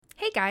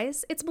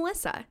guys, it's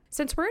Melissa.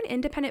 Since we're an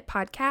independent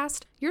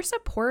podcast, your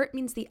support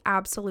means the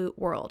absolute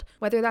world,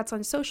 whether that's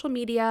on social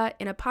media,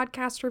 in a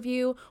podcast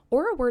review,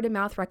 or a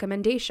word-of-mouth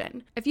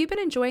recommendation. If you've been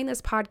enjoying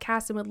this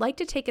podcast and would like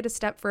to take it a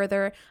step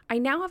further, I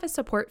now have a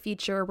support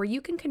feature where you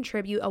can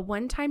contribute a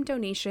one-time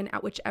donation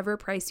at whichever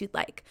price you'd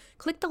like.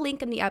 Click the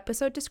link in the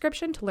episode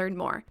description to learn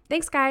more.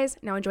 Thanks, guys.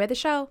 Now enjoy the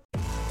show.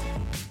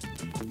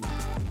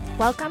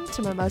 Welcome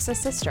to Mimosa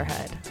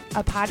Sisterhood,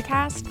 a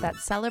podcast that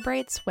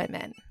celebrates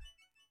women.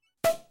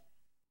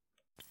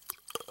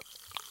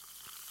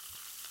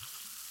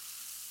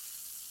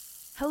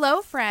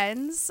 Hello,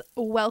 friends.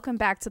 Welcome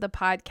back to the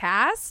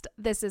podcast.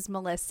 This is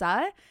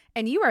Melissa,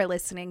 and you are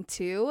listening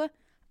to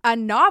a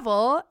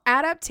novel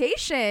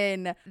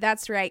adaptation.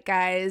 That's right,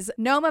 guys.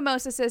 No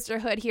Mimosa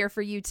Sisterhood here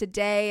for you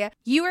today.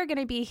 You are going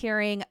to be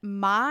hearing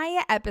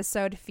my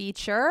episode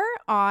feature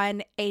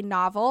on a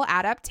novel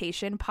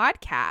adaptation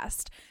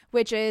podcast,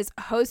 which is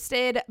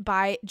hosted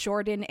by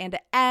Jordan and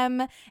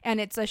Em, and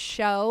it's a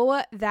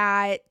show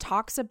that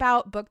talks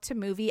about book to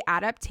movie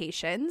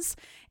adaptations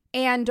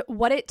and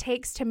what it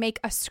takes to make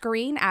a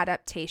screen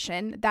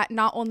adaptation that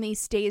not only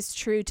stays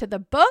true to the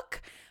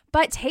book,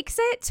 but takes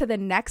it to the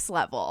next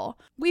level.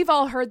 We've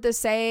all heard the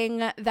saying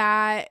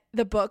that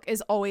the book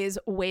is always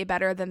way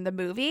better than the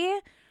movie,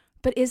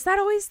 but is that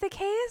always the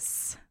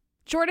case?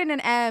 Jordan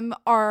and Em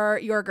are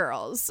your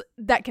girls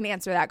that can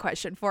answer that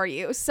question for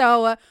you.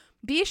 So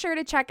be sure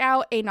to check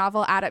out a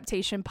novel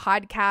adaptation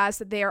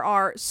podcast. There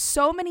are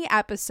so many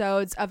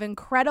episodes of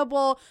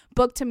incredible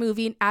book to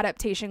movie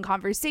adaptation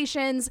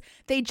conversations.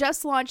 They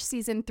just launched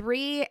season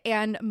 3,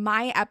 and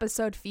my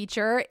episode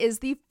feature is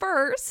the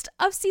first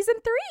of season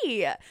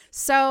 3.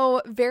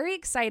 So very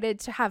excited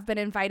to have been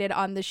invited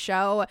on the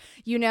show.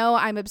 You know,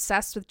 I'm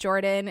obsessed with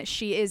Jordan.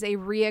 She is a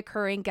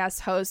reoccurring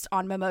guest host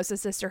on Mimosa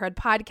Sisterhood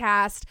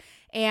podcast.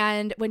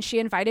 And when she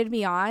invited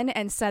me on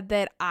and said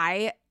that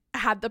I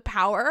had the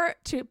power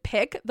to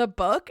pick the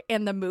book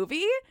and the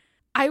movie,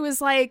 I was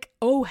like,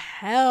 oh,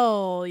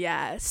 hell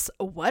yes.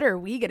 What are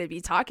we going to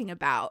be talking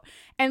about?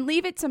 And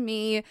leave it to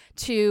me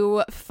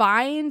to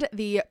find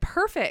the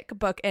perfect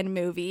book and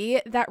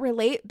movie that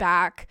relate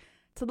back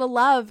to the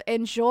love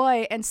and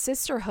joy and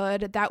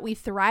sisterhood that we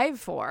thrive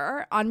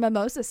for on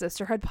Mimosa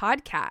Sisterhood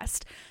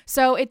podcast.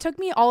 So it took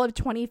me all of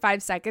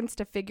 25 seconds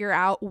to figure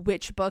out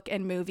which book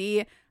and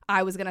movie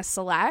I was going to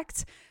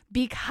select,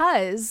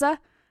 because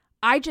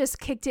I just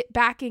kicked it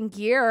back in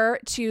gear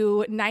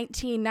to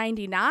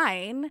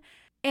 1999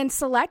 and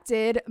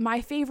selected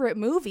my favorite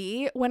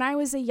movie when I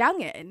was a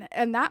youngin'.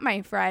 And that,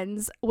 my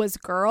friends, was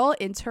Girl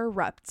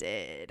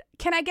Interrupted.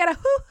 Can I get a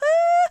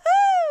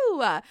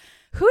hoo-hoo-hoo?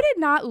 Who did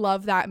not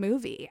love that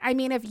movie? I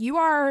mean, if you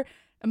are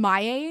my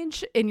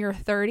age, in your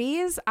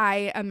 30s,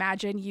 I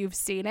imagine you've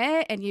seen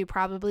it and you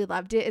probably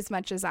loved it as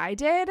much as I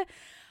did.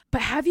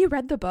 But have you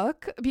read the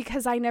book?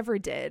 Because I never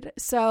did.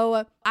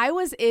 So I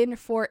was in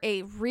for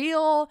a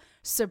real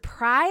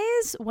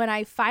surprise when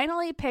I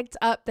finally picked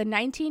up the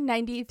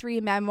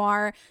 1993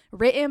 memoir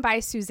written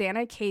by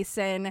Susanna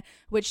Kaysen,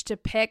 which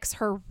depicts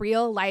her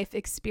real life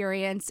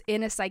experience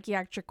in a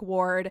psychiatric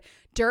ward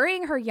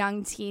during her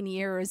young teen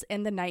years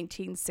in the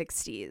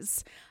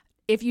 1960s.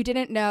 If you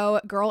didn't know,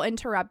 Girl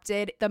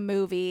Interrupted, the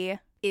movie,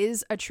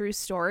 is a true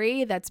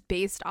story that's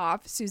based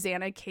off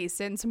Susanna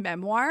Kaysen's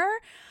memoir.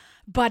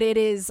 But it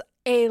is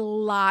a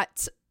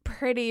lot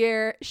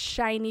prettier,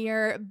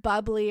 shinier,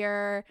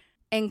 bubblier,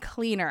 and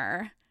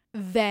cleaner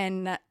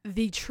than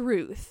the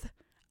truth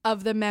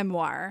of the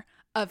memoir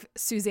of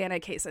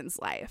Susanna Kaysen's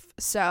life.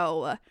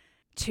 So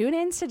tune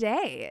in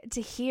today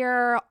to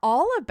hear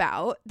all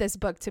about this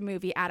book to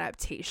movie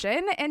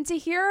adaptation and to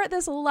hear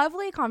this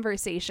lovely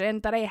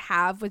conversation that I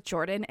have with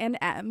Jordan and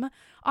Em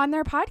on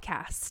their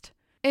podcast.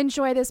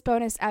 Enjoy this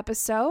bonus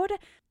episode,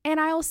 and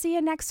I will see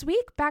you next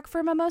week back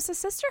for Mimosa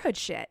Sisterhood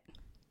shit.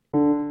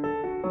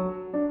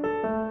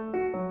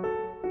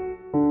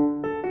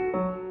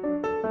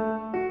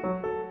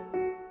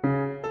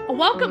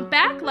 Welcome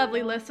back,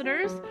 lovely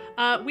listeners.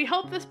 We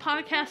hope this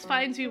podcast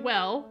finds you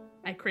well.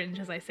 I cringe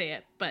as I say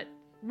it, but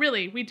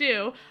really, we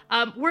do.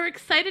 We're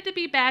excited to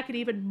be back, and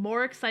even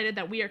more excited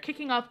that we are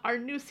kicking off our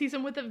new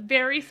season with a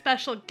very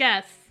special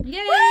guest.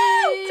 Yay! Woo!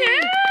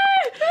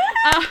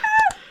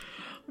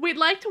 We'd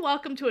like to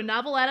welcome to a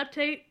novel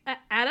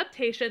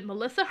adaptation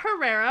Melissa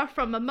Herrera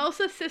from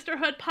Mimosa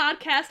Sisterhood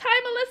podcast.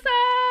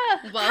 Hi,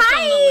 Melissa! Welcome,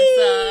 Hi!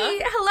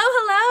 Melissa.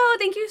 Hello.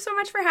 Thank you so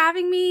much for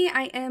having me.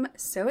 I am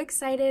so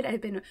excited.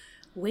 I've been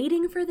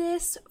waiting for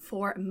this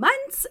for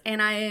months,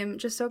 and I am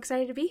just so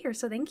excited to be here,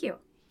 so thank you.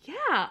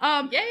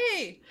 Yeah.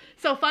 Yay!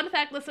 So fun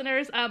fact,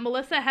 listeners,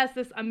 Melissa has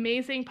this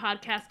amazing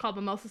podcast called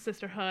Mimosa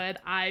Sisterhood.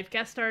 I've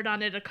guest starred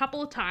on it a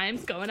couple of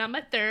times, going on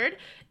my third.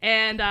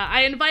 And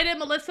I invited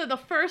Melissa the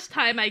first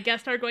time I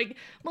guest starred, going,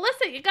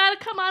 Melissa, you gotta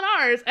come on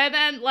ours. And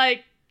then,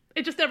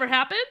 it just never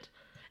happened.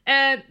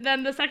 And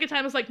then the second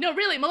time I was like, no,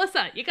 really,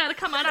 Melissa, you gotta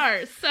come on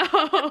ours.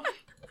 So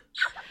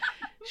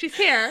she's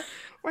here.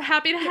 We're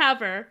happy to have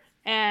her.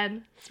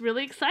 And it's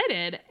really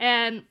excited.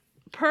 And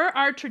per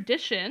our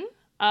tradition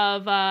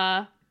of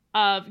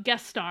of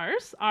guest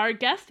stars, our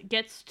guest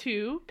gets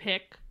to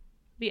pick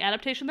the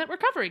adaptation that we're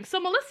covering. So,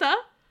 Melissa,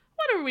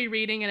 what are we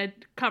reading and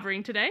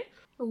covering today?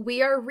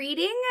 We are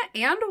reading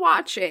and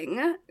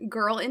watching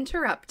Girl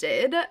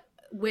Interrupted,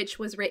 which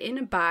was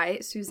written by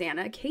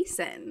Susanna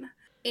Kaysen.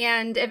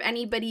 And if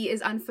anybody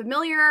is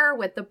unfamiliar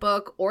with the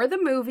book or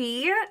the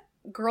movie,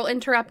 Girl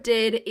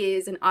Interrupted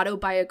is an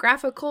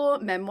autobiographical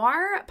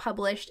memoir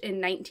published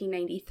in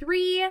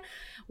 1993,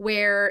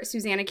 where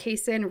Susanna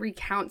Kaysen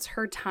recounts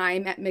her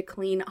time at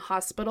McLean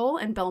Hospital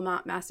in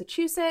Belmont,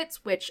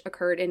 Massachusetts, which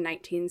occurred in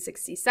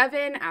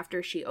 1967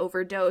 after she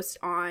overdosed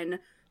on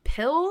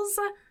pills.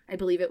 I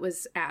believe it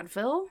was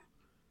Advil.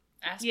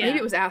 Aspirin. Yeah. Maybe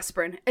it was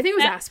aspirin. I think it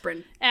was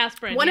aspirin.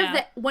 Aspirin. One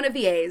of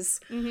the A's.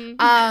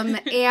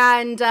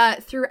 And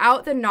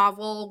throughout the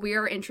novel, we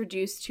are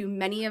introduced to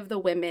many of the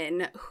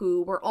women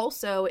who were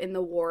also in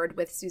the ward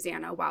with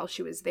Susanna while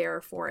she was there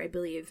for, I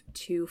believe,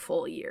 2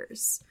 full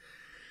years.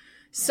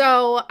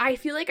 So I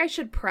feel like I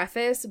should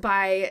preface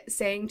by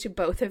saying to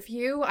both of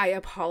you, I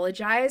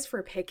apologize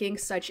for picking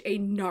such a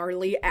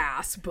gnarly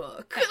ass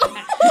book.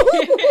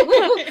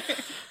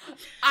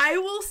 I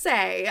will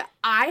say,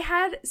 I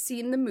had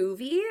seen the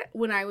movie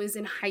when I was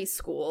in high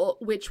school,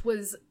 which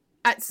was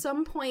at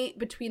some point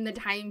between the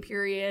time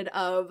period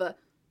of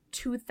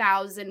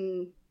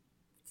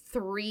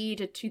 2003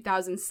 to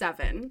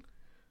 2007.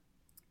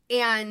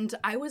 And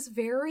I was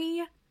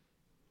very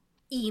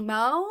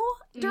emo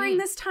during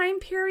this time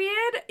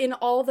period, in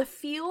all the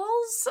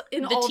feels,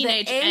 in all the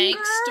teenage anger.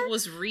 angst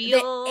was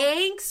real. The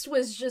angst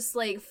was just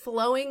like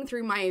flowing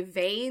through my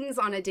veins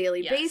on a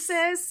daily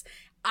basis.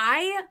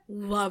 I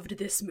loved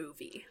this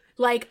movie.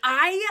 Like,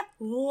 I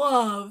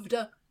loved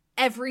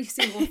every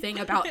single thing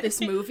about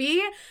this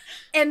movie.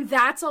 And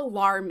that's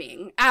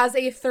alarming. As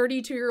a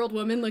 32-year-old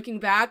woman looking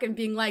back and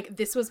being like,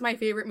 this was my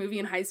favorite movie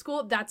in high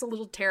school, that's a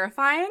little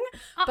terrifying.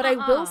 But I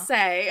will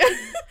say,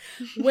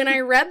 when I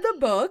read the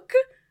book,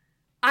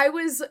 I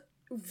was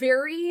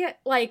very,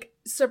 like,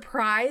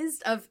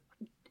 surprised of,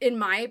 in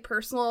my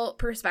personal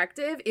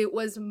perspective, it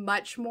was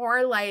much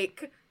more,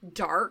 like,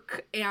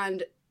 dark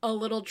and a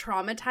little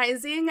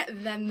traumatizing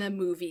than the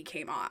movie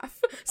came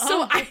off.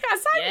 So as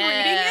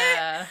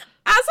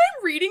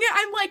I'm reading it,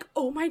 I'm like,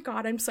 oh my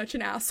God, I'm such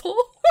an asshole.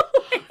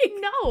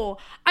 No.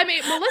 I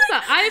mean,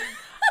 Melissa,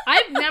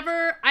 I've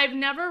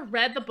never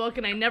read the book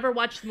and I never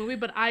watched the movie,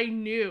 but I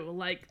knew,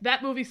 like,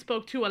 that movie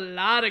spoke to a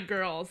lot of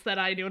girls that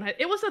I knew. And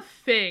it was a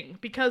thing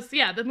because,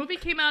 the movie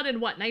came out in,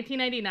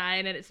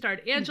 1999, and it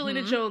starred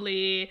Angelina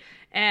Jolie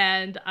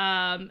and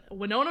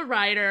Winona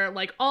Ryder,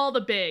 like, all the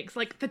bigs.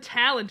 Like, the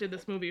talent in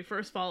this movie,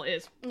 first of all,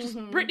 is just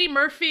Brittany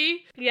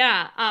Murphy.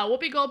 Yeah.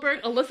 Whoopi Goldberg,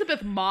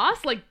 Elizabeth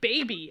Moss, like,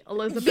 baby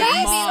Elizabeth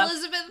Moss.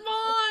 Elizabeth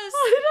Moss!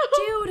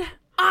 Dude,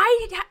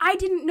 I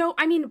didn't know.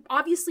 I mean,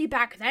 obviously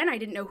back then I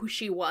didn't know who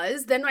she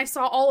was. Then I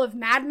saw all of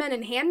Mad Men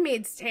and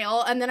Handmaid's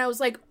Tale, and then I was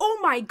like, oh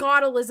my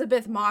God,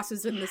 Elizabeth Moss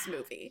is in this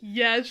movie.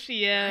 Yes,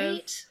 she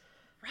is.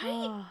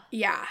 Right?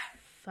 Yeah.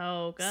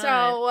 So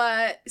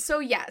good.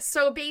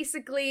 So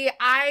basically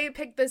I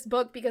picked this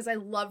book because I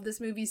love this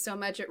movie so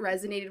much. It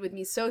resonated with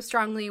me so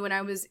strongly when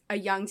I was a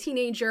young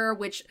teenager,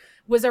 which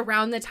was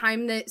around the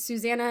time that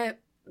Susanna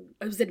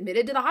was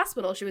admitted to the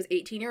hospital. She was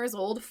 18 years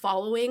old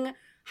following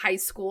high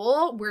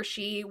school, where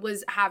she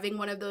was having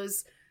one of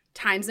those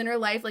times in her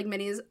life, like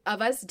many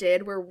of us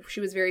did, where she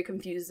was very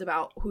confused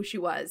about who she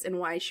was and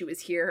why she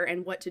was here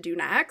and what to do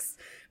next,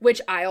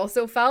 which I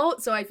also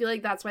felt. So I feel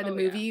like that's why the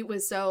movie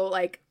was so,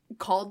 like,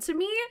 called to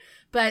me,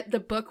 but the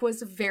book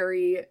was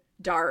very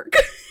dark.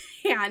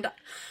 And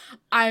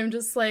I'm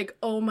just like,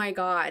 oh my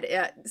God.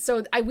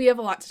 So we have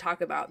a lot to talk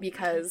about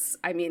because,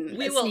 I mean...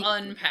 We will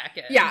unpack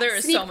it. Yeah, there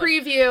is sneak so much.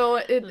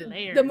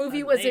 preview. The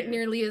movie wasn't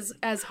nearly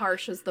as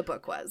harsh as the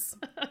book was.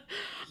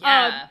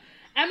 Yeah.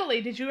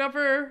 Emily, did you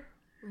ever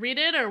read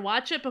it or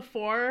watch it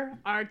before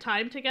our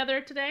time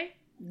together today?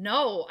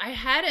 No, I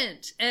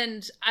hadn't.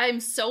 And I'm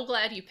so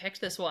glad you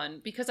picked this one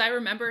because I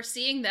remember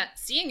seeing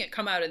it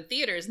come out in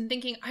theaters and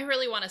thinking, I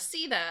really want to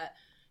see that.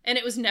 And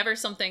it was never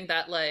something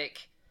that,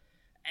 like,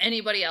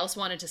 anybody else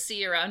wanted to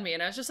see around me.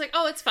 And I was just like,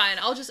 oh, it's fine.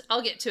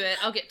 I'll get to it.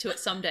 I'll get to it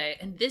someday.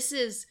 And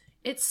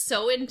it's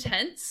so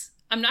intense.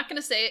 I'm not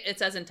going to say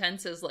it's as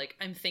intense as, like,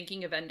 I'm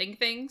thinking of ending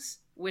things,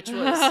 which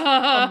was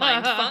a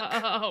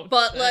mindfuck.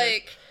 But,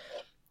 like,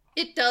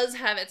 it does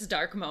have its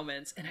dark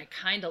moments, and I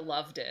kind of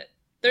loved it.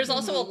 There's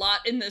also a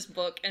lot in this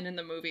book and in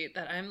the movie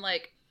that I'm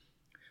like,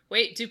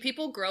 wait, do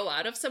people grow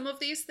out of some of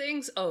these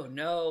things? Oh,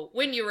 no.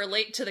 When you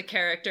relate to the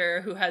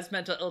character who has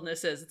mental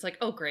illnesses, it's like,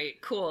 oh,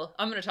 great, cool.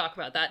 I'm going to talk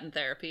about that in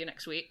therapy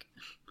next week.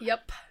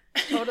 Yep,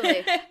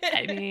 totally.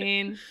 I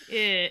mean,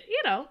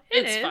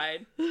 it's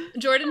fine.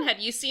 Jordan,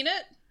 had you seen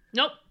it?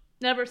 Nope.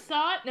 Never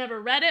saw it,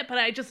 never read it, but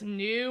I just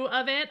knew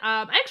of it.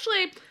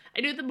 Actually,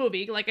 I knew the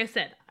movie. Like I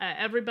said,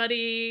 every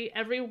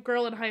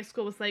girl in high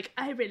school was like,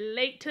 I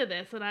relate to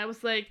this. And I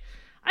was like,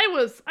 I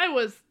was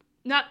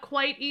not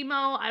quite emo.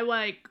 I,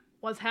 like,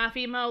 was half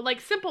emo, like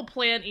Simple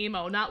Plan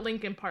emo, not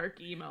Linkin Park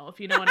emo, if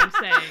you know what I'm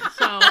saying.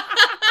 So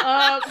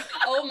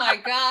Oh my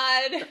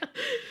god.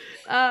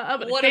 I'm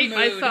gonna What a date mood.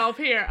 myself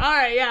here. All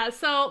right, yeah.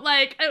 So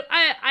like,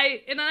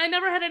 I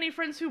never had any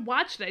friends who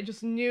watched it. I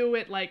just knew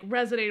it like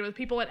resonated with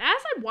people. And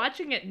as I'm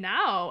watching it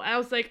now, I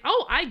was like,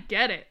 oh, I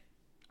get it.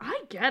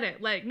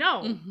 Like,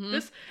 no,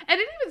 this, and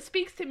it even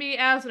speaks to me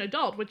as an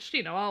adult, which,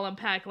 you know, I'll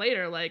unpack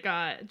later. Like,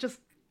 just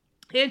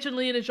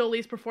Angelina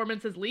Jolie's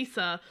performance as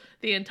Lisa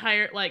the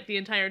entire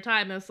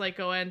time. I was like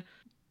going,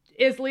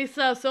 is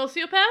Lisa a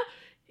sociopath?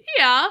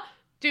 Yeah.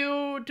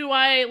 Do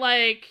I,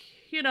 like,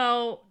 you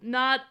know,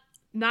 not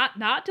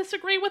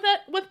disagree with it,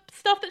 with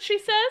stuff that she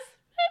says?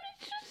 I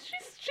mean,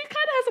 she kind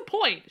of has a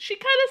point. She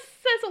kind of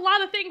says a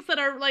lot of things that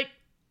are, like,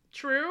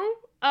 true.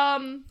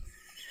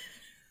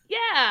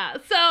 Yeah,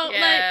 so,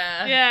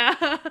 like,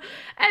 yeah.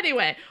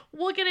 Anyway,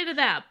 we'll get into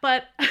that.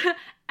 But,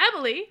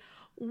 Emily,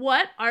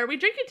 what are we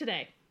drinking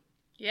today?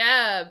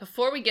 Yeah,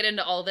 before we get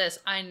into all this,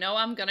 I know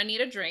I'm gonna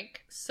need a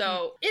drink,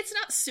 so it's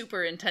not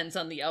super intense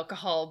on the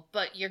alcohol,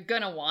 but you're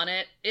gonna want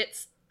it.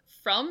 It's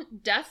from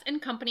Death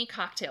and Company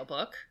Cocktail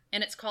Book,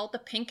 and it's called The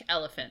Pink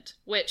Elephant,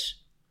 which,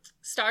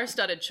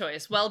 star-studded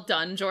choice. Well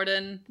done,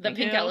 Jordan. The Thank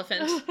Pink you.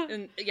 Elephant.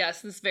 And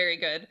yes, this is very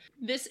good.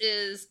 This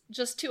is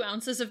just 2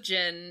 ounces of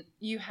gin.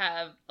 You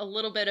have a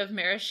little bit of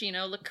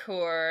maraschino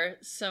liqueur,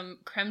 some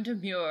creme de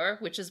mure,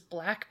 which is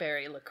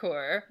blackberry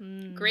liqueur,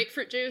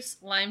 grapefruit juice,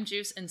 lime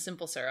juice, and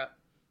simple syrup.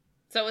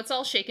 So it's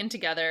all shaken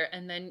together,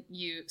 and then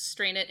you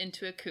strain it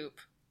into a coupe.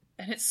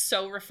 And it's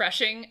so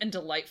refreshing and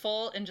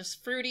delightful and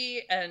just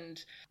fruity,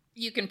 and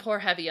you can pour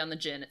heavy on the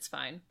gin. It's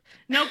fine.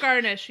 No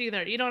garnish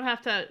either. You don't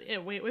have to.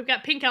 We've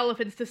got pink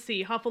elephants to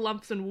see,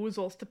 huffalumps and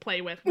woozles to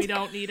play with. We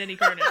don't need any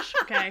garnish,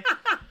 okay?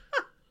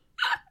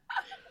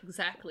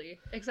 Exactly.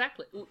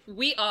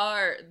 We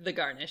are the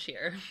garnish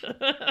here.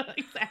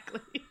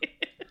 Exactly.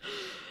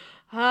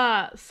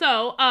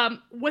 So,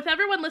 with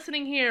everyone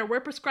listening here, we're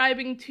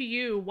prescribing to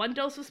you 1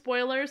 dose of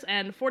spoilers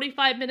and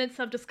 45 minutes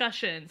of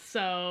discussion.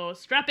 So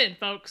strap in,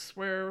 folks.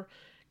 We're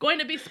going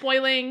to be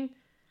spoiling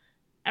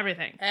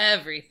everything.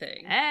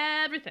 Everything.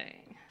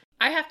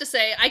 I have to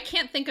say, I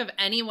can't think of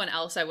anyone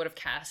else I would have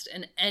cast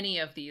in any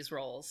of these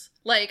roles.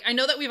 Like, I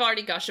know that we've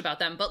already gushed about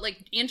them, but,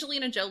 like,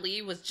 Angelina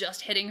Jolie was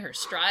just hitting her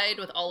stride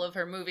with all of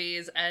her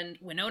movies, and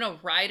Winona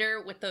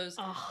Ryder with those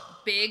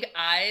big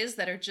eyes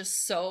that are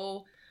just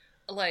so,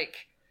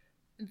 like,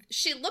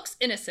 she looks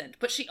innocent,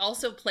 but she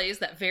also plays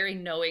that very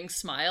knowing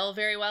smile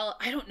very well.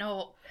 I don't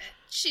know.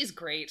 She's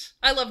great.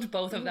 I loved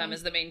both of them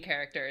as the main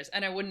characters,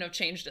 and I wouldn't have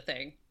changed a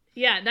thing.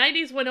 Yeah,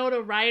 90s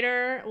Winona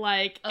Ryder,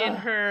 like, in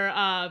her,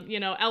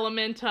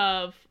 element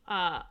of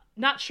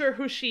not sure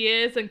who she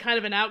is and kind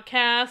of an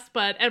outcast,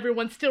 but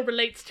everyone still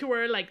relates to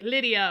her, like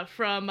Lydia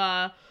from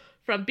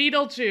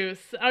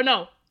Beetlejuice. Oh,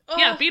 no.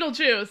 Yeah,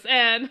 Beetlejuice.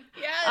 And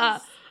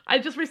Yes! I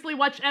just recently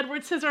watched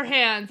Edward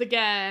Scissorhands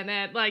again,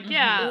 and, like,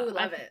 yeah. Ooh,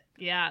 love it.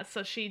 Yeah,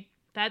 so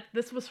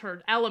this was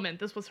her element,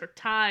 this was her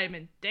time,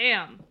 and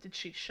damn, did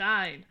she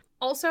shine.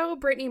 Also,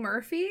 Brittany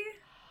Murphy.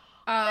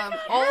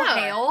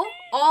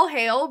 All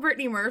hail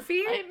Brittany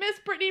Murphy. I miss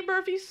Brittany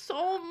Murphy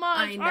so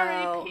much. I know.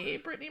 R.I.P.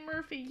 Brittany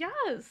Murphy,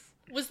 yes.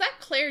 Was that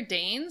Claire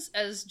Danes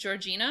as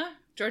Georgiana?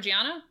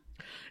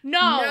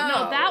 No,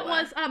 that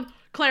was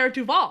Claire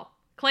Duvall.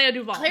 Claire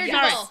Sorry.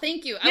 Duvall,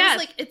 thank you. I Yes.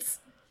 was like, it's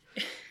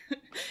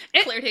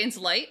Claire Danes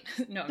Light?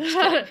 No, I'm just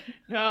kidding.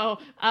 No,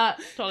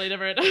 totally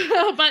different.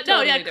 But no,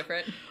 Totally yeah.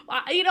 different.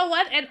 You know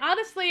what? And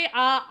honestly,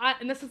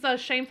 and this is a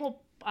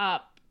shameful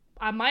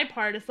on my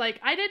part, it's like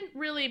I didn't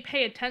really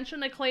pay attention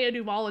to Clea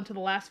Duvall until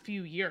the last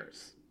few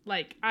years.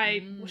 Like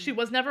she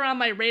was never on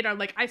my radar.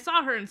 Like I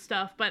saw her and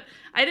stuff, but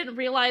I didn't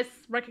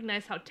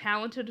recognize how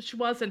talented she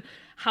was and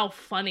how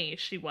funny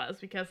she was,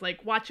 because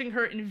like watching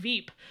her in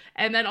Veep,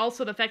 and then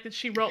also the fact that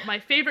she wrote my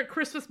favorite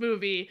Christmas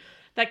movie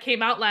that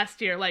came out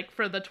last year, like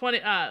for the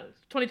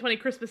 2020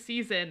 Christmas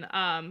season.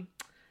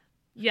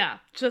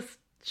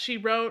 She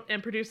wrote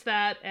and produced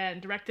that and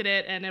directed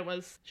it, and it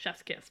was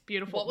chef's kiss.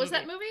 Beautiful. What was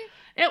that movie?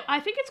 I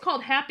think it's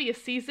called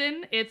Happiest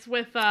Season. It's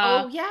with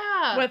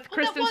with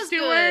Kristen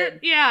Stewart. Good.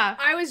 Yeah.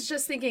 I was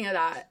just thinking of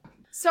that.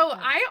 So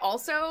I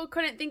also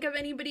couldn't think of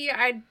anybody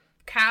I'd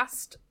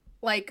cast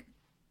like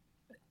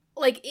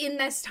in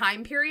this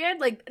time period.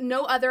 Like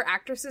no other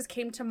actresses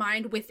came to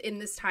mind within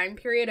this time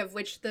period of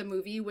which the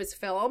movie was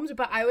filmed.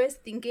 But I was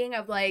thinking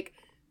of like,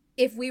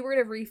 if we were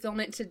to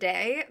refilm it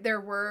today, there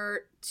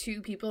were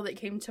 2 people that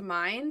came to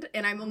mind,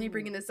 and I'm only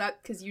bringing this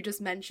up because you just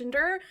mentioned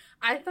her.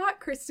 I thought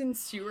Kristen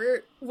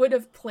Stewart would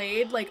have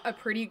played, like, a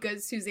pretty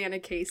good Susanna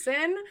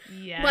Kaysen.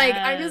 Yeah. Like,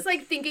 I'm just,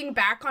 like, thinking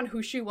back on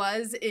who she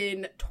was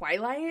in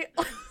Twilight.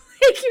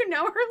 Like, you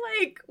know her,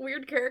 like,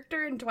 weird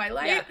character in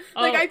Twilight? Yeah.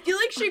 Like, I feel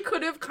like she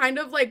could have kind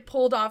of, like,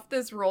 pulled off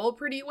this role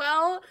pretty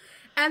well.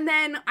 And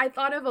then I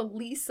thought of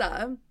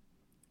Elisa,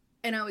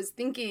 and I was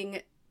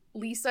thinking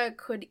Lisa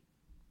could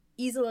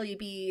easily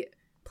be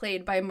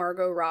played by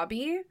Margot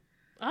Robbie.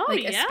 Oh,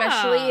 like, yeah.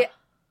 especially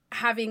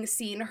having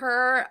seen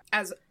her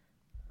as,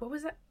 what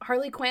was it?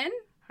 Harley Quinn?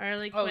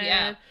 Harley Oh, Quinn.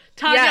 yeah.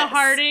 Tanya Yes.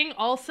 Harding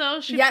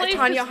also. She plays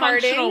Tanya dysfunctional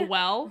Harding,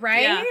 well.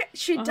 right? Yeah.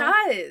 She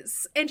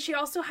does. And she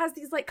also has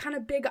these, like, kind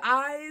of big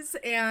eyes,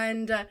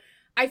 and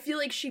I feel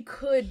like she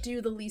could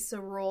do the Lisa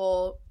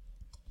role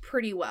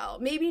pretty well.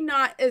 Maybe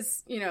not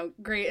as,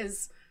 great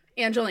as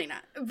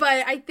Angelina,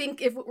 but I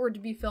think if it were to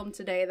be filmed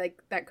today,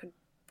 like that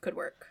could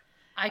work.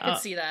 I could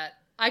see that.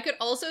 I could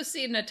also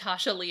see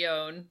Natasha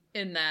Lyonne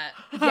in that.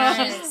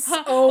 Yes.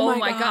 Oh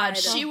my god,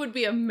 she would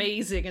be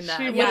amazing in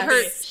that.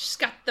 Yes. She's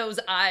got those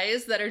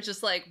eyes that are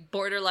just like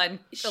borderline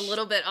a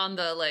little bit on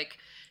the like,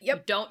 you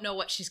don't know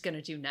what she's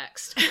gonna do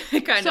next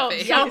kind of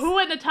face. So who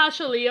would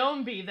Natasha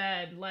Lyonne be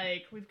then?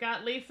 Like, we've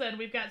got Lisa and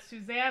we've got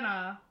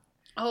Susanna.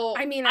 Oh,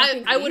 I mean,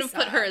 I would have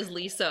put her as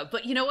Lisa,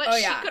 but you know what?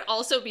 She yeah. could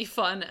also be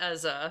fun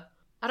as I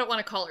don't want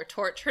to call her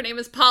Torch. Her name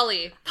is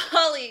Polly.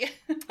 Polly.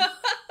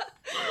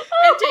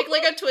 And take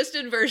like a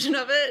twisted version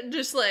of it. And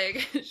just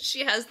like,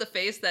 she has the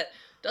face that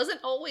doesn't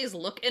always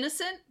look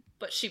innocent,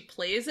 but she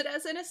plays it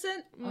as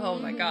innocent. Oh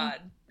my god.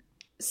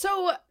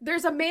 So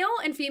there's a male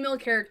and female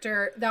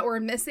character that were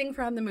missing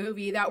from the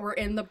movie that were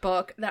in the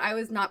book that I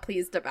was not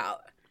pleased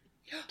about.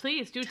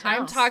 Please do tell.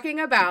 I'm talking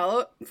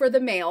about, for the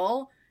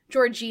male,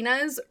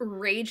 Georgina's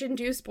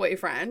rage-induced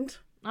boyfriend.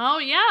 Oh,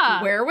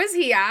 yeah. Where was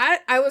he at?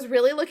 I was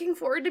really looking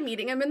forward to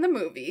meeting him in the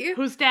movie.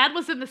 Whose dad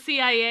was in the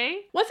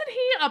CIA? Wasn't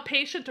he a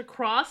patient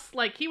across?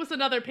 Like, he was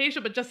another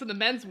patient, but just in the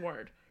men's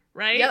ward,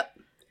 right? Yep.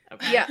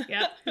 Okay. Yeah.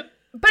 Yep.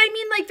 But I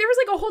mean, like, there was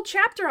like a whole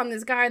chapter on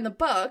this guy in the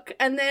book,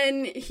 and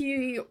then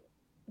he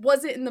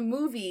wasn't in the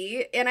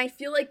movie, and I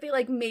feel like they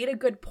like made a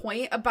good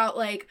point about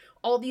like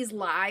all these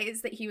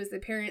lies that he was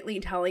apparently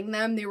telling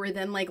them they were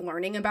then like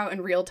learning about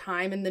in real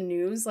time in the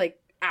news, like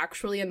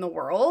actually in the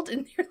world,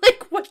 and you're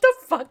like, what the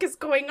fuck is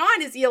going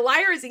on? Is he a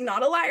liar? Is he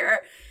not a liar?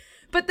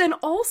 But then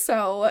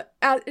also,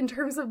 in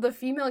terms of the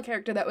female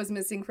character that was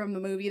missing from the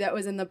movie that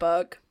was in the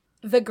book,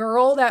 the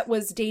girl that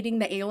was dating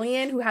the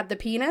alien who had the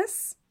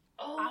penis.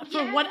 Oh,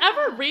 For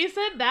whatever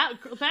reason, that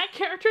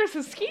character is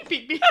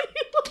escaping me.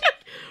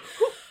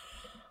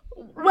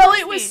 Well,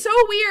 it was so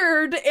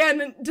weird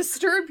and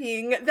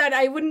disturbing that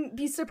I wouldn't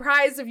be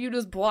surprised if you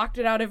just blocked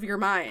it out of your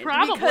mind.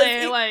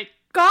 Probably, like,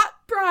 got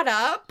brought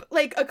up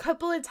like a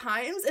couple of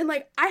times, and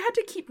like I had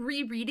to keep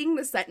rereading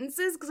the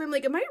sentences because I'm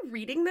like, am I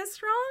reading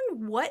this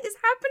wrong? What is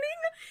happening?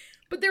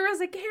 But there was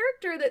a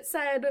character that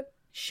said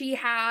she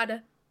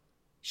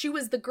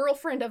was the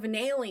girlfriend of an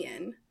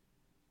alien,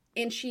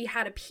 and she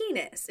had a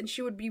penis, and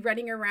she would be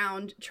running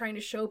around trying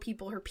to show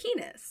people her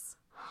penis.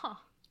 huh.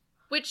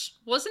 Which,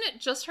 wasn't it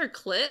just her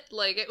clit?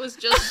 Like, it was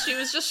just, she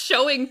was just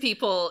showing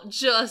people,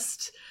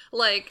 just,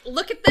 like,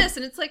 look at this,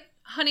 and it's like,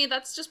 honey,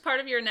 that's just part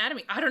of your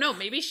anatomy. I don't know,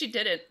 maybe she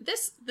didn't.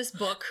 This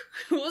book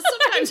was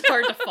sometimes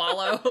hard to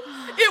follow.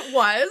 It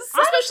was.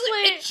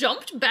 Especially, it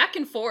jumped back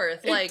and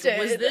forth. Like, did.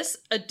 Was this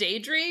a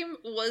daydream?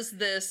 Was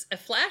this a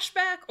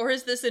flashback? Or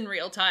is this in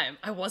real time?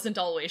 I wasn't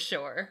always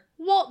sure.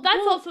 Well,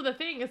 that's also the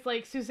thing. It's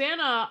like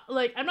Susanna,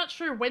 like, I'm not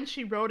sure when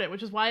she wrote it,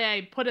 which is why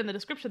I put in the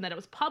description that it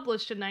was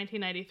published in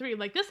 1993.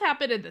 Like, this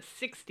happened in the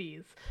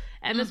 60s.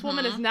 And this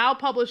woman is now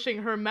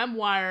publishing her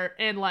memoir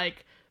and,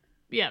 like,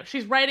 yeah,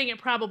 she's writing it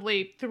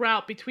probably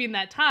throughout between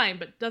that time,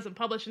 but doesn't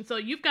publish. And so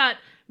you've got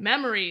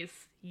memories,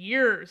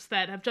 years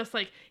that have just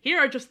like, here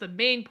are just the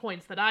main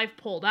points that I've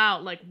pulled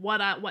out, like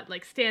what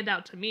like stand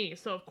out to me.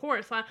 So of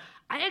course, I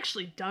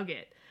actually dug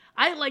it.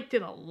 I liked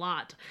it a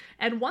lot.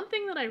 And one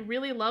thing that I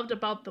really loved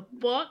about the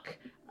book,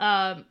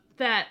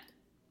 that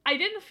I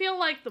didn't feel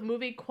like the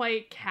movie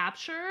quite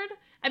captured.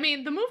 I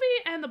mean, the movie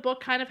and the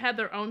book kind of had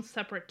their own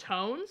separate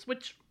tones,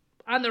 which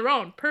on their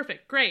own,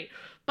 perfect, great.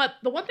 But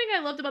the one thing I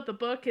loved about the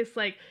book is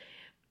like,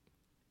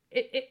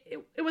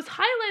 it was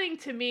highlighting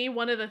to me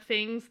one of the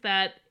things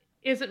that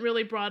isn't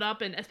really brought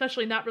up and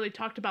especially not really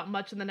talked about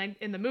much in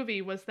the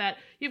movie was that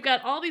you've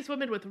got all these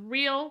women with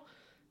real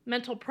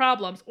mental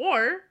problems,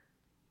 or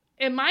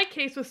in my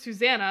case with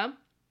Susanna,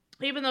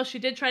 even though she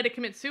did try to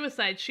commit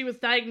suicide, she was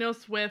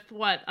diagnosed with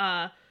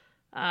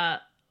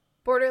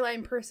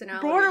borderline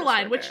personality disorder,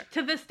 disorder. which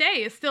to this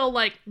day is still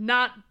like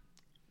not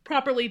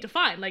properly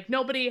defined. Like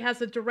nobody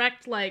has a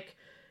direct like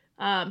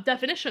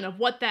definition of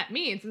what that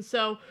means. And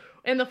so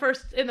in the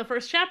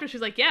first chapter,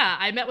 she's like, yeah,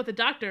 I met with a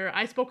doctor.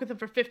 I spoke with him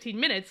for 15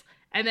 minutes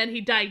and then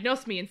he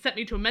diagnosed me and sent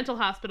me to a mental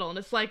hospital. And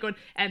it's like,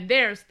 and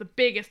there's the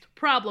biggest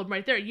problem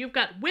right there. You've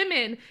got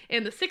women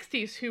in the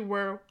 60s who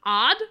were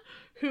odd,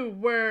 who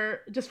were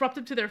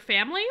disruptive to their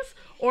families,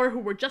 or who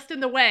were just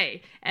in the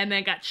way and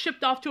then got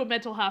shipped off to a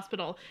mental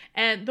hospital.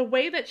 And the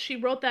way that she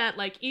wrote that,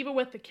 like even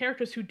with the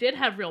characters who did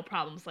have real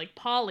problems, like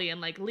Polly and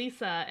like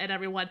Lisa and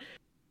everyone,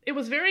 it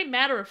was very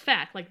matter of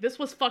fact. Like this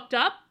was fucked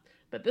up,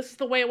 but this is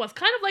the way it was.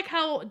 Kind of like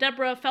how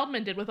Deborah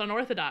Feldman did with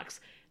Unorthodox.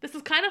 This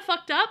is kind of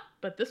fucked up,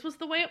 but this was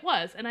the way it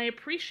was. And I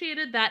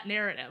appreciated that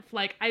narrative.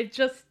 Like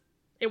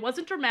it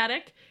wasn't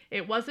dramatic.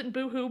 It wasn't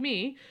boo-hoo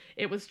me.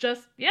 It was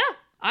just, yeah,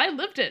 I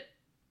lived it.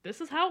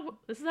 This is how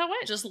it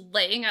went. Just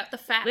laying out the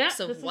facts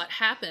of what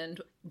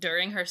happened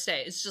during her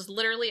stay. It's just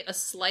literally a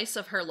slice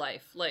of her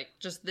life. Like,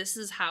 just this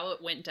is how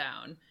it went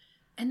down.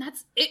 And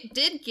it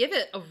did give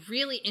it a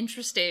really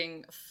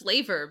interesting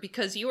flavor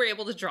because you were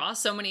able to draw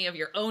so many of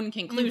your own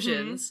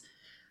conclusions. Mm-hmm.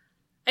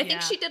 I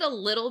think she did a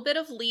little bit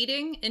of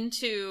leading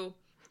into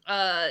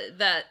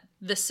that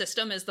the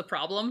system is the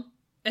problem.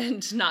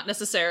 and not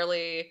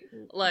necessarily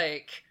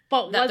like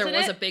But that there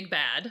wasn't was it? a big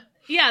bad.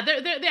 Yeah,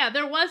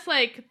 there was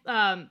like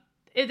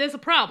it is a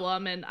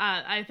problem, and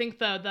I think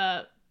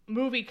the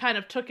movie kind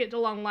of took it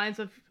along lines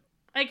of,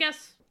 I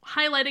guess,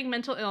 highlighting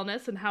mental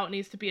illness and how it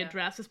needs to be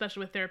addressed,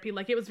 especially with therapy.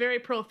 Like, it was very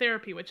pro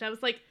therapy, which I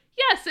was like,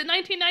 yes, in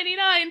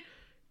 1999,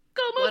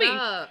 go movie. What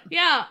up?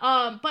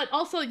 Yeah, but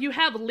also you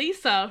have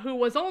Lisa, who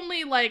was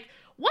only like,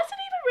 wasn't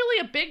even really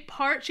a big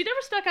part. She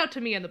never stuck out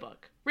to me in the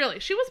book. Really,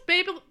 she was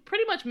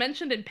pretty much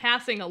mentioned in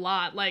passing a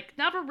lot. Like,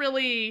 never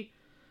really.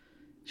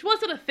 She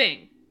wasn't a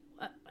thing.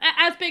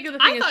 As big of a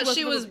thing I as thought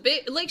she was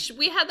big. big. Like,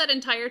 we had that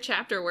entire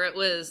chapter where it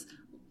was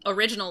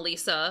original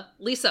Lisa,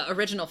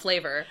 original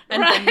flavor,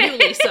 and then new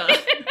Lisa,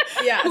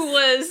 Yes. who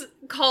was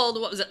called,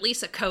 what was it,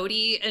 Lisa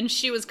Cody, and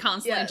she was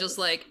constantly Yes. just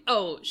like,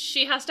 oh,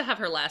 she has to have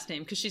her last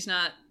name because she's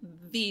not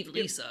the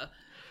Lisa.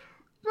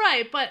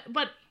 Right, but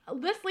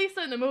this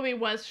Lisa in the movie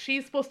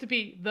she's supposed to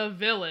be the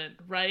villain,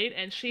 right?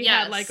 And she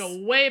had like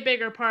a way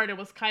bigger part. It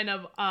was kind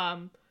of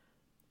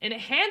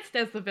enhanced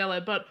as the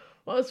villain. But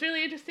what was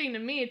really interesting to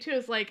me too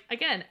is, like,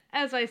 again,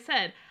 as I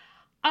said,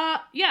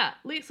 yeah,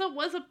 Lisa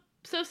was a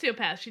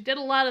sociopath. She did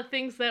a lot of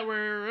things that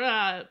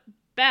were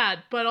bad,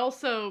 but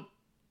also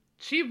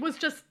she was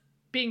just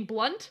being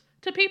blunt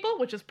to people,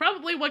 which is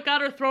probably what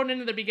got her thrown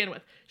into to begin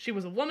with. She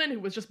was a woman who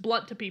was just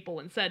blunt to people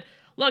and said,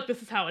 look,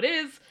 this is how it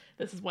is.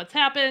 This is what's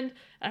happened.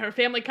 Her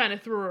family kind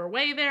of threw her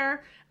away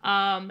there.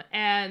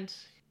 And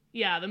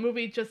yeah, the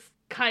movie just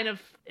kind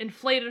of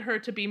inflated her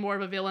to be more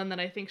of a villain than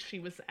I think she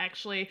was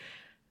actually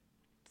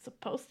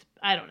supposed to.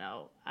 I don't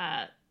know.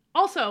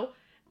 Also,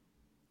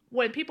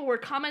 when people were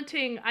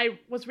commenting, I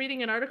was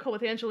reading an article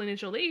with Angelina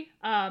Jolie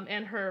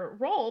and her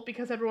role,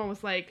 because everyone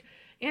was like,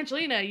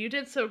 Angelina, you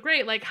did so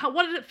great. Like,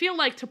 what did it feel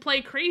like to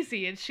play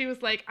crazy? And she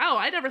was like, oh,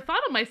 I never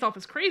thought of myself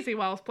as crazy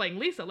while I was playing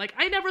Lisa. Like,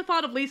 I never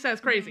thought of Lisa as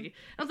crazy.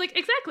 Mm-hmm. I was like,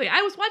 exactly. I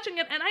was watching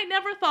it, and I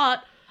never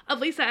thought of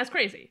Lisa as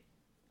crazy.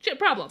 She had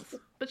problems,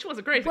 but she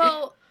wasn't crazy.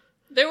 Well,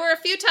 there were a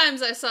few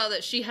times I saw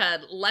that she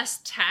had less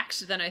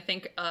tact than I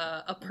think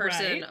a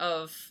person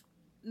of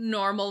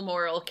normal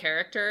moral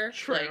character.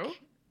 True.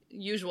 Like,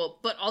 usual.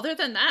 But other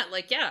than that,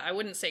 like, yeah, I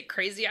wouldn't say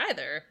crazy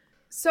either.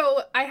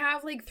 so I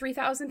have like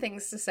 3,000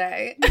 things to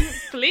say.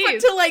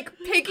 Please. But to like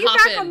Hop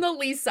piggyback in. on the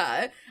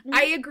Lisa,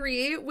 I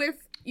agree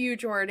with you,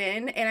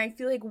 Jordan, and I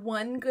feel like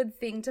one good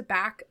thing to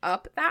back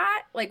up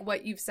that, like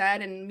what you've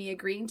said and me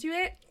agreeing to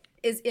it,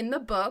 is in the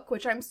book,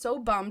 which I'm so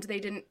bummed they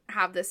didn't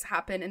have this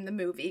happen in the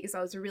movie because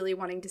I was really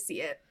wanting to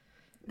see it.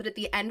 But at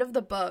the end of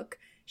the book,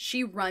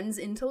 she runs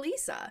into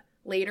Lisa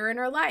later in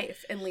her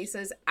life, and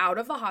Lisa's out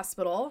of the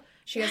hospital.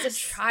 She has a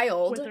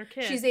child. With her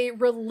kid. She's a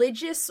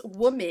religious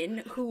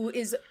woman who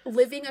is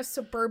living a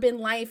suburban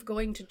life,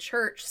 going to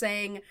church,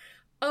 saying,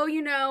 oh,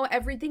 you know,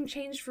 everything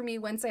changed for me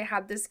once I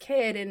had this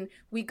kid, and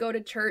we go to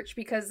church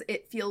because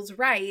it feels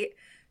right.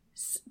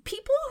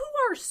 People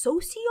who are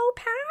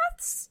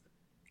sociopaths,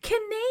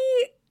 can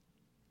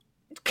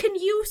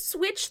you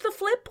switch the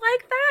flip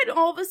like that and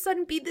all of a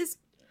sudden be this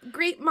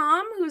great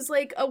mom who's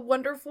like a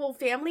wonderful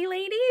family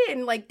lady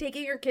and like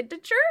taking her kid to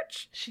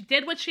church? She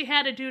did what she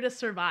had to do to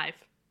survive.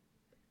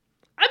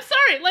 I'm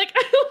sorry, like,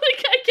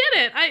 I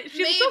get it.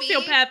 She's Maybe. a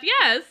sociopath,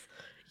 yes.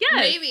 Yes.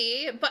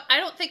 Maybe, but I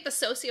don't think the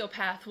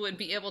sociopath would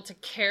be able to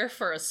care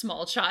for a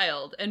small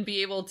child and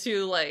be able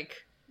to,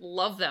 like,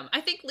 love them.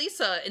 I think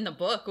Lisa in the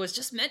book was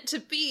just meant to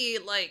be,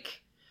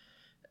 like,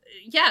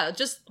 yeah,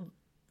 just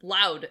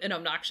loud and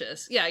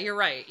obnoxious. Yeah, you're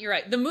right.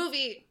 The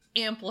movie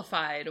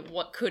amplified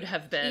what could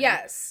have been.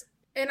 Yes.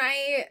 And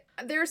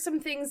there's some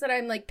things that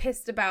I'm like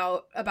pissed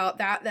about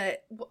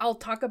that I'll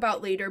talk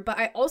about later, but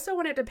I also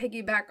wanted to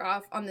piggyback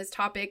off on this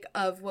topic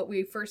of what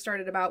we first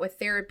started about with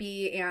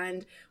therapy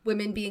and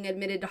women being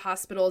admitted to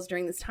hospitals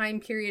during this time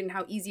period and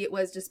how easy it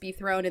was to just be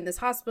thrown in this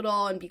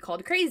hospital and be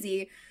called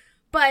crazy.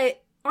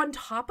 But on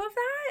top of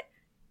that,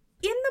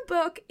 in the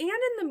book and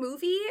in the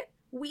movie,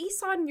 we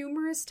saw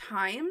numerous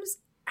times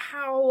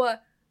how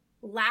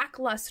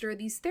lackluster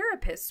these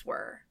therapists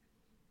were.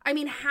 I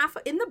mean, half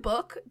in the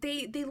book,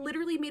 they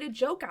literally made a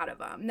joke out of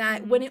them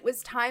that when it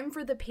was time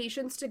for the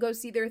patients to go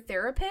see their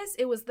therapist,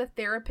 it was the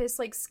therapist's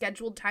like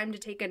scheduled time to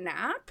take a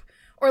nap,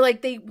 or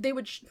like they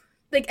would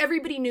like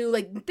everybody knew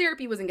like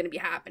therapy wasn't going to be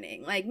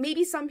happening. Like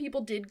maybe some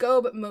people did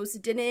go, but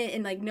most didn't,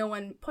 and like no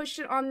one pushed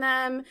it on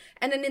them.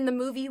 And then in the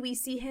movie, we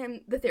see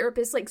the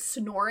therapist like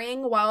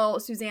snoring while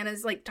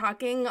Susanna's like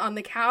talking on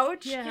the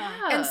couch.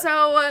 Yeah. And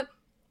so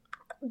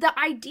the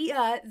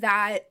idea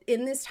that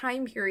in this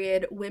time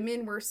period,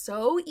 women were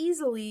so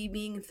easily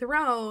being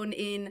thrown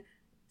in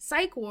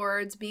psych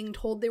wards, being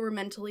told they were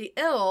mentally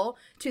ill,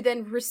 to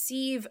then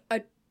receive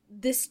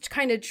this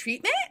kind of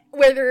treatment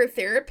where their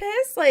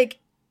therapist, like,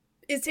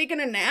 is taking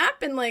a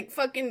nap and, like,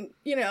 fucking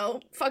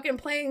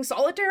playing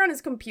solitaire on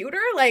his computer.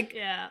 Like,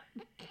 Yeah.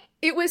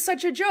 it was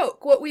such a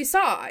joke, what we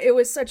saw. It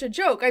was such a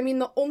joke. I mean,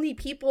 the only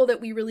people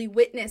that we really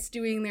witnessed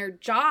doing their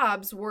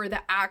jobs were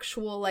the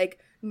actual, like,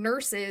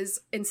 nurses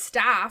and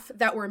staff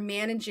that were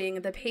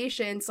managing the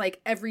patients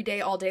like every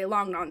day, all day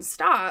long,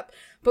 nonstop.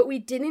 But we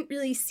didn't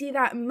really see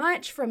that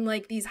much from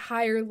like these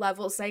higher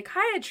level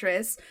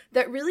psychiatrists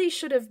that really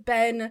should have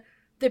been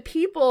the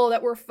people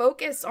that were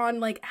focused on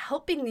like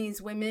helping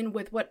these women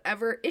with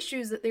whatever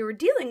issues that they were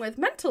dealing with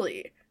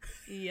mentally.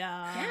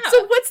 Yeah.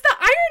 So what's the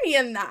irony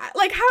in that?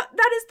 Like, how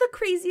that is the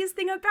craziest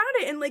thing about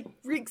it, and like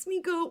makes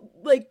me go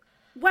like,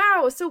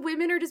 wow, so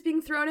women are just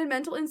being thrown in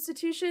mental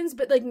institutions,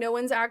 but like no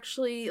one's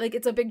actually like,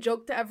 it's a big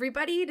joke to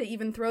everybody to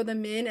even throw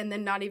them in and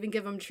then not even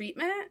give them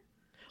treatment.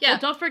 Yeah, well,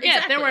 don't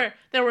forget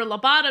there were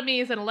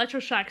lobotomies and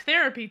electroshock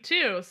therapy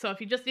too. So if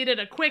you just needed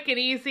a quick and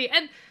easy,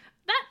 and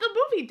that the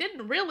movie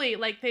didn't really,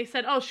 like, they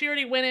said, oh, she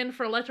already went in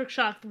for electric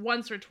shock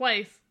once or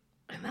twice,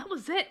 and that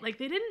was it. Like,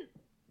 they didn't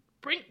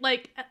bring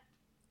like.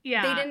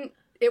 Yeah. They didn't,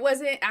 it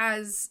wasn't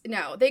as,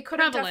 no, they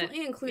could have prevalent.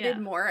 definitely included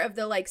more of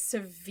the like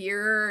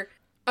severe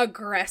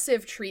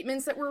aggressive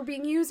treatments that were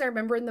being used. I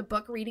remember in the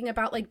book reading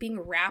about like being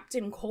wrapped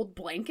in cold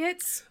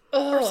blankets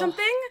or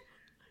something.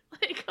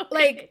 Like, okay.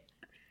 Like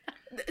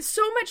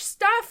so much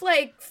stuff,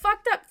 like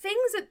fucked up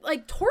things that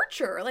like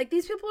torture. Like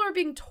these people are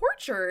being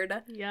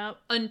tortured. Yep.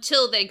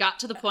 Until they got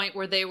to the point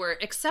where they were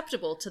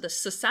acceptable to the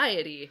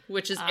society,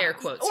 which is air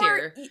quotes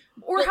here.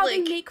 Or but how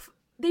like,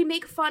 they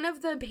make fun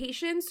of the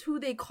patients who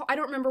they call, I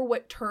don't remember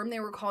what term they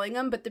were calling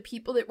them, but the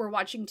people that were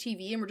watching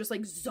TV and were just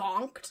like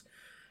zonked.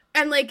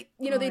 And like,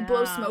 you know, they'd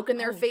blow smoke in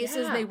their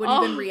faces and they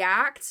wouldn't even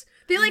react.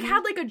 They like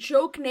had like a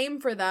joke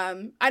name for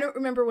them. I don't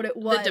remember what it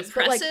was. The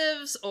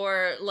depressives, but, like,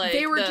 or like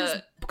they were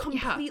just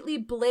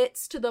completely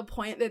blitzed to the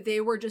point that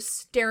they were just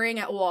staring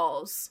at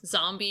walls.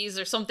 Zombies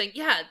or something.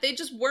 Yeah, they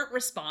just weren't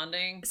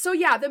responding. So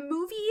yeah, the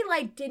movie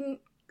like didn't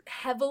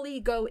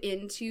heavily go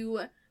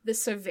into the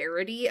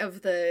severity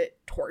of the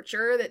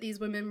torture that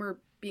these women were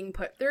being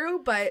put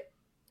through, but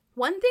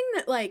one thing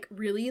that like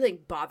really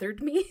like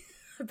bothered me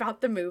about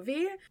the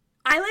movie,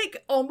 I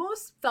like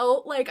almost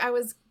felt like I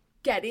was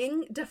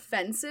getting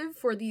defensive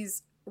for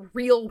these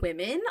real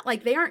women.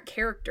 Like they aren't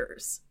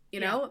characters,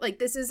 you know? Like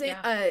this isn't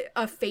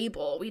a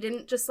fable. We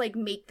didn't just like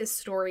make this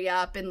story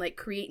up and like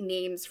create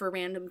names for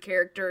random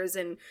characters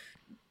and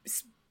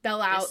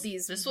spell out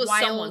these this was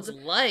wild, someone's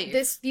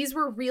life. These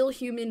were real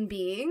human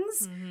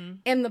beings,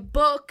 and the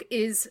book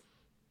is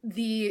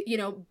the, you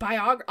know,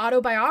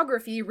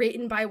 autobiography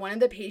written by one of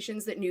the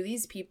patients that knew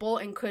these people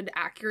and could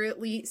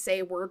accurately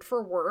say word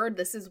for word,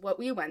 this is what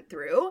we went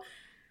through.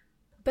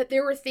 But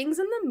there were things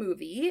in the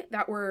movie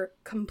that were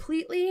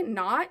completely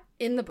not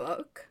in the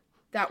book,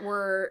 that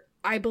were,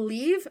 I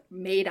believe,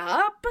 made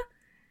up,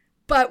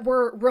 but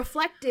were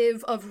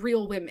reflective of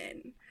real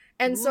women.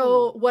 And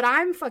so what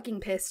I'm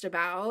fucking pissed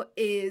about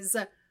is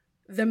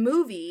the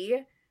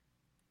movie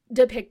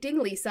depicting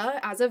Lisa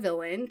as a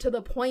villain to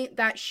the point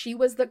that she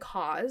was the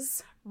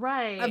cause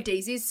of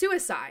Daisy's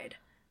suicide.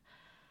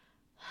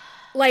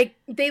 Like,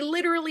 they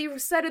literally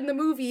said in the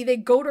movie, they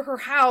go to her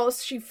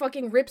house, she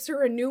fucking rips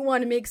her a new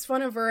one and makes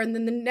fun of her, and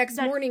then the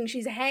next morning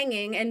she's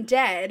hanging and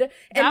dead,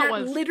 and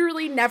that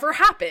literally never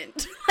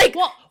happened. Like,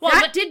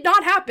 that did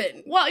not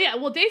happen. Well, yeah,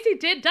 Daisy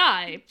did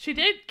die. She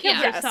did kill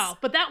herself,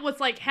 but that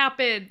was, like,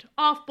 happened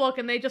off book,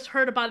 and they just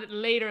heard about it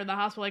later in the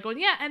hospital, like, going,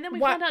 yeah, and then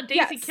we found out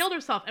Daisy killed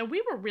herself, and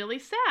we were really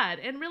sad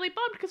and really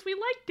bummed because we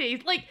liked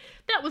Daisy. Like,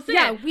 that was it.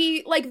 Yeah,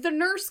 the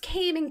nurse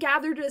came and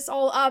gathered us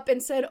all up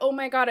and said, oh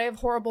my god, I have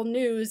horrible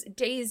news.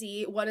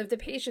 Daisy, one of the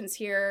patients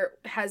here,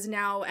 has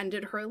now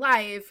ended her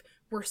life.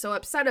 We're so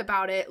upset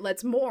about it.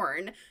 Let's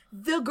mourn.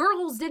 The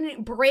girls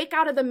didn't break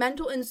out of the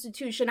mental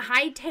institution,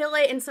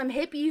 hightail it in some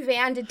hippie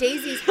van to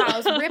Daisy's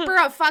house, rip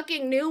her a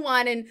fucking new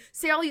one, and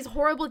say all these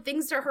horrible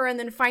things to her, and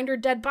then find her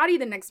dead body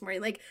the next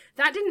morning. Like,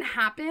 that didn't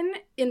happen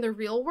in the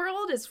real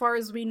world, as far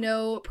as we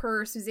know,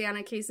 per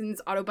Susanna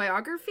Kayson's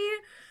autobiography.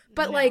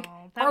 But, no, like,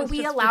 are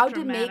we allowed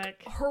to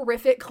make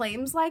horrific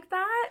claims like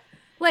that?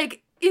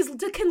 Like,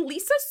 can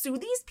Lisa sue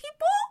these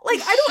people?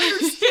 Like, I don't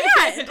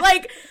understand.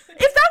 Like,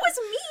 if that was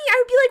me, I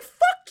would be like,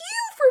 fuck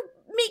you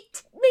for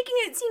making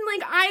it seem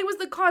like I was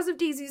the cause of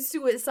Daisy's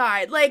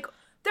suicide. Like,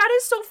 that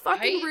is so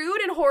fucking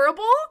rude and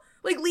horrible.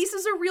 Like,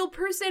 Lisa's a real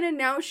person, and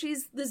now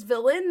she's this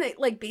villain that,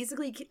 like,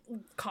 basically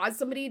caused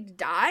somebody to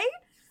die.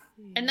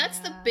 And that's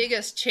the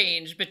biggest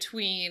change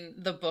between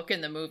the book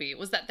and the movie,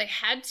 was that they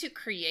had to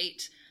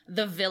create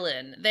the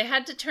villain. They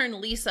had to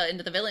turn Lisa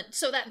into the villain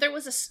so that there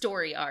was a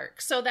story arc,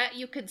 so that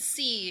you could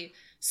see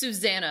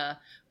Susanna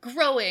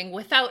growing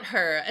without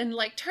her and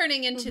like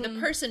turning into the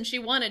person she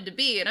wanted to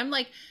be. And I'm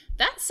like,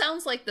 that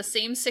sounds like the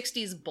same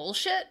 60s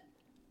bullshit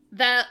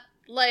that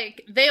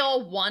like they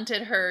all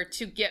wanted her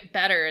to get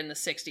better in the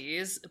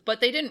 60s,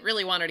 but they didn't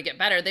really want her to get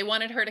better. They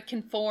wanted her to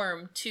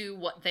conform to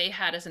what they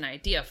had as an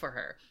idea for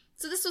her.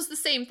 So this was the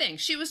same thing.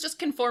 She was just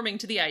conforming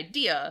to the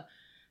idea.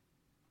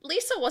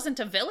 Lisa wasn't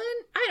a villain?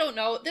 I don't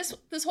know.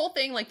 This whole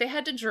thing, like, they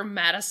had to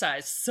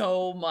dramatize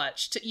so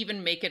much to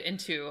even make it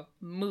into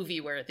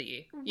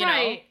movie-worthy, you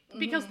know?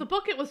 Because the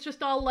book, it was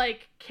just all,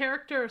 like,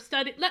 character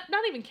study, not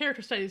even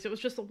character studies, it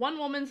was just one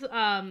woman's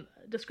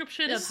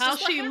description of how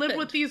she lived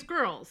with these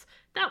girls.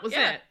 That was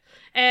it.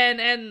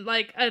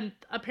 And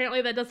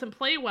apparently that doesn't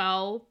play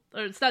well,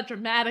 or it's not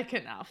dramatic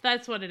enough.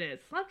 That's what it is.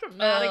 It's not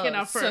dramatic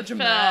enough for a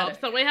film.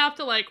 So we have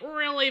to, like,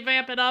 really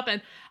vamp it up,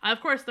 and of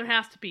course there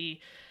has to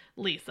be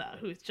Lisa,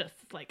 who's just,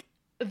 like,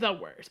 the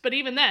worst. But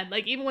even then,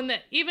 like,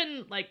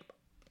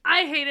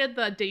 I hated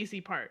the Daisy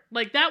part.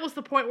 Like, that was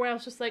the point where I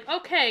was just like,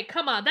 okay,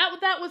 come on.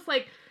 That was,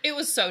 like... It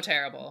was so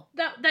terrible.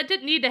 That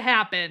didn't need to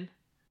happen.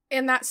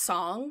 And that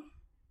song...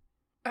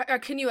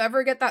 can you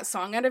ever get that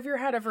song out of your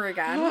head ever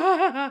again?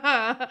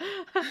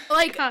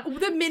 Like,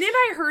 the minute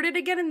I heard it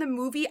again in the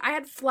movie, I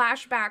had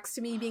flashbacks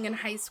to me being in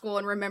high school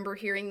and remember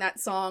hearing that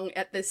song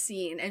at this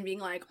scene and being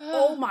like,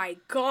 oh my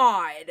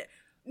god...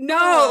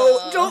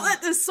 No, don't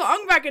let this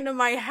song back into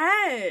my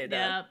head.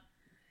 Yeah.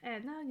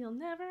 And now you'll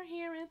never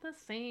hear it the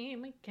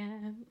same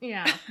again.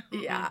 Yeah.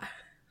 Yeah.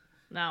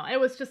 No, it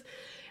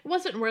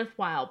wasn't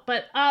worthwhile.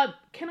 But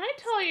can I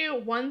tell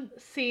you one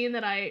scene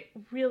that I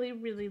really,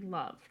 really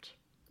loved?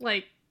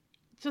 Like,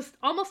 just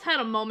almost had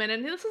a moment.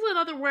 And this is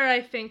another where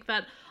I think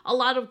that a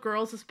lot of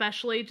girls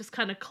especially just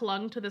kind of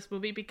clung to this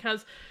movie,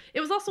 because it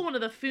was also one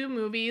of the few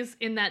movies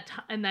in that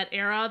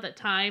era, that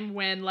time,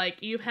 when, like,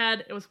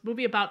 it was a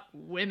movie about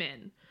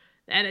women.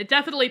 And it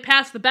definitely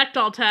passed the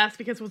Bechdel test,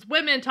 because it was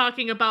women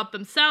talking about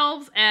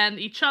themselves and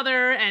each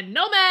other and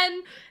no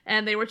men,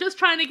 and they were just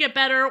trying to get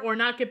better or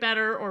not get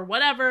better or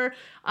whatever.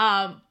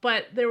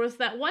 But there was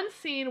that one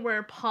scene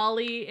where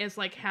Polly is,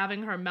 like,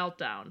 having her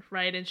meltdown,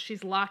 right? And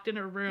she's locked in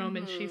her room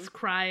and she's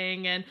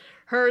crying, and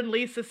her and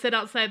Lisa sit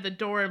outside the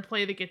door and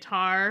play the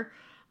guitar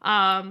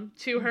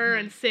to her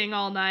and sing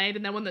all night.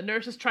 And then when the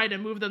nurses try to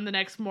move them the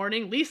next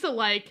morning, Lisa,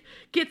 like,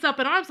 gets up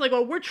in arms, like,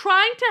 well, we're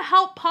trying to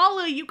help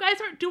Paula. You guys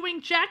aren't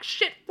doing jack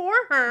shit for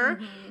her.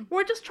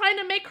 We're just trying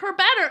to make her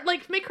better,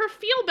 like, make her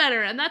feel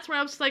better. And that's where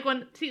I was just like,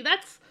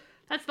 that's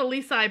the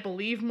Lisa I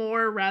believe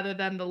more, rather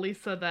than the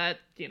Lisa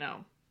that, you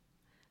know,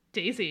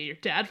 Daisy, your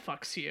dad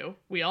fucks you.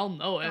 We all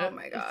know it. Oh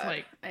my god. It's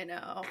like, I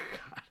know.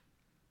 God.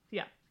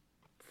 Yeah.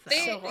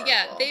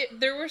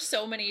 There were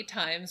so many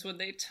times when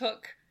they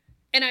took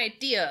an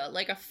idea,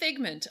 like a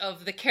figment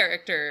of the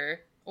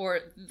character or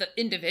the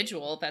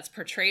individual that's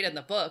portrayed in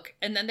the book,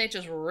 and then they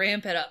just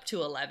ramp it up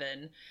to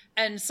 11.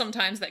 And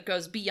sometimes that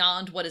goes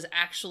beyond what is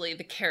actually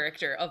the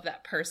character of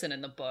that person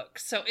in the book.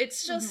 So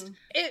it's just,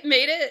 it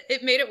made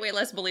it way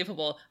less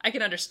believable. I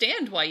can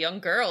understand why young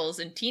girls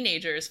and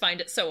teenagers find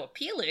it so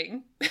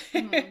appealing,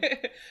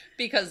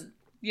 because,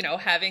 you know,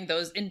 having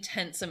those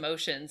intense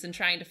emotions and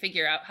trying to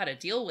figure out how to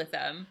deal with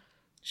them,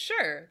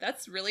 sure,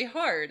 that's really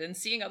hard, and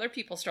seeing other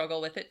people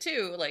struggle with it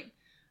too, like,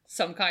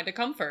 some kind of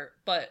comfort.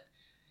 But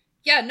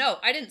yeah, no,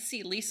 I didn't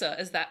see Lisa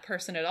as that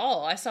person at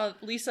all. I saw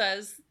Lisa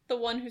as the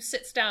one who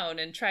sits down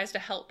and tries to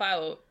help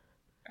out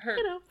her,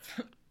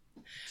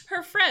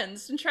 her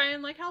friends and try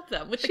and, like, help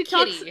them with the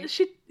kitty.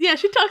 She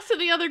talks to some of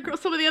the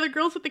other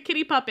girls with the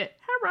kitty puppet.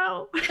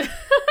 Hello. That's what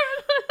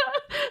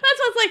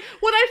it's like.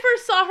 When I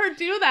first saw her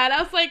do that,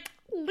 I was like,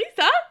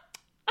 Lisa,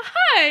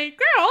 hi,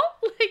 girl.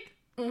 Like,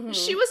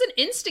 she was an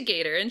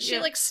instigator, and she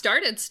like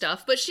started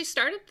stuff, but she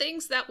started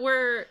things that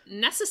were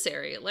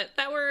necessary, like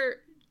that were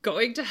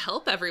going to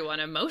help everyone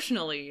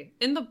emotionally.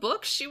 In the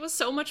book, she was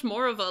so much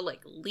more of a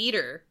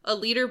leader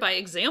by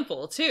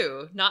example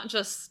too, not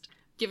just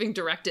giving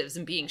directives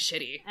and being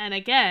shitty. And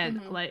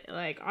again, wasn't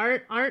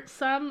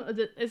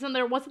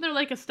there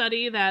like a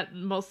study that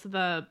most of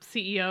the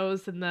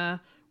CEOs in the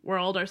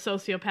world are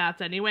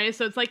sociopaths anyway?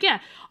 So it's like,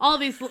 yeah, all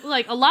these,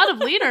 like, a lot of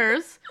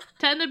leaders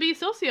tend to be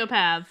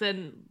sociopaths,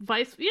 and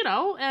vice, you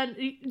know, and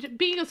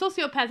being a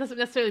sociopath doesn't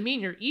necessarily mean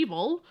you're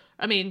evil.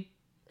 I mean,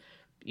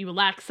 you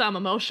lack some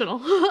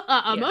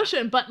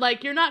emotion, but,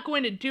 like, you're not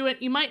going to do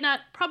it. You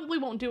probably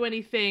won't do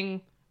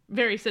anything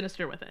very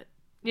sinister with it,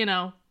 you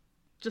know.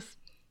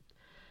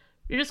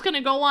 You're just going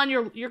to go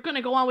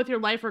on with your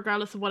life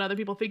regardless of what other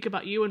people think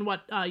about you and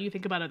what you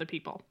think about other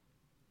people.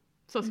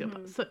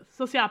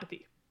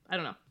 Sociopathy. I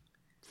don't know.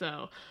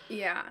 So.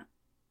 Yeah.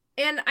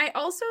 And I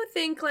also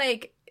think,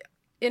 like,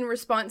 in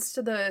response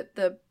to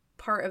the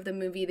part of the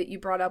movie that you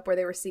brought up where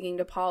they were singing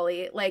to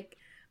Polly, like,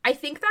 I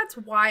think that's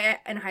why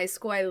in high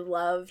school I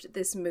loved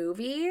this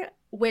movie,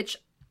 which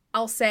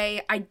I'll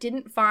say I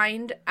didn't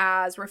find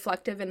as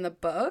reflective in the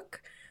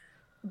book,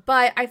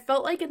 but I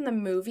felt like in the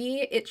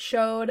movie it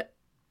showed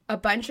a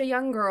bunch of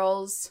young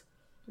girls,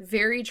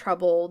 very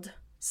troubled,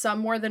 some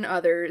more than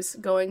others,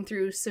 going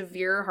through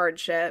severe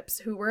hardships,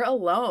 who were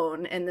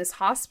alone in this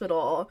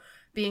hospital,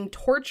 being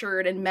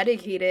tortured and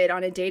medicated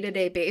on a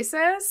day-to-day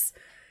basis.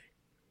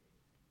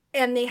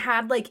 And they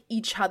had, like,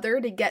 each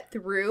other to get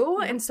through.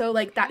 And so,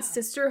 like, that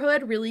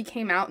sisterhood really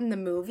came out in the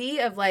movie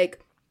of, like,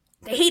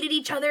 they hated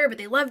each other, but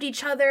they loved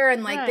each other.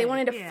 And, like, they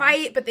wanted to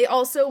fight, but they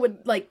also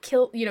would, like,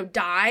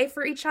 die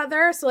for each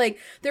other. So, like,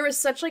 there was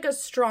such, like, a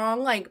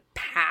strong, like,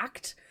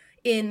 pact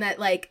in that,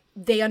 like,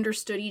 they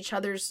understood each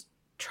other's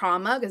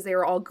trauma because they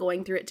were all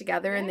going through it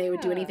together and they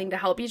would do anything to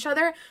help each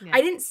other. Yeah.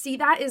 I didn't see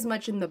that as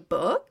much in the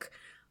book.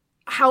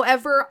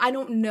 However, I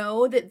don't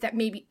know that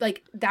maybe,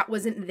 like, that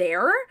wasn't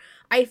there.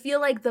 I feel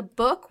like the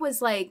book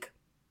was, like,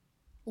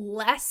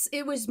 less,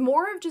 it was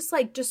more of just,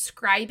 like,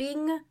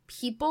 describing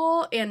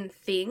people and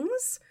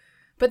things,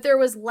 but there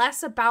was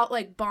less about,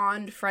 like,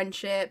 bond,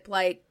 friendship,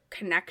 like,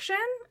 connection.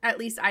 At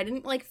least I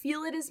didn't, like,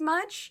 feel it as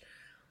much.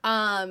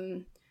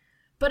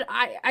 But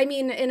I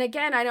mean, and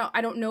again,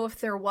 I don't know if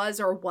there was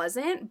or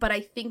wasn't, but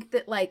I think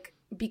that, like,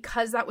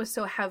 because that was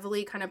so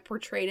heavily kind of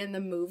portrayed in the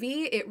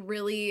movie, it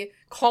really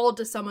called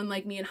to someone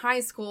like me in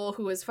high school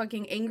who was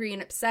fucking angry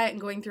and upset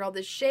and going through all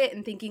this shit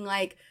and thinking,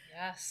 like,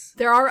 yes,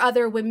 there are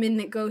other women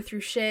that go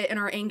through shit and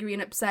are angry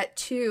and upset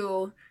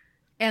too.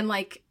 And,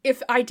 like,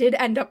 if I did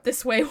end up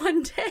this way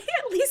one day,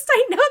 at least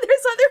I know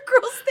there's other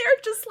girls there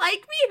just like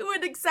me who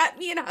would accept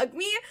me and hug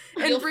me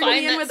and bring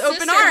me in with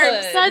open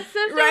arms. That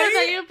sisterhood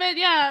that you've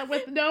been,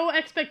 with no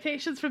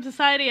expectations from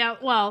society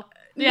out. Well,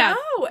 yeah.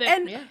 No,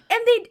 and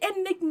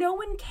like, no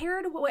one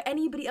cared what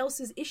anybody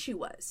else's issue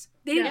was.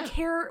 They didn't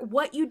care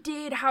what you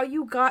did, how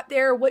you got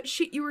there, what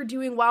shit you were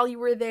doing while you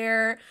were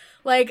there.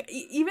 Like,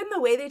 even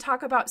the way they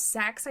talk about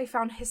sex, I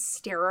found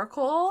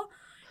hysterical.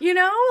 You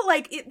know,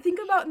 like, think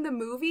about in the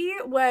movie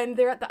when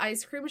they're at the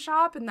ice cream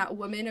shop and that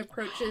woman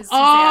approaches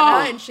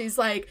Susanna and she's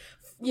like,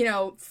 you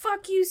know,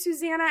 fuck you,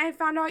 Susanna, I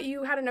found out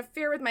you had an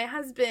affair with my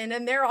husband.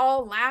 And they're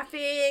all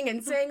laughing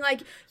and saying,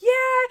 like,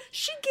 yeah,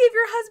 she gave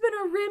your husband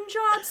a rim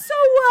job. So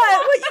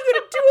what? What you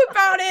gonna do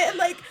about it? And,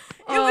 like,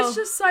 it was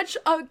just such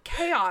a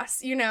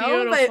chaos, you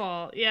know?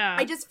 Beautiful, but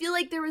I just feel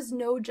like there was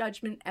no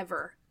judgment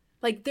ever.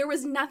 Like, there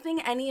was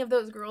nothing any of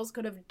those girls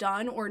could have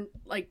done or,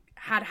 like,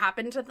 had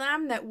happened to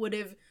them that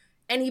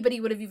anybody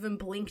would have even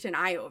blinked an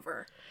eye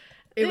over.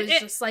 It was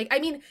just like, I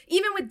mean,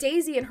 even with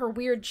Daisy and her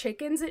weird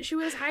chickens that she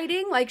was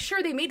hiding, like,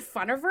 sure, they made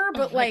fun of her,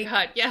 but, like,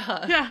 God,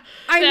 yeah.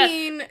 I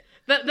mean,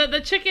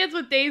 the chickens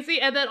with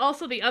Daisy, and then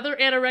also the other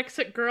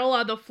anorexic girl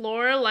on the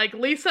floor, like,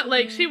 Lisa,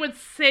 like, she would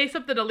say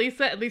something to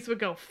Lisa, and Lisa would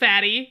go,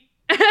 fatty.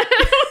 And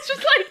it was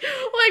just,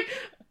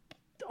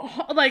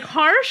 like,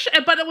 harsh,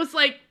 but it was,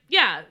 like,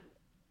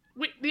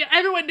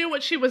 everyone knew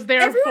what she was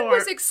there for. Everyone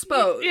was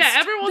exposed. Yeah,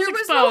 everyone was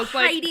exposed. There was no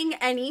hiding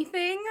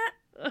anything.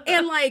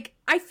 And, like,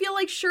 I feel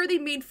like, sure, they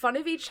made fun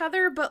of each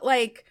other, but,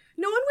 like,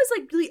 no one was,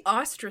 like, really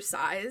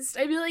ostracized.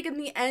 I feel like in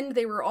the end,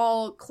 they were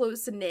all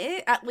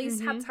close-knit. At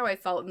least that's how I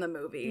felt in the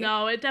movie.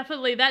 No, that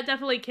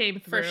definitely came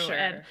through. For sure.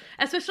 And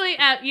especially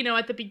at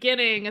the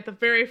beginning, at the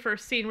very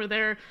first scene where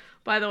they're,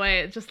 by the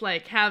way, just,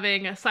 like,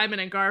 having Simon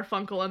and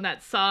Garfunkel in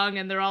that song,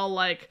 and they're all,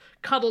 like,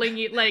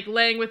 cuddling, like,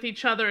 laying with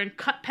each other and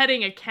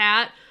petting a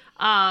cat.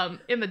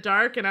 In the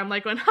dark, and I'm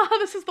like going,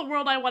 this is the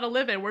world I want to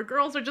live in, where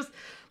girls are just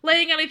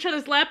laying on each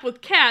other's lap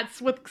with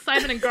cats with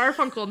Simon and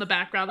Garfunkel in the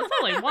background. That's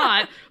all I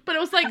want. But it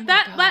was like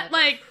that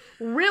like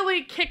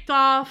really kicked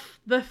off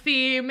the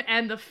theme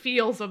and the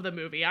feels of the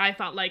movie. I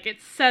thought, like,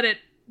 it set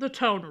the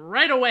tone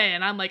right away,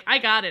 and I'm like, I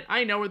got it.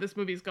 I know where this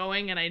movie's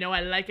going, and I know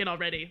I like it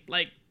already.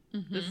 Like,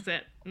 this is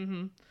it.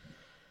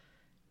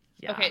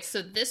 Yeah. Okay,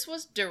 so this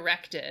was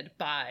directed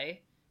by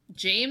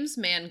James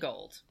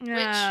Mangold,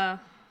 which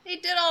he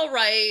did all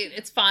right.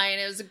 It's fine.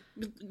 It was a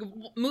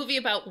movie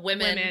about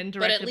women,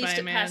 but at least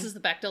it passes the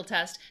Bechdel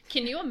test.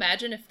 Can you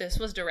imagine if this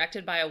was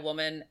directed by a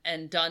woman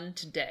and done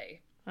today?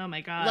 Oh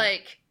my God.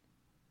 Like,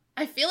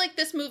 I feel like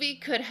this movie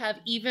could have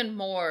even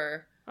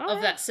more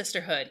of that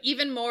sisterhood,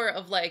 even more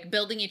of, like,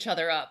 building each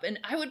other up. And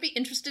I would be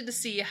interested to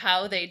see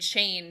how they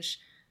change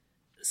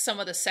some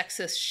of the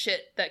sexist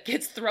shit that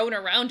gets thrown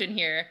around in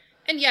here.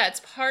 And yeah, it's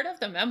part of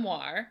the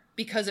memoir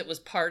because it was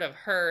part of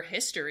her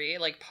history,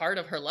 like, part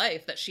of her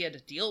life that she had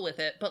to deal with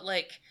it. But,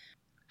 like,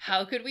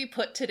 how could we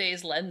put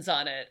today's lens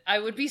on it? I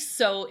would be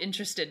so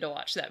interested to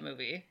watch that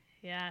movie.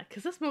 Yeah,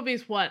 because this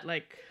movie's what,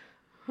 like,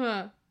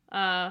 it's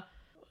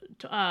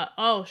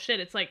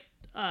like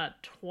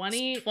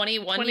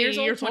 21 years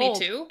old,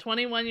 22?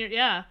 21 years,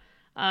 yeah.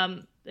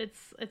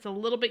 It's a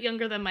little bit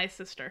younger than my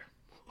sister.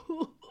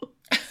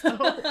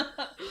 So,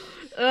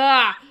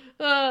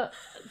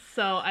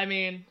 I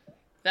mean...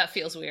 That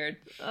feels weird.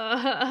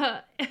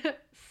 I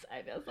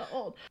feel so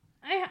old.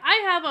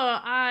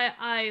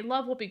 I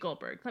love Whoopi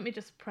Goldberg. Let me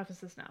just preface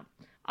this now.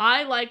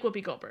 I like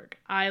Whoopi Goldberg.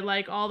 I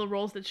like all the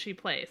roles that she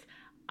plays.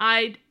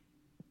 I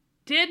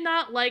did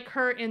not like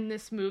her in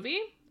this movie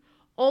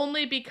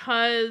only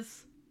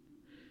because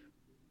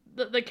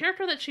the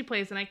character that she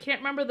plays, and I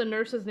can't remember the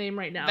nurse's name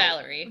right now.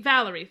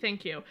 Valerie,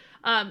 thank you.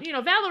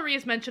 Valerie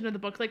is mentioned in the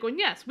book, like, when,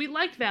 yes, we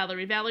liked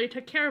Valerie. Valerie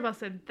took care of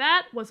us, and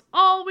that was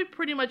all we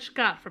pretty much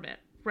got from it,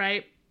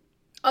 right?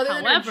 Other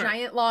than a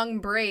giant long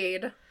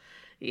braid.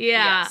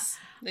 Yeah. Yes,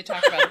 they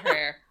talk about her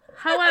hair.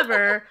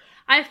 However,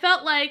 I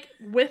felt like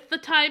with the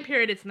time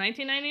period, it's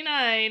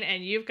 1999,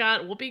 and you've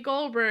got Whoopi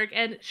Goldberg,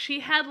 and she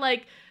had,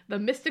 like, the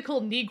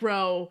mystical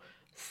Negro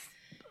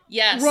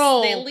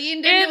role. They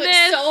leaned into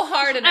it so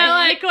hard, and I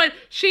like going,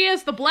 she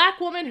is the black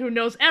woman who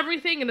knows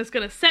everything and is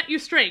gonna set you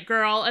straight,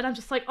 girl. And I'm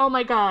just like, oh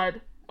my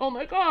god,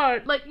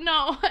 like,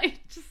 no,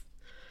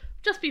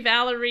 just be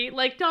Valerie.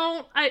 Like,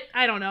 don't,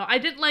 I don't know. I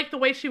didn't like the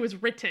way she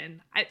was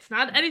written. It's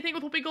not anything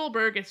with Whoopi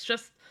Goldberg. It's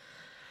just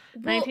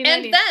well,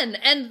 and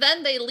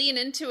then they lean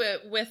into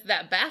it with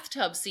that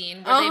bathtub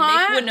scene where they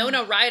make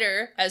Winona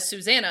Ryder as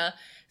Susanna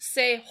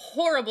say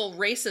horrible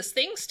racist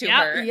things to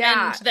her.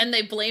 Yeah. And then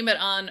they blame it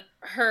on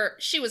her.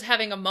 She was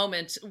having a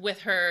moment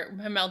with her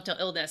mental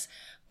illness.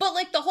 But,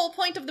 like, the whole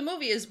point of the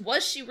movie is,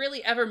 was she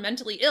really ever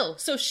mentally ill?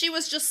 So she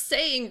was just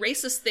saying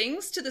racist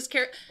things to this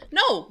character.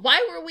 No,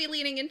 why were we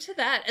leaning into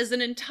that as an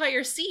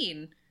entire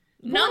scene?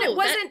 No, it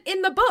wasn't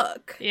in the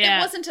book. Yeah. It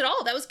wasn't at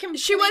all. That was completely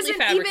she wasn't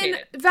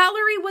fabricated. Even,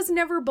 Valerie was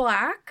never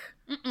black.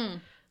 Mm-mm.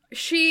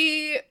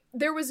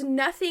 There was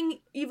nothing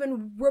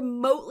even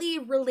remotely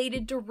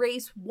related to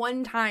race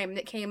one time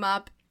that came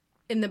up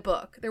in the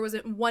book. There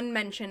wasn't one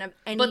mention of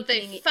anything. But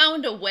they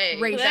found a way.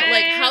 That,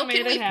 like, how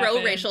can we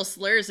throw racial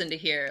slurs into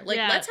here? Like,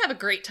 let's have a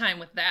great time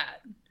with that.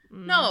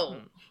 Mm-hmm. No.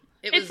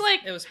 It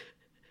was...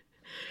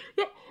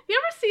 Yeah, you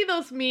ever see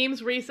those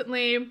memes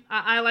recently?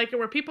 I like it,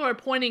 where people are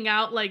pointing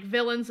out, like,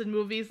 villains in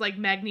movies like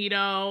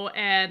Magneto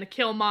and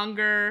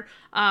Killmonger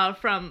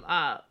from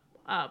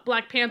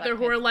Black Panther,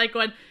 who are like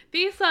going,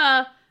 these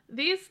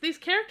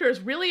characters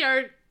really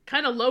are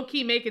kind of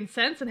low-key making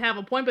sense and have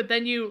a point, but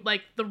then you,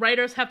 like, the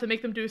writers have to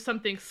make them do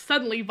something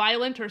suddenly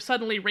violent or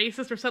suddenly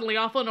racist or suddenly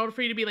awful in order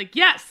for you to be like,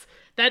 yes,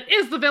 that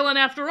is the villain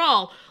after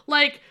all.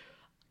 Like,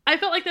 I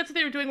felt like that's what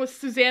they were doing with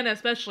Susanna,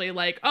 especially.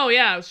 Like, oh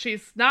yeah,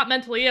 she's not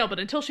mentally ill, but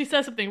until she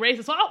says something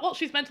racist, oh, well,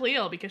 she's mentally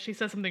ill because she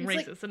says something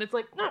racist. Like, and it's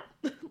like,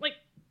 like...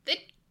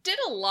 They did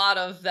a lot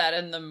of that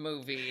in the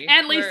movie.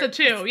 And Lisa,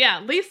 too. Yeah,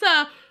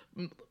 Lisa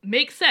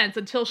makes sense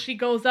until she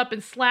goes up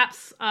and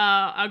slaps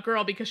a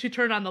girl because she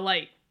turned on the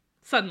light.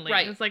 Suddenly.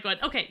 Right. It's like going,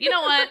 okay, you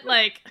know what?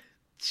 Like,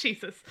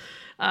 Jesus.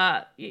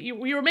 You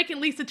were making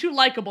Lisa too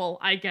likable,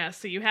 I guess,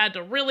 so you had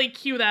to really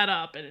cue that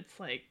up, and it's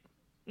like,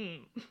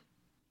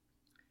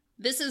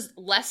 This is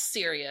less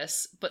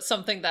serious, but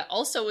something that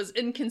also is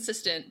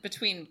inconsistent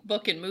between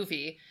book and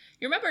movie.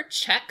 You remember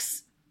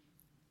Chex?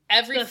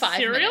 Every the 5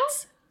 cereal?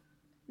 Minutes.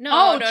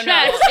 No.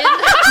 Chex.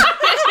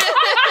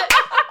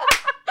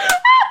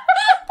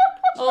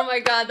 Oh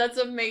my god, that's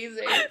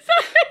amazing.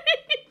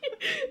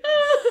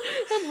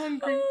 I'm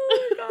hungry.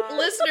 Oh,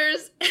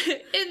 listeners,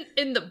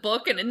 in the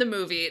book and in the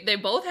movie, they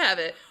both have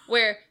it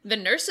where the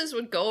nurses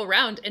would go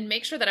around and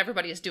make sure that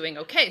everybody is doing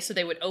okay. So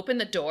they would open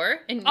the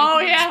door and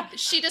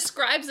she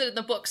describes it in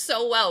the book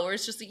so well, where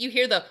it's just like you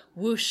hear the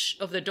whoosh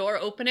of the door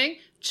opening,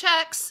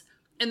 Chex,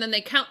 and then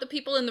they count the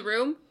people in the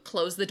room,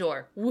 close the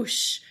door,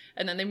 whoosh,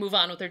 and then they move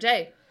on with their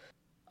day.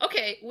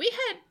 Okay, we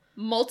had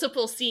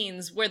multiple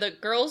scenes where the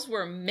girls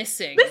were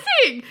missing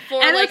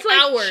for and like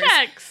hours.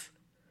 Chex.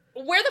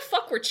 Where the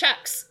fuck were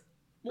Chex?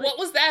 What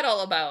was that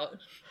all about?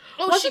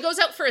 Oh, she goes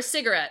out for a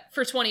cigarette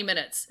for 20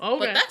 minutes. Okay.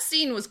 But that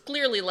scene was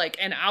clearly like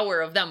an hour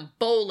of them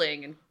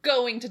bowling and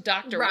going to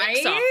Dr.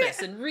 Wick's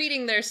office and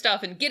reading their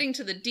stuff and getting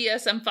to the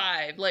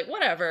DSM-5. Like,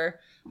 whatever.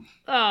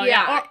 Oh,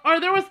 yeah. Or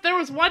there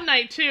was one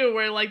night, too,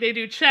 where, like, they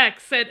do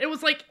checks, and it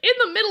was, like, in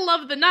the middle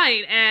of the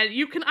night, and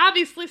you can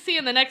obviously see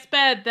in the next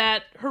bed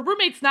that her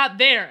roommate's not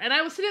there. And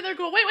I was sitting there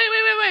going,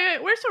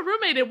 wait, where's her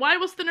roommate? And why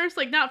was the nurse,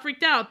 like, not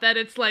freaked out that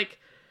it's, like,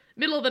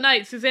 middle of the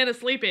night, Susanna's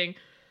sleeping?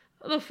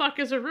 The fuck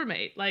is her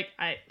roommate? Like,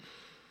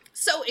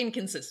 So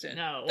inconsistent.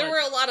 No. There were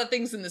a lot of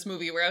things in this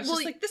movie where I was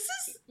just like,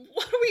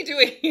 what are we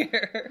doing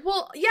here?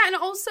 Well, yeah, and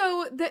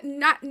also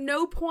that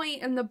no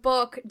point in the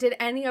book did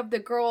any of the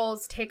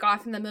girls take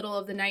off in the middle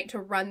of the night to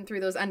run through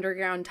those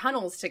underground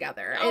tunnels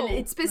together. And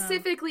it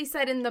specifically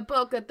said in the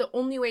book that the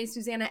only way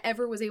Susanna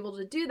ever was able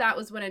to do that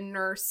was when a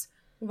nurse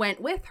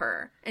went with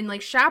her and,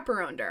 like,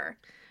 chaperoned her.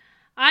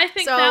 I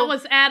think that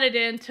was added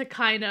in to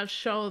kind of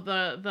show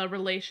the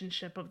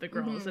relationship of the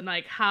girls and,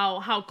 like,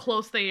 how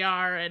close they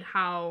are and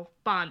how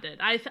bonded.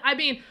 I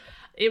mean,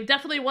 it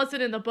definitely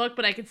wasn't in the book,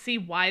 but I could see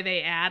why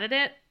they added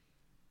it,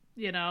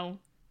 you know.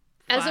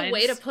 As a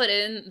way to put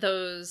in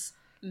those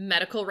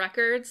medical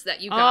records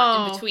that you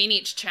got in between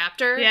each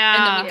chapter. Yeah.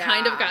 And then we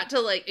kind of got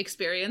to, like,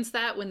 experience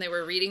that when they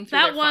were reading through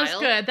their file. That was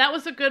good. That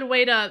was a good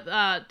way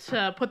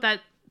to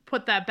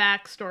put that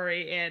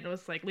backstory in. It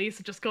was like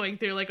Lisa just going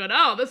through, like, going,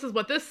 oh, this is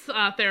what this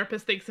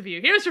therapist thinks of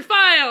you. Here's your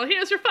file.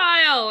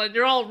 And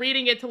you're all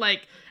reading it to,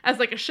 like, as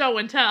like a show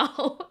and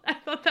tell. I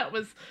thought that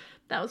was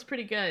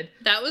pretty good.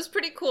 That was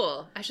pretty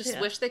cool. I just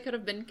wish they could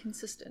have been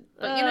consistent.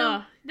 But, you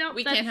know,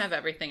 we can't have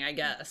everything, I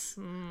guess.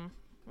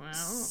 Wow.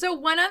 So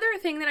one other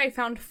thing that I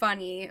found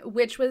funny,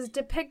 which was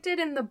depicted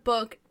in the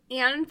book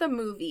and the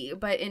movie,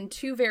 but in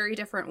two very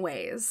different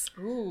ways,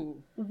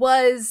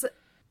 was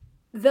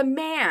the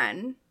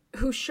man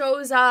who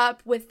shows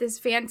up with this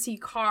fancy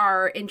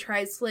car and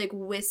tries to, like,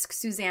 whisk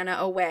Susanna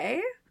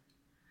away.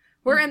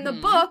 Where in the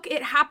book,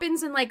 it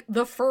happens in, like,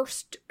 the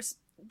first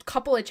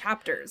couple of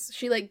chapters.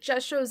 She, like,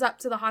 just shows up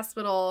to the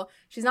hospital.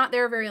 She's not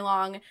there very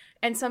long.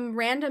 And some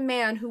random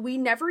man who we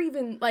never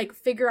even, like,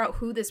 figure out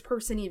who this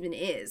person even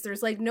is.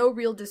 There's, like, no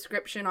real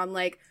description on,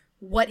 like,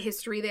 what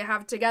history they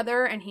have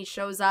together. And he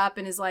shows up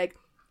and is like,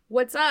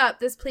 what's up?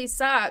 This place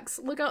sucks.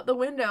 Look out the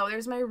window.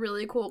 There's my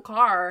really cool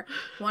car.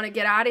 Want to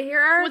get out of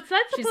here? Was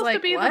that supposed to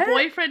be what? the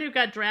boyfriend who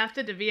got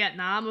drafted to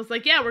Vietnam? Was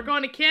like, yeah, we're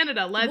going to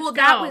Canada. Let's go. Well,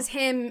 that was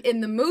him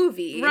in the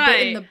movie. Right. But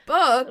in the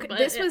book,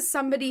 this was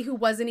somebody who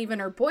wasn't even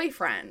her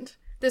boyfriend.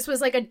 This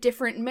was like a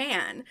different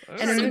man.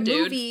 And in the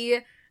movie,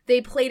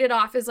 they played it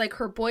off as like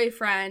her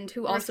boyfriend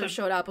who also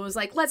showed up and was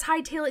like, let's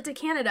hightail it to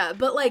Canada.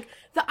 But like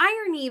the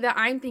irony that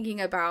I'm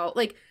thinking about,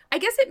 like, I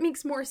guess it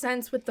makes more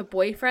sense with the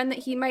boyfriend that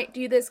he might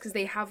do this because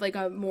they have like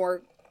a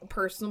more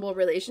personable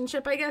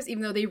relationship, I guess,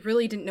 even though they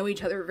really didn't know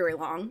each other very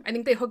long. I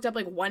think they hooked up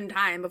like one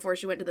time before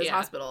she went to this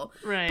hospital.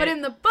 Right. But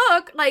in the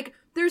book, like,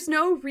 there's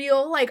no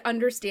real like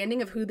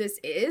understanding of who this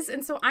is.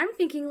 And so I'm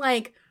thinking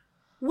like,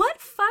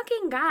 what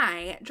fucking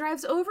guy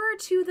drives over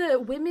to the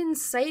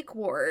women's psych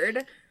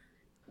ward,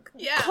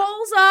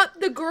 calls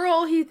up the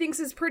girl he thinks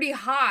is pretty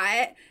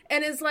hot,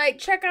 and is like,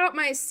 check out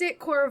my sick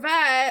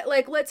Corvette,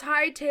 like, let's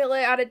hightail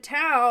it out of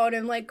town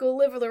and, like, go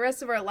live the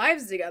rest of our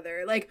lives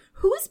together. Like,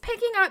 who's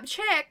picking up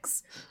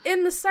chicks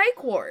in the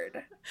psych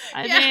ward?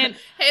 I mean,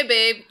 hey,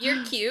 babe,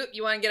 you're cute.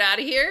 You want to get out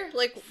of here?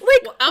 Like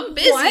I'm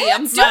busy. what?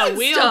 I'm doing my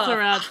wheels stuff.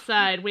 are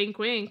outside. Wink,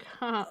 wink.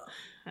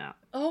 Yeah.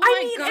 Oh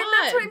my God. And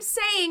that's what I'm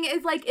saying,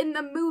 is, like, in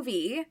the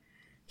movie,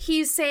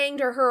 he's saying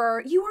to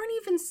her, you aren't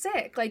even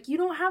sick. Like, you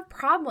don't have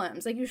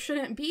problems. Like, you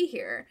shouldn't be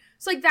here.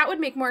 So, like, that would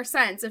make more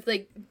sense if,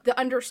 like, the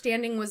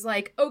understanding was,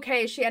 like,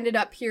 okay, she ended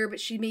up here, but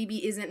she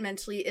maybe isn't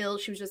mentally ill.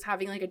 She was just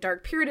having, like, a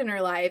dark period in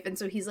her life. And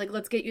so he's like,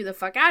 let's get you the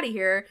fuck out of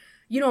here.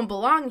 You don't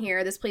belong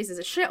here. This place is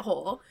a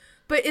shithole.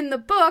 But in the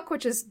book,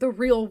 which is the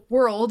real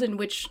world in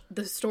which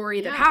the story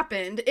that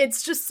happened,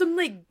 it's just some,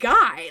 like,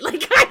 guy.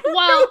 Like, I don't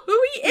know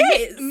who he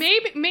is.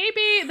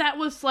 Maybe that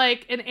was,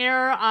 like, an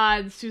error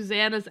on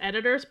Susanna's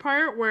editor's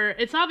part, where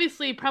it's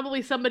obviously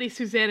probably somebody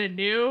Susanna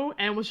knew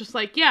and was just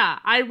like, yeah,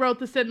 I wrote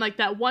this in, like,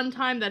 that one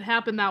time that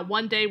happened that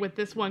one day with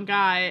this one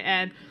guy,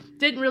 and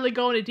didn't really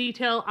go into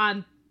detail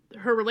on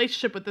her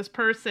relationship with this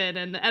person,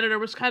 and the editor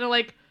was kind of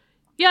like,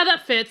 yeah,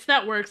 that fits,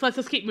 that works, let's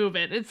just keep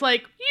moving. It's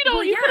like, you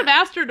know, you could have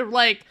asked her to,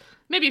 like,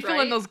 maybe fill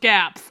in those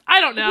gaps. I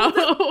don't know.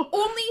 Well, the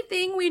only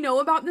thing we know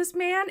about this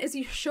man is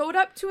he showed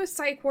up to a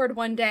psych ward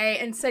one day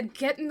and said,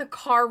 get in the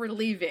car, we're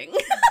leaving.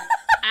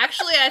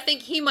 Actually, I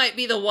think he might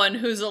be the one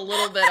who's a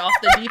little bit off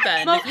the deep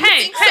end. Well, if you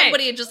think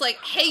somebody is just like,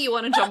 hey, you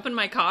want to jump in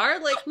my car?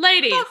 Like,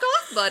 ladies, fuck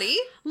off, buddy.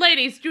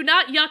 Ladies, do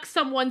not yuck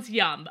someone's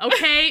yum,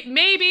 okay?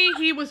 Maybe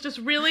he was just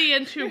really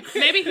into,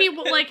 maybe he,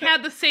 like,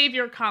 had the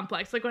savior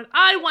complex. Like, when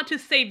I want to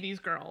save these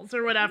girls,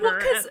 or whatever. Well,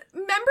 because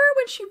remember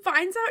when she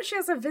finds out she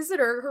has a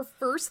visitor, her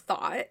first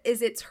thought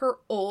is it's her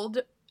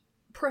old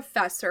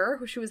professor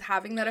who she was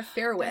having that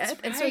affair with.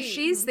 That's And so right.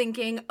 she's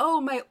thinking,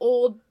 oh, my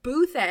old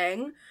boo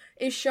thing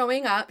is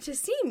showing up to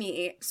see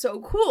me.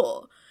 So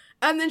cool.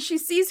 And then she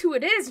sees who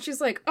it is, and she's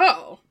like,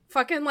 oh,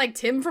 fucking, like,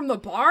 Tim from the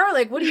bar?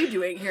 Like, what are you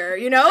doing here?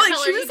 You know? Like,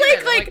 she was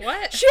like,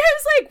 what? she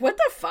was like, what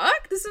the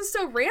fuck? This is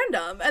so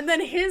random. And then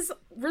his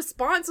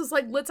response was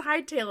like, let's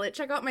hightail it.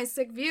 Check out my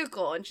sick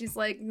vehicle. And she's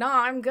like,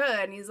 nah, I'm good.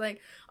 And he's like,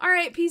 all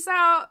right, peace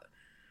out.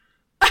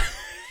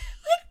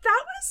 Like,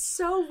 that was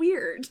so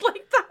weird.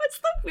 Like, that was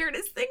the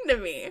weirdest thing to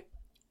me.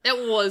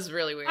 It was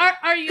really weird.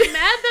 Are you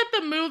mad that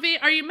the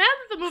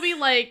movie,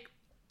 like,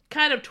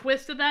 kind of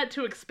twisted that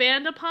to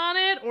expand upon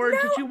it, or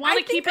No, did you want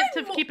I to keep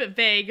think it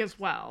vague as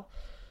well?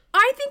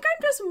 I think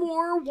I'm just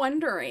more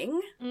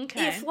wondering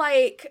if,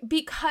 like,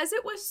 because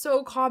it was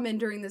so common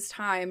during this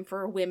time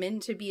for women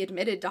to be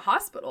admitted to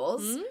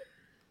hospitals,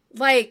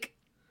 like,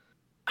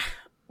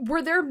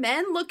 were there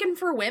men looking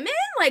for women?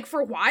 Like,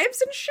 for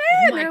wives and shit?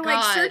 Oh And my they're,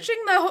 like, God. searching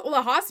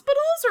the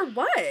hospitals or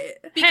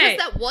what? Because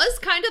that was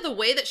kind of the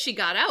way that she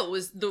got out,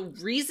 was the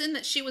reason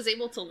that she was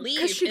able to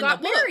leave 'Cause she in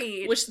got the book,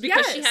 married. which is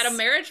because she Yes. had a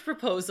marriage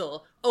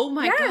proposal. Oh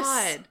my Yes.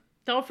 God.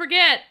 Don't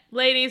forget,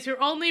 ladies,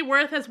 you're only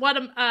worth as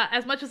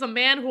much as a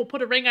man who will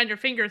put a ring on your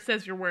finger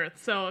says you're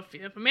worth. So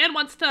if a man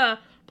wants to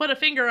put a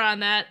finger on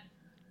that,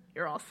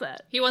 you're all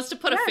set. He wants to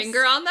put Yes. a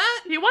finger on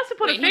that? He wants to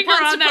put Wait, a he finger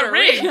wants on to put that a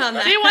ring. ring on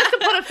that. He wants to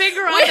put a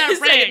finger on Wait that a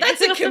second, ring.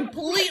 that's a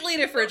completely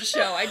different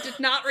show. I did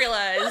not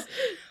realize.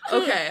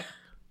 Okay.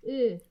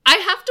 I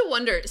have to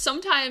wonder.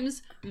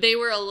 Sometimes they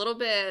were a little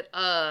bit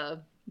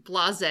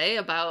blasé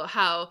about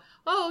how,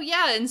 oh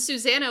yeah, and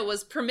Susanna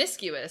was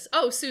promiscuous.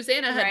 Oh,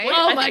 Susanna had Right? boyfriends.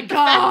 Oh I my think the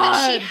fact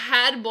that she God.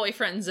 had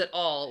boyfriends at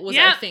all was,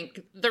 Yeah. I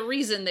think, the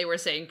reason they were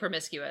saying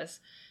promiscuous.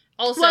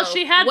 Also, Well,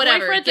 she had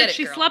whatever, boyfriends get and it,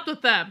 she girl. slept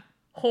with them.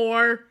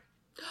 Whore.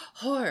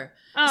 Whore.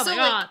 Oh So, my like,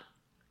 God.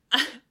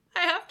 I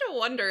have to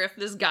wonder if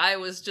this guy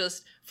was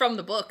just, from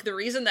the book, the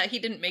reason that he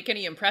didn't make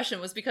any impression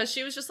was because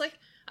she was just like,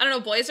 I don't know,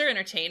 boys are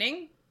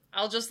entertaining.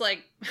 I'll just,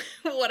 like,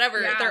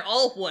 whatever. Yeah. They're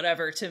all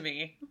whatever to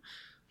me.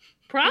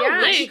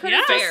 Probably. Yeah, she could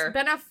have Fair. just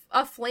been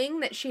a fling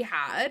that she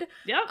had.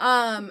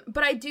 Yeah.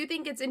 But I do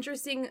think it's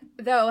interesting,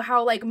 though,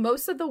 how, like,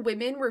 most of the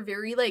women were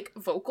very, like,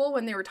 vocal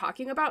when they were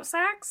talking about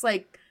sex.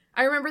 Like,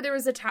 I remember there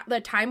was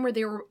the time where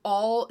they were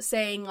all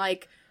saying,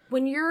 like,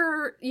 when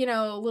your,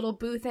 little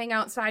boo thing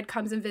outside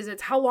comes and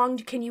visits, how long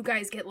can you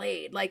guys get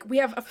laid? Like, we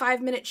have a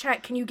 5-minute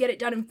check. Can you get it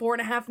done in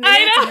 4.5 minutes?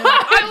 I know. And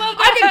like, I love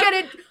that.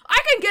 I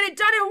can get it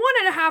done in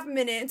 1.5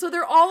 minutes. And so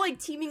they're all like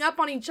teaming up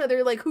on each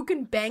other, like who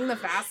can bang the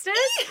fastest.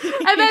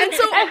 and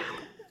so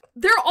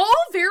they're all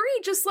very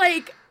just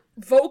like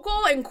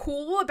vocal and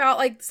cool about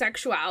like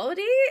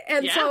sexuality.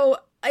 And so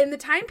in the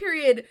time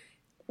period,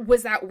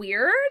 was that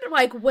weird?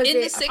 Like, was in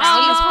it the 60s?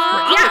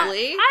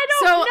 Probably. Yeah. I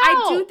don't know.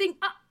 I do think.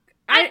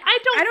 I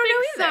don't know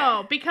think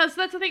either. so, because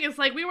that's the thing, is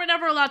like we were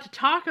never allowed to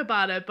talk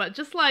about it, but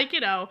just like,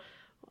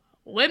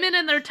 women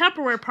and their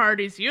Tupperware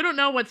parties, you don't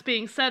know what's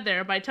being said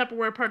there. By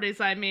Tupperware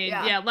parties, I mean,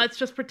 let's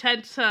just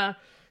pretend to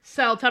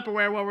sell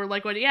Tupperware while we're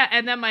like,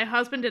 and then my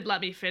husband didn't let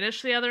me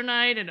finish the other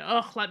night, and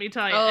let me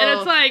tell you. And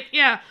it's like,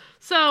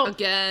 so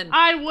again,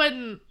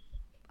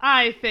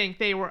 I think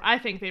they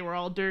were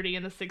all dirty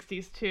in the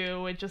 60s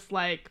too, and just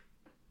like,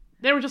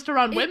 they were just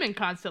around women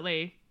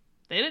constantly.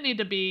 They didn't need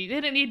to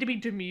be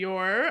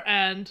demure,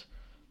 and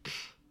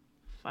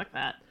fuck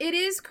that. It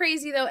is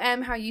crazy though,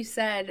 Em, how you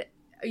said,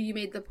 you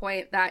made the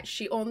point that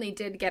she only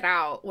did get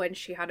out when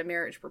she had a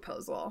marriage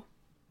proposal.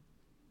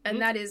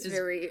 And that is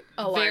very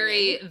alarming.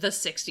 Very the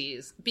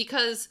 60s.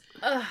 Because,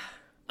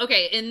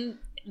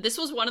 this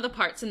was one of the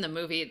parts in the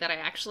movie that I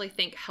actually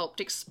think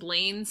helped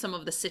explain some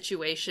of the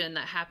situation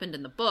that happened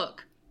in the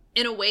book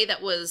in a way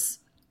that was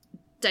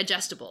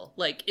digestible.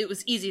 Like, it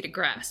was easy to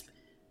grasp.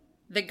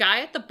 The guy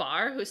at the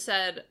bar who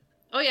said,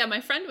 "Oh yeah,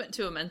 my friend went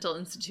to a mental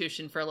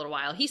institution for a little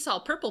while. He saw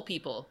purple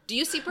people. Do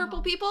you see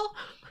purple people?"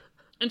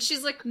 And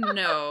she's like,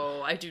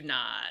 "No, I do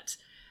not."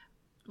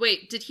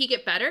 Wait, did he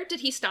get better?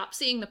 Did he stop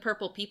seeing the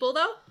purple people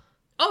though?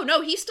 Oh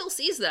no, he still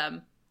sees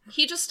them.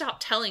 He just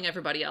stopped telling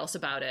everybody else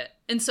about it.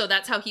 And so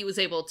that's how he was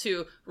able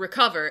to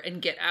recover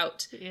and get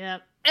out.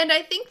 Yep. And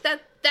I think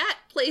that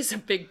plays a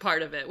big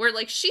part of it, where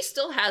like she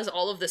still has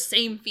all of the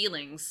same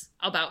feelings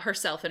about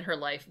herself and her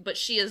life, but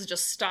she has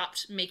just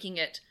stopped making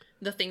it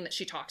the thing that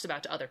she talks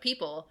about to other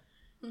people.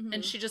 Mm-hmm.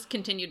 And she just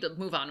continued to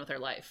move on with her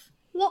life.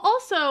 Well,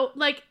 also,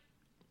 like,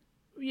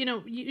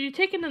 you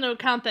take into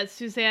account that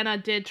Susanna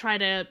did try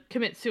to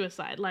commit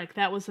suicide. Like,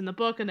 that was in the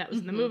book and that was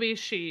in the movie.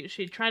 She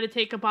tried to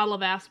take a bottle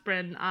of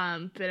aspirin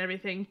and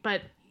everything.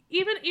 But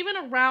even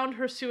around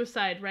her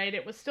suicide, right,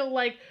 it was still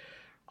like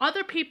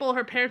other people,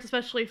 her parents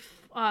especially,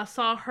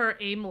 saw her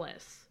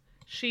aimless.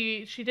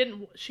 She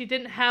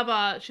didn't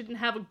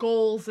have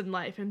goals in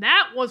life, and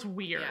that was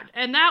weird. Yeah.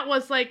 And that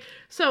was like,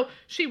 so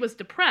she was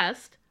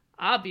depressed,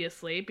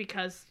 obviously,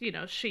 because,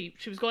 she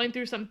was going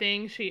through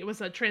something. It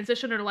was a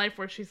transition in her life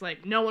where she's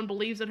like, no one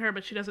believes in her,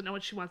 but she doesn't know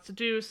what she wants to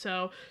do,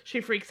 so she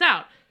freaks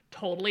out.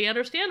 Totally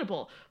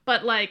understandable.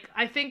 But, like,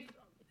 I think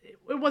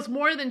it was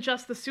more than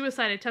just the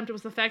suicide attempt. It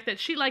was the fact that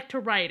she liked to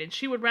write, and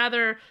she would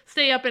rather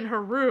stay up in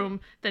her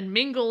room than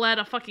mingle at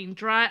a fucking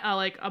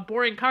like a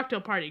boring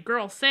cocktail party.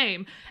 Girl,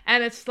 same.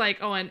 And it's like,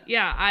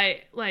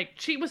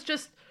 she was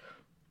just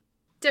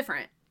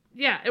different.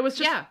 Yeah, it was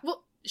just. Yeah.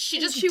 Well, she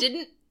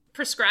didn't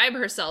prescribe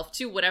herself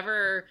to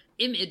whatever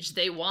image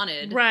they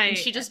wanted. Right. And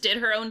she just did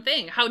her own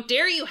thing. How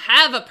dare you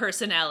have a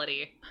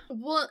personality?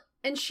 Well,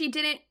 and she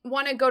didn't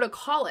want to go to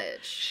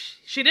college.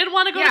 She didn't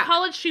want to go to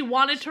college. She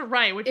wanted to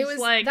write, which is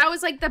like... That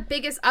was like the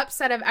biggest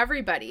upset of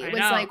everybody. It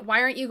was like,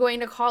 why aren't you going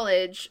to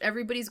college?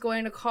 Everybody's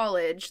going to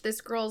college.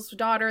 This girl's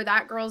daughter,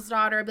 that girl's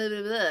daughter, blah,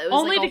 blah, blah. It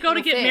was only like to go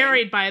to get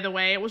married, by the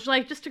way. It was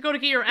like just to go to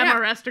get your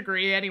MRS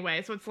degree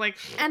anyway. So it's like,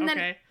 and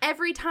then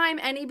every time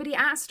anybody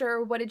asked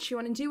her, what did she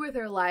want to do with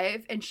her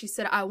life? And she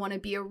said, I want to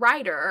be a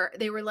writer.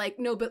 They were like,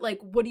 no, but like,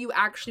 what do you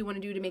actually want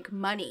to do to make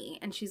money?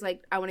 And she's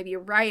like, I want to be a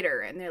writer.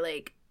 And they're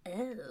like,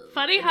 oh.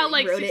 Funny how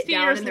like 60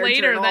 years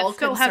later that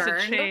still hasn't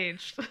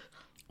changed.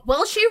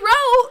 Well, she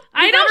wrote.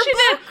 I know she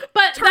did,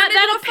 but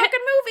that fucking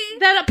movie.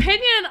 That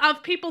opinion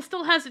of people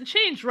still hasn't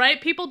changed, right?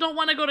 People don't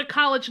want to go to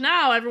college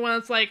now.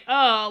 Everyone's like,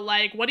 oh,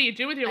 like, what do you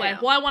do with your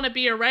life? Well, I want to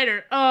be a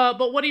writer.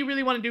 But what do you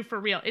really want to do for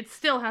real? It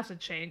still hasn't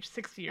changed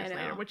 60 years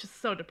later, which is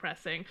so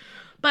depressing.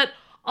 But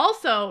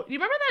also, you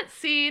remember that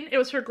scene? It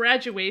was her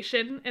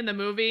graduation in the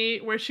movie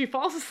where she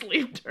falls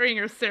asleep during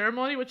her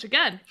ceremony, which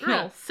again,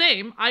 girl,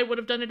 same. I would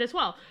have done it as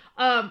well.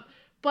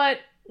 But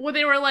when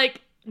they were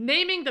like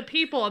naming the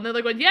people, and they're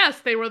like going, yes,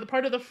 they were the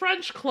part of the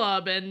French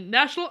Club and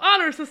National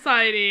Honor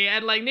Society,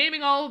 and like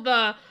naming all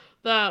the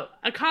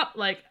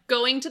like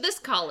going to this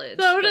college,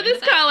 and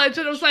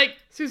it was like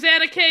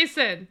Susanna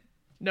Kaysen,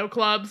 no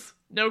clubs,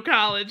 no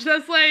college.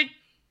 That's like,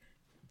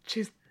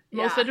 she's the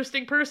most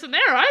interesting person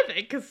there, I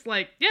think, because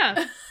like,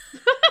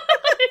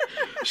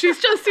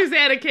 she's just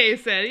Susanna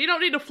Kaysen. You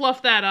don't need to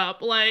fluff that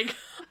up, like.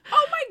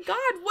 Oh my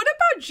God, what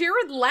about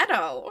Jared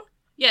Leto?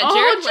 Yeah,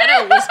 Jared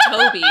Leto was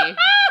Toby.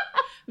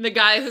 The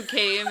guy who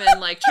came and,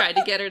 like, tried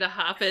to get her to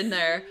hop in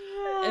there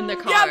in the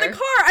car. Yeah, the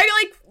car.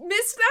 I, like,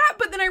 missed that,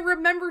 but then I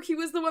remember he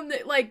was the one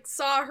that, like,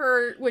 saw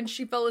her when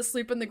she fell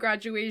asleep in the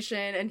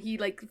graduation, and he,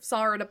 like,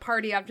 saw her at a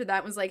party after that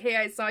and was like, hey,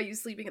 I saw you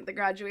sleeping at the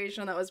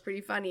graduation. That was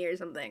pretty funny or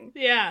something.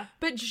 Yeah.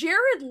 But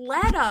Jared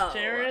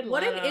Leto.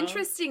 What an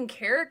interesting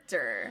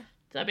character.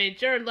 I mean,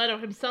 Jared Leto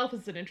himself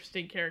is an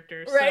interesting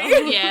character. So.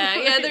 Right?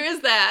 Yeah, there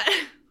is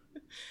that.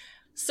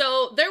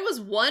 So there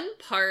was one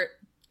part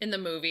in the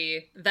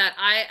movie that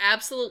I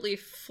absolutely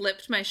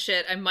flipped my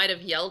shit. I might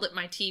have yelled at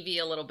my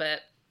TV a little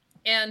bit.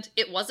 And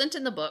it wasn't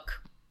in the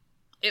book.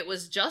 It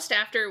was just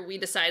after we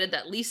decided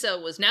that Lisa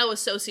was now a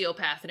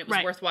sociopath and it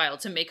was worthwhile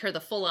to make her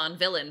the full-on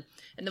villain.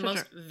 And the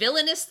most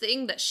villainous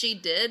thing that she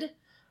did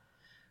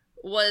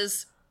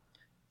was,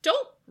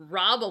 don't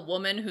rob a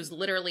woman who's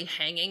literally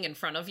hanging in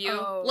front of you.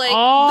 The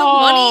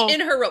money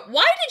in her robe.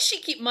 Why did she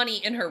keep money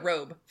in her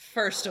robe,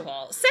 first of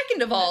all?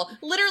 Second of all,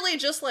 literally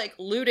just like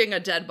looting a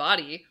dead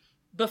body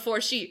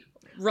before she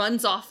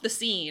runs off the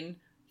scene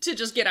to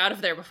just get out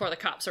of there before the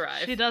cops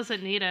arrive. She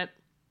doesn't need it.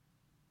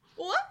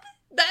 What?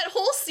 That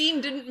whole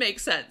scene didn't make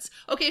sense.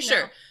 Okay,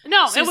 sure.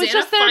 No, Susanna it was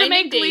just there to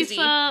make Daisy,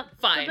 Lisa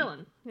fine. the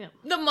villain. Yeah.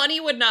 The money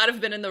would not have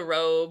been in the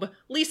robe.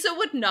 Lisa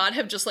would not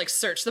have just, like,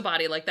 searched the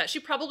body like that. She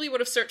probably would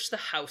have searched the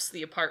house,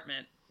 the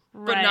apartment,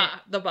 but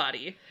not the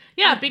body.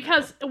 Yeah,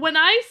 because when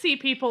I see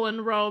people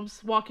in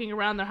robes walking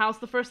around their house,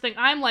 the first thing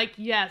I'm like,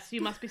 yes,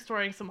 you must be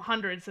storing some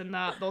hundreds in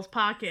those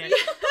pockets.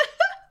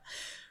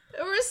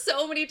 There were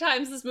so many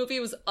times this movie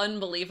was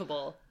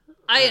unbelievable.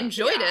 I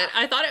enjoyed it.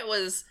 I thought it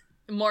was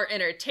more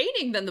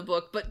entertaining than the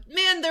book, but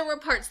man, there were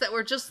parts that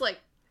were just, like,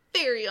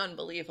 very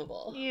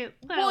unbelievable. Yeah,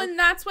 Well, and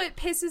that's what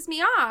pisses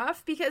me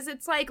off, because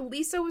it's like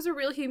Lisa was a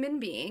real human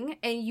being,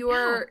 and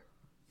you're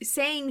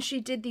saying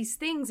she did these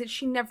things that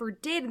she never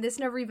did, and this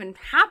never even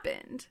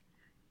happened.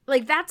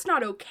 Like, that's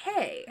not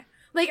okay.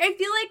 Like, I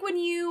feel like when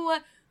you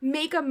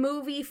make a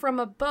movie from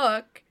a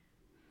book,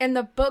 and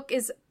the book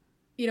is,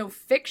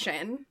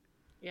 fiction...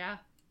 Yeah.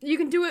 You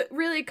can do it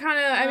really kind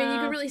of, you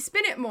can really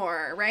spin it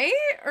more, right?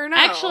 Or no?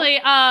 Actually,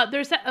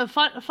 there's a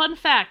fun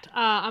fact.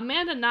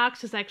 Amanda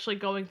Knox is actually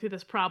going through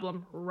this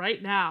problem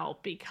right now,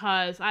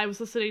 because I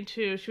was listening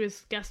to, she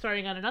was guest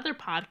starring on another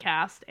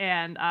podcast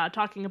and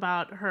talking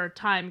about her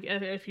time.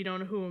 If you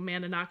don't know who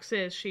Amanda Knox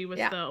is, she was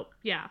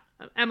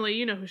Emily,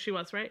 you know who she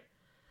was, right?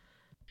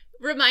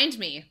 Remind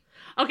me.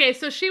 Okay,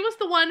 so she was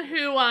the one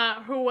who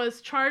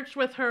was charged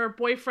with her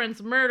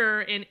boyfriend's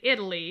murder in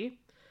Italy.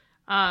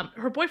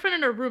 Her boyfriend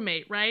and her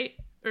roommate, right?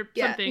 Or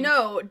something.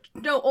 No,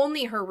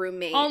 only her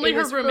roommate. Only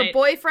her roommate. Her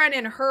boyfriend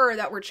and her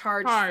that were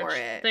charged for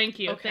it. Thank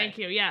you,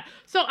 yeah.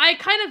 So I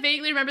kind of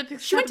vaguely remember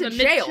this. She went to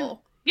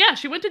jail.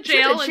 She went to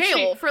jail. She went to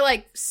jail for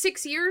like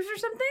 6 years or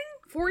something?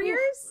 4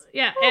 years?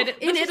 Yeah, and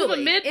in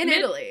Italy.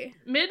 Italy.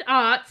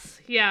 Mid-aughts,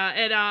 yeah.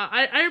 And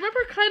I remember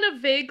kind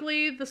of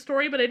vaguely the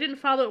story, but I didn't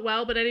follow it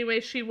well. But anyway,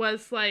 she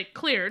was like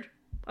cleared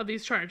of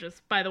these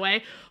charges, by the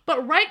way.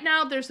 But right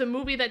now there's a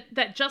movie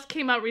that just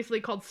came out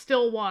recently called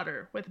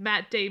Stillwater with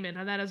Matt Damon,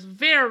 and that is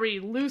very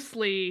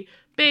loosely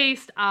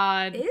based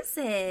on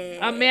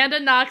Amanda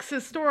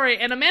Knox's story.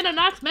 And Amanda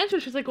Knox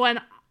mentioned, she's like, Gwen,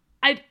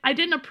 I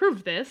didn't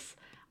approve this.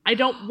 I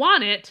don't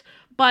want it,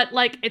 but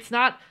like it's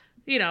not,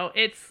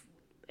 it's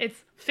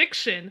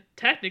fiction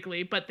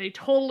technically, but they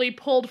totally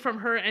pulled from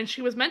her. And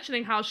she was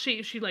mentioning how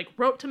she like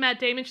wrote to Matt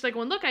Damon. She's like,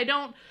 well, look,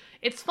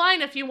 it's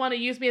fine if you want to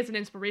use me as an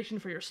inspiration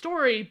for your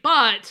story,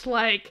 but,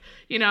 like,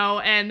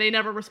 and they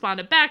never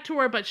responded back to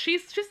her, but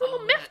she's a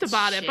little miffed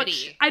about it. But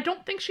I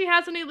don't think she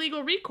has any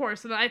legal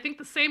recourse, and I think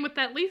the same with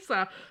that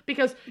Lisa,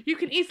 because you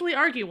can easily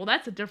argue, well,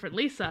 that's a different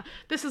Lisa.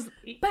 This is,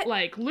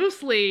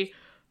 loosely...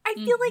 I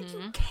feel like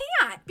you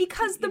can't,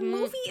 because the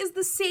movie is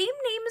the same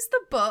name as the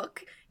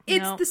book.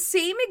 It's the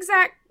same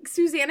exact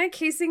Susanna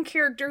Kaysen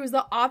character who's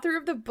the author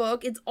of the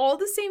book. It's all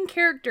the same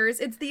characters.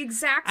 It's the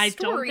exact story. I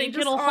don't think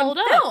just it'll on hold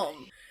film. up.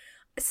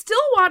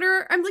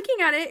 Stillwater, I'm looking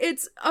at it,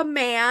 it's a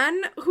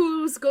man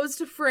who goes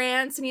to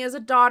France and he has a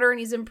daughter and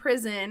he's in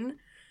prison.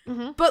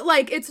 Mm-hmm. But,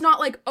 like, it's not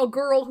like a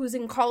girl who's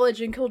in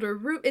college and killed her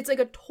root. It's like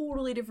a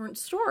totally different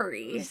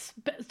story.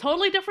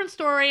 Totally different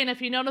story, and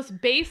if you notice,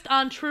 based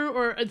on true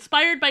or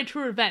inspired by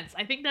true events.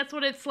 I think that's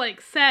what it's,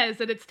 like,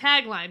 says in its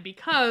tagline,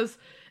 because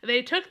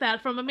they took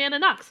that from Amanda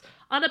Knox.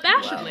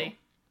 Unabashedly. Whoa.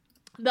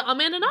 The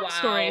Amanda Knox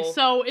story.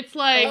 So it's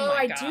like... Oh,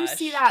 I do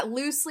see that.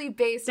 Loosely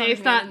based on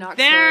Amanda Knox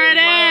there story.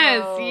 It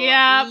is. Whoa.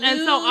 Yeah. Loosely. And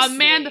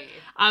so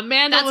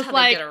Amanda That's was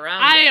like,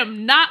 I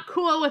am not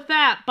cool with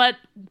that, but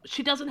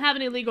she doesn't have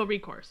any legal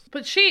recourse.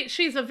 But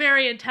she's a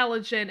very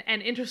intelligent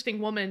and interesting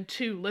woman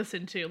to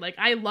listen to. Like,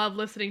 I love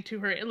listening to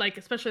her, like,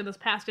 especially in this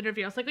past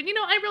interview. I was like,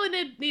 I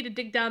really need to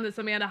dig down this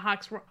Amanda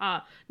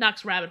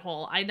Knox rabbit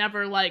hole. I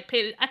never, like,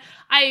 paid it.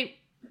 I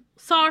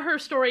saw her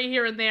story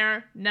here and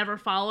there, never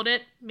followed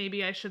it.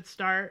 Maybe I should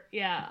start.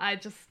 Yeah,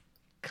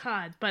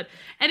 God. But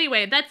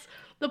anyway, that's,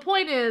 the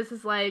point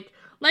is like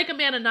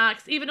Amanda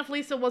Knox, even if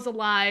Lisa was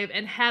alive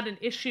and had an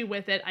issue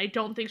with it, I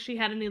don't think she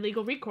had any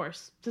legal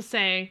recourse to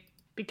say,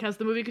 because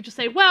the movie could just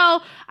say,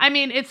 well, I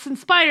mean, it's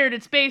inspired,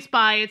 it's based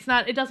by,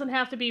 it doesn't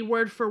have to be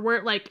word for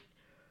word, like,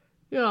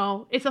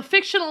 it's a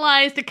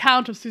fictionalized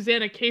account of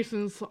Susanna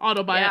Kaysen's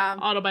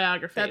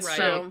autobiography. That's right?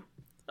 true.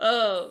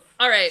 Oh,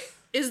 all right.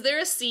 Is there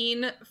a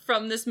scene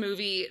from this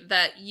movie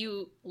that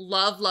you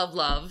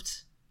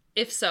loved?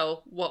 If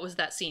so, what was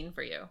that scene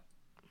for you?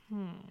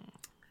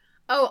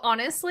 Oh,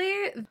 honestly,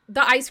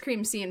 the ice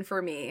cream scene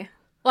for me.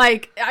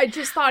 Like, I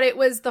just thought it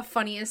was the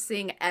funniest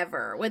thing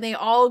ever when they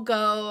all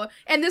go,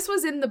 and this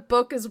was in the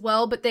book as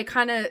well, but they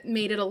kind of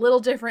made it a little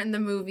different in the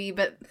movie.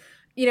 But,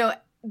 you know,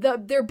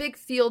 their big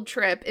field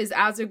trip is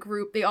as a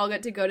group, they all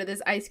get to go to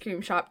this ice cream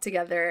shop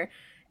together,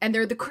 and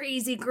they're the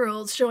crazy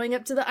girls showing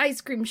up to the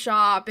ice cream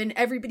shop, and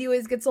everybody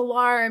always gets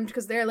alarmed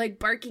because they're like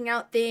barking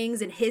out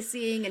things and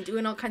hissing and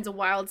doing all kinds of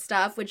wild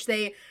stuff, which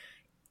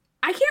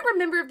I can't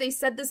remember if they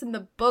said this in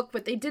the book,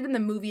 but they did in the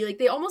movie. Like,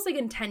 they almost, like,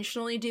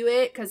 intentionally do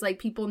it because, like,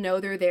 people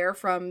know they're there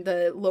from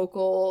the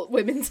local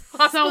women's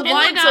hospital. So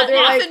why not? So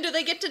often do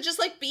they get to just,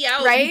 like, be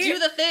out and do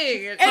the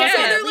thing? And so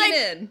they're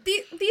like,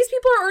 these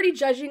people are already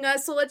judging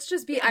us, so let's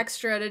just be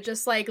extra to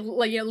just, like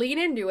lean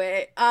into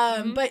it.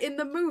 But in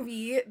the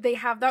movie, they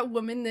have that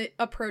woman that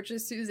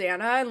approaches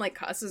Susanna and, like,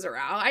 cusses her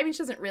out. I mean, she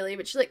doesn't really,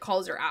 but she, like,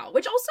 calls her out.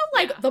 Which also,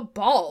 like, the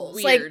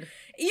balls. Weird. Like,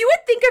 you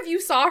would think if you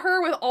saw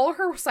her with all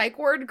her psych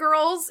ward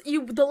girls,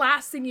 the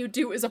last thing you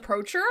do is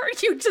approach her.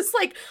 You just,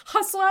 like,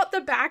 hustle out the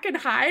back and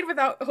hide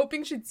without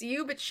hoping she'd see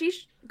you. But she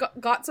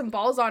got some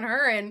balls on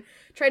her and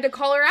tried to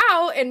call her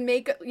out and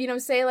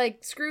say,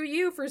 like, screw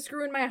you for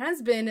screwing my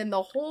husband. And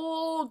the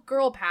whole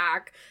girl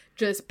pack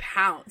just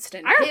pounced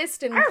and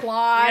hissed and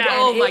clawed. Yeah.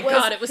 And oh my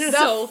God, it was the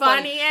so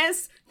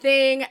funniest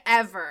thing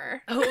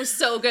ever. Oh, it was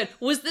so good.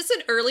 Was this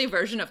an early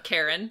version of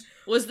Karen?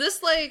 Was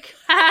this like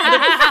I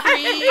thought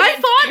Karen. I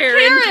thought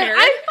Karen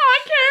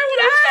when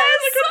I saw it.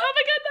 Like, oh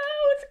my God, no,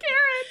 it's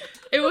Karen.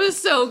 It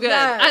was so good.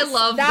 Yes, I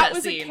love that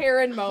was scene. A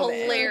Karen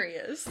moment.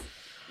 Hilarious.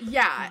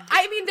 Yeah,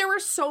 I mean, there were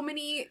so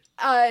many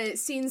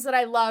scenes that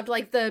I loved,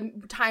 like the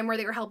time where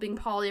they were helping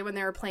Polly when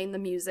they were playing the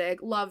music.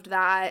 Loved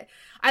that.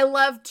 I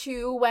loved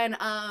too when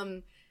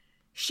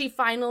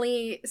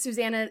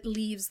Susanna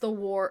leaves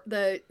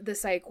the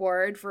psych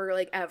ward for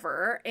like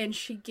ever, and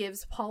she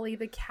gives Polly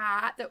the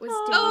cat that was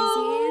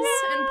Daisy's,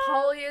 and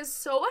Polly is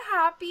so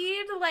happy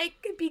to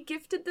like be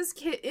gifted this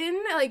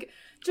kitten, like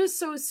just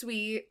so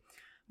sweet.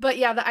 But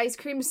yeah, the ice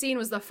cream scene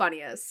was the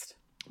funniest.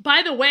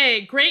 By the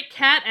way, great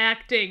cat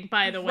acting,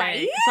 by the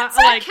way. Right?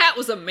 That cat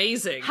was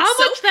amazing. How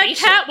so much that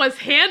patient. cat was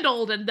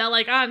handled and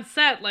like on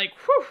set, like,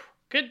 whew,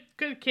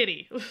 good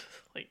kitty.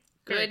 Like,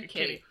 Good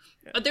kitty.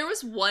 But there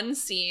was one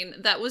scene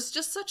that was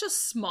just such a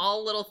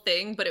small little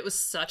thing, but it was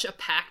such a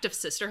pact of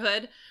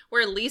sisterhood,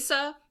 where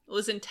Lisa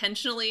was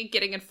intentionally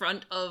getting in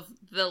front of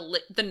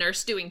the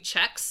nurse doing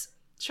checks,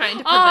 trying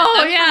to prevent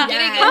them from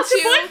getting How's your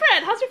into...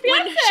 boyfriend? How's your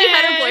fiance? When she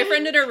had her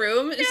boyfriend in her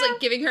room, just like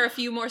giving her a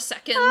few more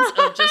seconds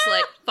of just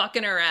like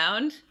fucking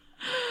around.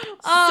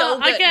 So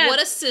good. Again,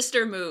 what a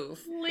sister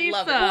move. Lisa.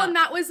 Love it. Well, and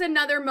that was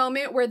another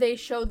moment where they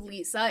showed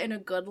Lisa in a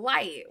good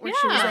light, where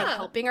she was like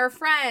helping her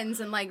friends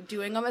and like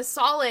doing them a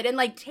solid and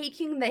like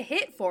taking the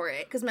hit for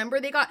it. Because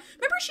remember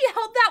she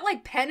held that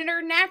like pen in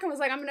her neck and was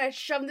like, I'm gonna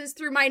shove this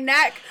through my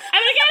neck.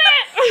 I'm gonna get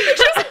it.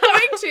 She was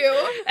going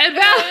to. And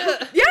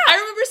I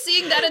remember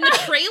seeing that in the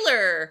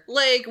trailer,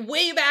 like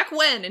way back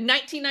when, in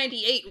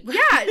 1998.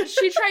 Yeah,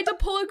 she tried to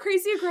pull a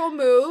crazy girl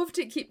move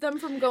to keep them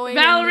from going.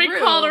 Valerie in the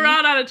room. called her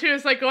out on it too.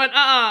 It's like going,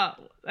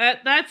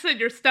 that's in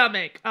your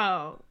stomach.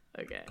 Oh,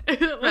 okay.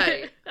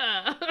 Right.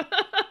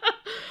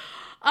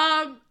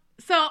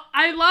 So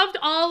I loved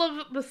all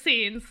of the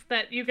scenes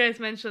that you guys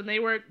mentioned. They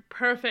were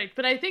perfect.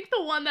 But I think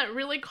the one that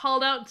really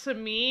called out to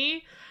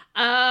me,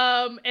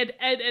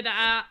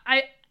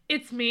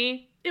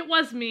 it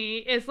was me,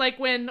 is like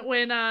when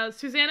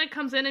Susanna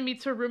comes in and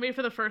meets her roommate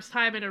for the first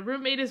time, and her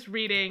roommate is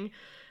reading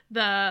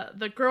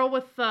the girl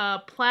with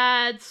the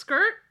plaid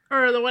skirt,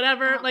 or the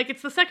whatever, like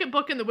it's the second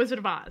book in The Wizard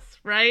of Oz,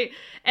 right?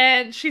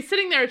 And she's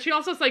sitting there, and she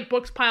also has like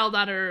books piled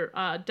on her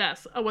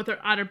desk,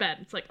 on her bed.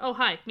 It's like, oh,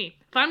 hi, me.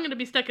 If I'm going to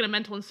be stuck in a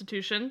mental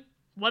institution,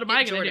 what am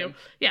I going to do?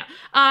 Yeah.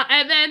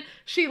 And then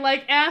she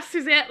like asks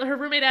Susanna, her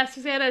roommate asks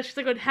Susanna, she's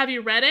like, have you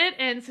read it?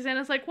 And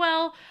Susanna's like,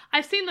 well,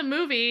 I've seen the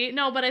movie.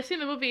 No, but I've seen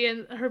the movie.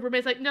 And her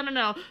roommate's like,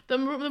 no. The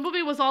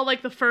movie was all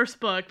like the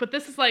first book, but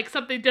this is like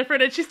something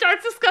different. And she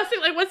starts discussing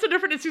like what's so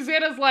different. And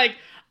Susanna's like,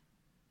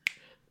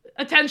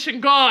 attention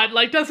gone,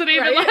 like doesn't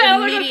even like,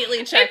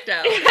 immediately checked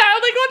out. Yeah,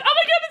 I'm like going, oh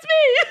my God, it's me.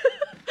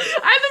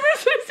 I'm the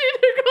person who's sitting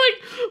there going,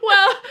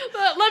 well,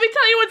 let me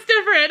tell you what's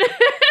different.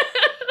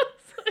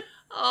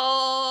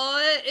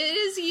 Oh, it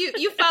is you.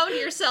 You found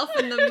yourself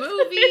in the movie.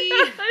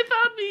 I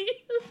found me.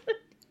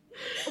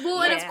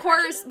 Well, and of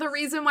course, the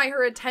reason why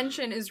her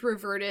attention is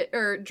reverted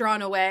or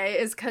drawn away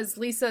is because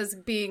Lisa's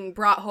being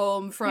brought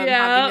home from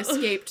having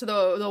escaped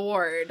the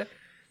ward.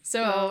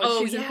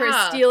 So she's of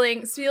course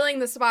stealing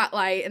the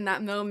spotlight in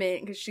that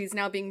moment because she's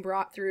now being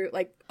brought through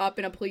like up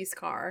in a police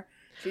car.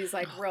 She's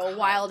like real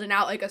wild and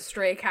out like a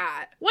stray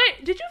cat.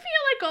 Wait, did you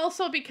feel like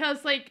also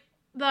because like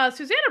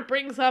Susanna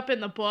brings up in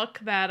the book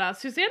that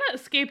Susanna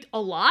escaped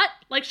a lot?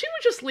 Like she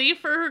would just leave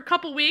for a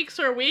couple weeks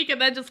or a week and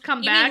then just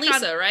come back. You mean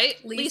Lisa, right?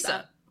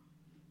 Lisa.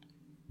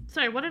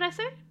 Sorry, what did I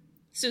say?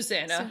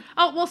 Susanna.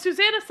 Oh, well,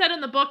 Susanna said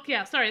in the book,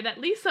 that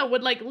Lisa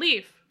would like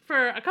leave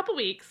for a couple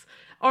weeks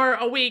or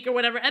a week or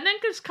whatever, and then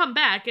just come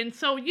back. And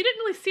so you didn't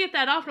really see it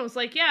that often. It was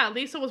like, yeah,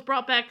 Lisa was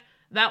brought back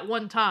that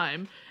one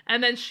time.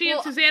 And then she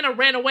and Susanna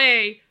ran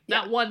away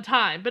that one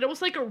time. But it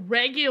was like a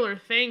regular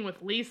thing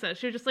with Lisa.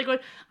 She was just like, going,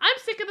 I'm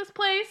sick of this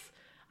place.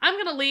 I'm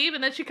going to leave.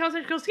 And then she comes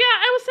and she goes, yeah,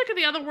 I was sick of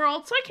the other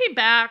world, so I came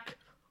back.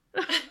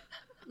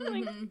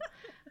 Like,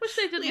 wish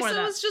they did more of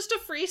that. Lisa was just a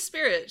free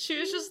spirit. She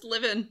was just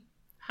living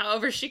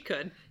however she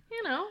could.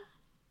 You know.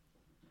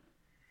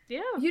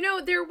 Yeah. You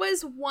know, there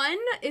was one,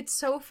 it's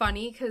so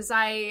funny, because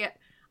I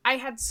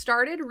had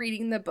started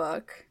reading the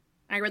book.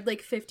 I read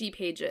like 50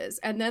 pages.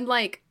 And then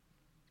like,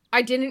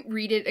 I didn't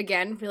read it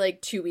again for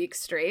like 2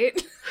 weeks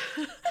straight.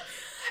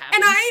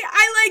 And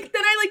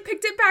I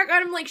picked it back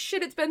up. I'm like,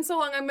 shit, it's been so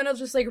long. I'm going to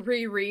just like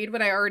reread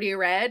what I already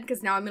read,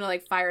 because now I'm going to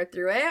like fire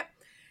through it.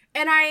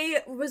 And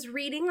I was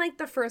reading like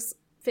the first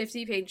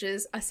 50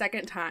 pages a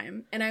second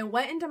time, and I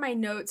went into my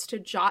notes to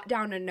jot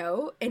down a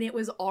note, and it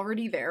was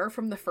already there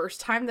from the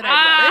first time that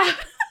I read it.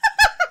 Which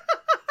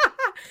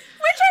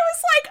I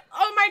was like,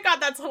 oh my god,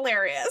 that's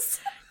hilarious.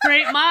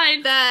 Great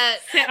mind.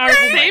 Our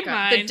same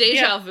mind. The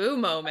deja vu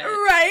moment.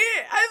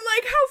 Right? I'm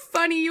like, how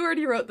funny, you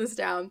already wrote this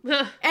down.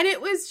 And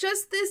it was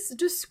just this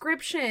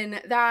description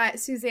that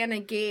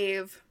Susanna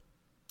gave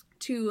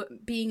to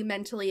being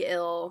mentally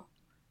ill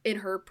in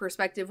her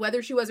perspective,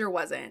 whether she was or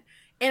wasn't.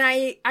 And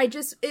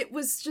it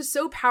was just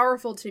so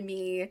powerful to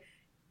me.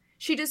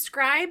 She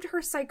described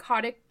her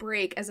psychotic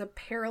break as a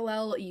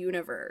parallel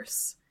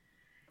universe.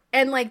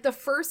 And like the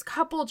first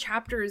couple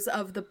chapters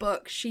of the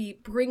book, she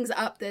brings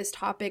up this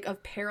topic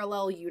of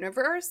parallel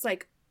universe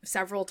like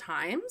several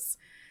times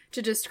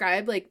to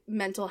describe like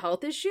mental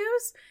health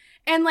issues.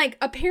 And like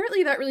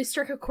apparently that really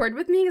struck a chord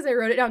with me because I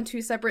wrote it down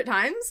 2 separate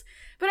times.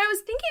 But I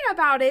was thinking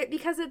about it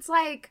because it's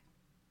like,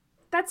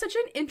 that's such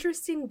an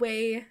interesting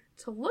way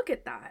to look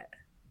at that.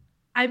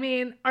 I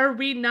mean, are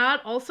we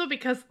not also,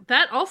 because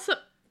that also,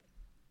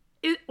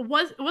 it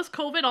was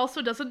COVID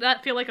also, doesn't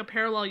that feel like a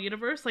parallel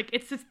universe? Like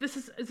this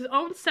is its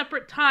own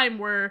separate time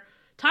where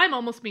time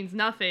almost means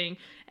nothing,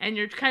 and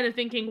you're kind of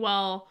thinking,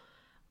 well,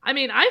 I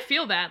mean, I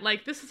feel that,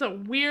 like, this is a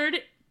weird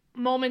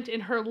moment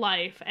in her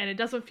life, and it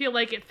doesn't feel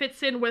like it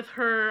fits in with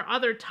her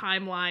other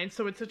timeline,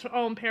 so it's its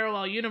own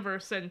parallel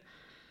universe, and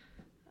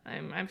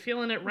I'm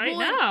feeling it right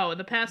now in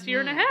the past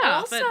year and a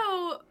half.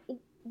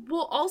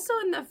 Also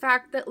in the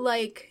fact that,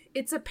 like,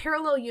 it's a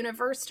parallel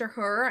universe to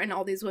her and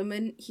all these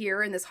women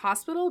here in this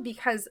hospital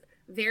because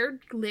they're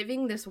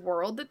living this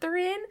world that they're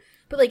in,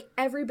 but, like,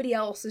 everybody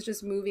else is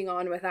just moving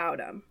on without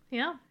them.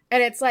 Yeah.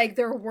 And it's like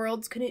their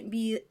worlds couldn't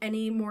be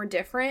any more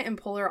different and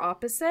polar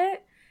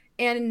opposite.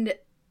 And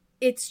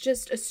it's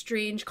just a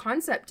strange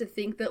concept to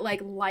think that,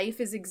 like, life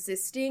is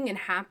existing and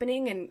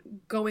happening and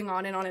going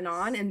on and on and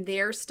on, and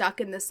they're stuck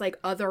in this, like,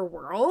 other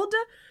world,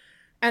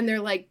 and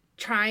they're, like,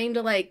 trying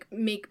to, like,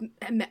 make,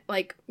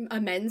 like,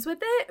 amends with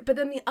it. But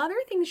then the other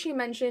thing she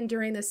mentioned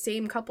during the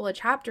same couple of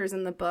chapters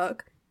in the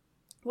book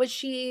was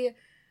she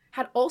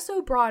had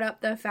also brought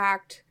up the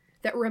fact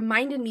that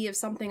reminded me of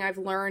something I've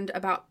learned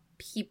about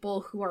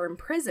people who are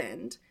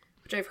imprisoned,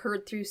 which I've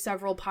heard through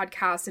several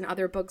podcasts and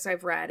other books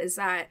I've read, is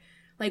that,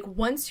 like,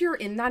 once you're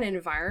in that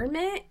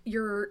environment,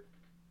 you're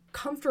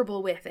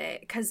comfortable with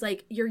it because,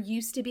 like, you're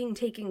used to being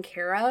taken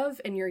care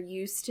of, and you're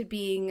used to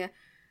being,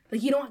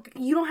 like, you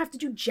don't have to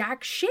do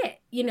jack shit,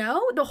 you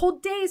know? The whole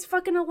day is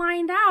fucking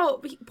aligned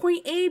out,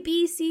 point A,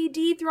 B, C,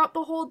 D throughout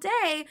the whole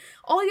day.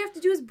 All you have to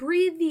do is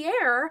breathe the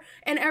air,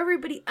 and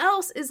everybody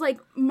else is, like,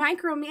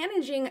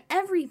 micromanaging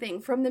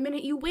everything from the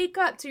minute you wake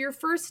up to your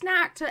first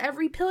snack to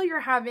every pill you're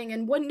having,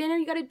 and one dinner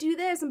you gotta do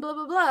this, and blah,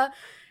 blah, blah.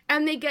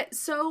 And they get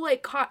so,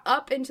 like, caught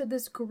up into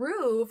this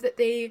groove that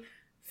they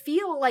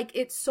feel like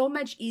it's so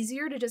much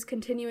easier to just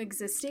continue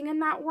existing in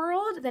that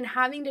world than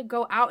having to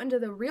go out into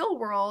the real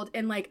world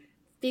and, like,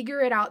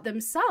 figure it out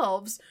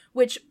themselves,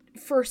 which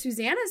for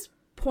Susanna's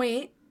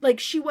point, like,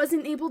 she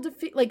wasn't able to,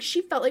 like,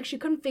 she felt like she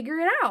couldn't figure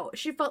it out.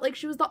 She felt like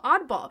she was the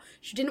oddball.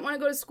 She didn't want to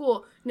go to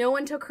school. No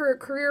one took her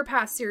career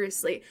path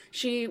seriously.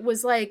 She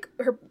was, like,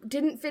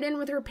 didn't fit in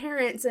with her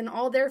parents and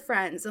all their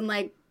friends, and,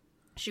 like,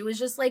 she was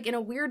just, like, in a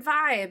weird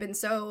vibe. And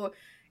so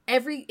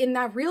in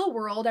that real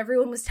world,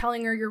 everyone was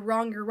telling her, you're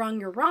wrong, you're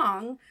wrong, you're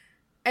wrong.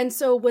 And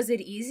so was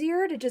it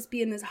easier to just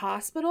be in this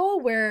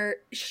hospital where,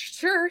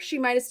 sure, she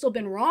might have still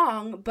been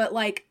wrong, but,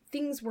 like,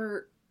 things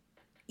were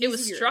easier. It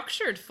was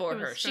structured for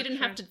her. She didn't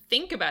have to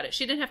think about it.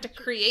 She didn't have to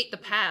create the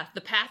path.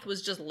 The path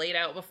was just laid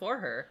out before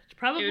her.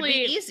 Probably it would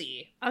be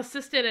easy.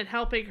 Assisted in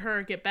helping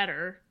her get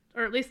better.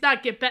 Or at least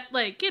not get better,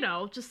 like, you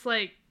know, just,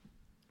 like,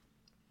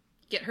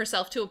 get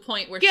herself to a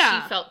point where she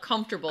felt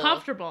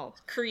comfortable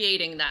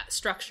creating that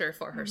structure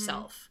for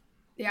herself.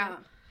 Yeah.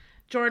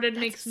 Jordan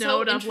makes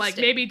note of, like,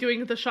 maybe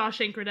doing the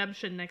Shawshank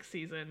Redemption next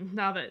season,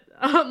 now that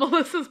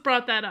Melissa's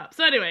brought that up.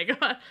 So anyway, go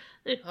on.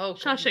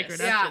 Shawshank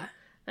Redemption. Yeah.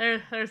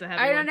 There's a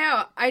heavy one. I don't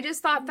know. I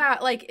just thought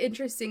that, like,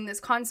 interesting, this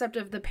concept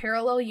of the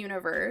parallel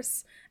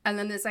universe, and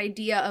then this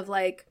idea of,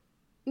 like,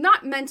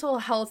 not mental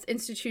health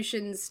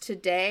institutions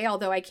today,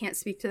 although I can't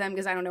speak to them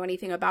because I don't know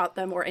anything about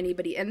them or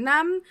anybody in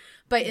them,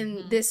 but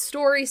in this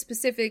story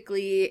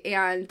specifically,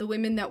 and the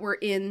women that were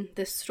in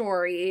this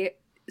story,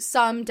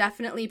 some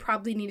definitely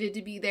probably needed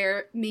to be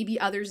there, maybe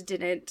others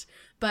didn't,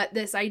 but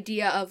this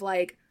idea of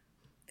like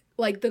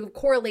the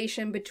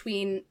correlation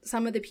between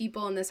some of the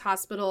people in this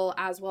hospital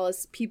as well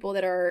as people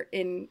that are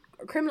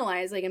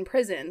criminalized, like in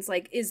prisons,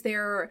 like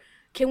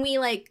can we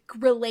like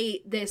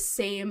relate this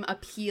same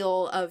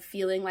appeal of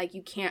feeling like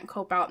you can't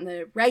cope out in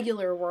the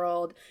regular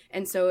world,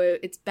 and so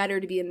it's better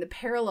to be in the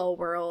parallel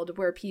world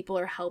where people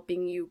are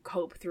helping you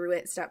cope through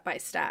it step by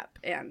step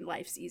and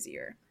life's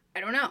easier?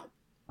 I don't know.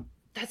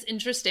 That's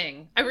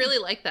interesting. I really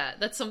like that.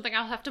 That's something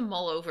I'll have to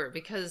mull over,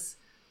 because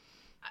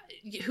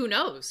who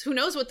knows? Who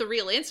knows what the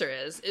real answer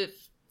is?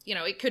 If,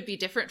 it could be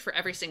different for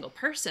every single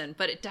person,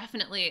 but it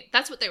definitely,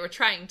 that's what they were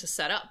trying to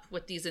set up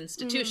with these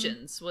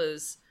institutions,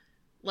 was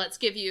let's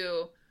give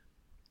you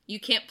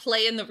can't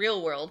play in the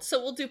real world,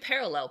 so we'll do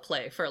parallel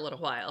play for a little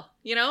while,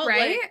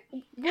 Right?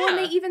 Like, well, and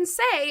they even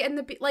say,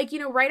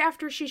 right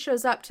after she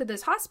shows up to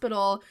this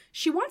hospital,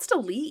 she wants to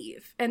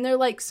leave. And they're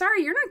like,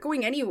 sorry, you're not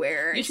going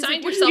anywhere. You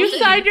signed like, yourself in. You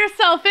signed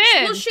yourself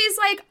in. Well, she's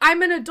like,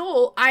 I'm an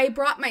adult. I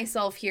brought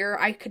myself here.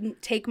 I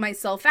couldn't take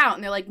myself out.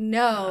 And they're like,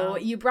 no,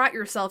 you brought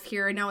yourself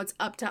here, and now it's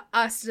up to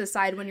us to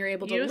decide when you're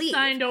able to leave. You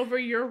signed over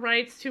your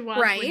rights to us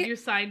when you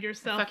signed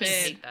yourself I fucking in.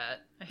 hate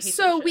that.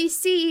 So we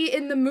see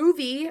in the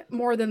movie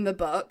more than the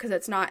book, because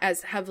it's not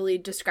as heavily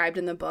described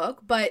in the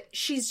book, but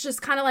she's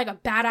just kind of like a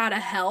bat out of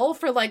hell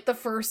for like the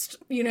first,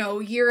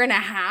 year and a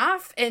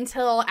half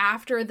until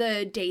after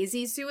the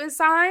Daisy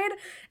suicide.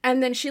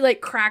 And then she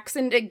like cracks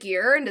into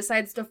gear and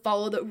decides to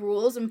follow the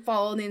rules and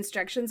follow the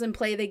instructions and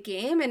play the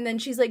game. And then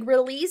she's like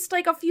released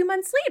like a few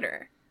months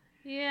later.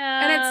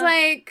 Yeah. And it's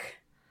like,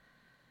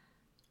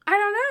 I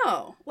don't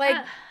know. Like,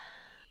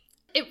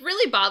 it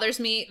really bothers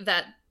me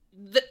that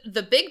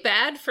the big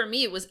bad for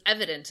me was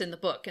evident in the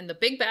book, and the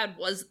big bad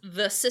was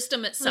the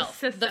system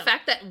itself. The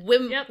fact that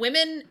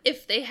women,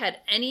 if they had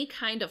any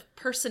kind of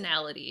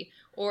personality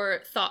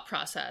or thought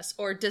process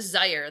or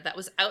desire that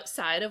was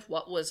outside of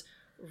what was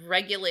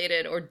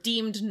regulated or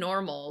deemed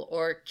normal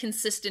or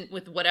consistent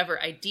with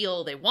whatever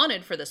ideal they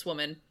wanted for this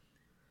woman,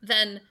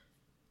 then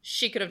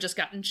she could have just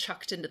gotten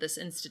chucked into this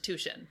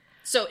institution.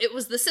 So it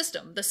was the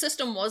system. The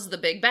system was the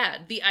big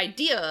bad. The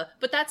idea,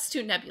 but that's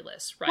too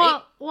nebulous, right?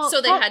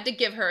 So they had to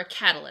give her a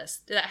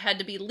catalyst. That had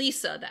to be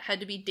Lisa. That had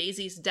to be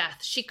Daisy's death.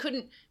 She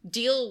couldn't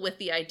deal with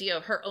the idea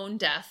of her own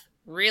death,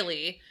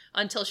 really,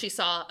 until she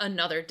saw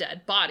another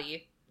dead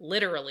body,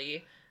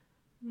 literally.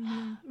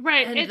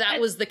 Right. And that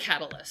was the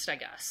catalyst, I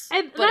guess.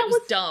 And but it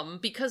was dumb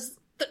because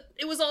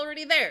it was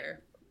already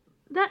there.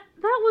 That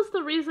was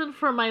the reason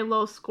for my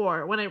low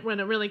score when it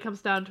really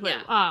comes down to it.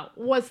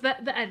 Was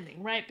that the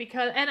ending, right?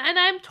 Because and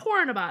I'm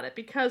torn about it,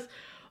 because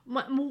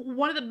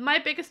one of my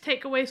biggest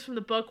takeaways from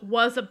the book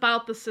was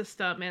about the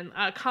system and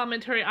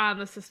commentary on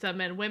the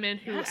system and women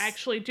who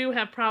actually do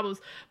have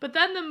problems. But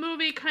then the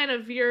movie kind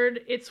of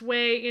veered its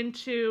way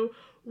into,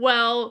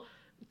 well,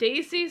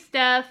 Daisy's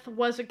death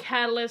was a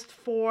catalyst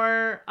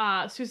for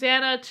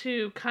Susanna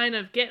to kind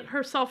of get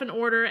herself in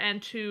order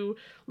and to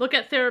look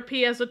at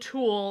therapy as a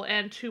tool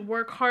and to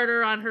work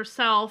harder on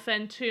herself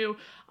and to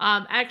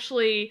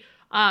actually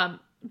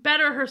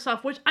better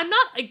herself, which I'm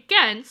not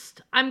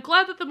against. I'm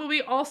glad that the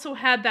movie also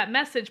had that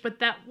message, but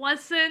that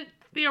wasn't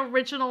the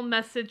original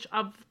message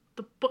of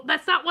the book.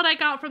 That's not what I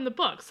got from the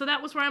book. So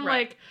that was where I'm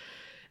like,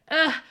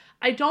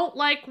 I don't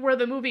like where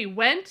the movie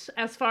went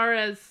as far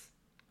as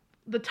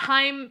the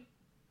time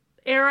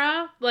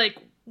era, like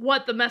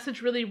what the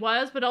message really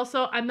was, but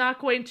also I'm not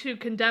going to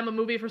condemn a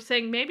movie for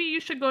saying maybe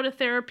you should go to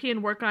therapy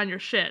and work on your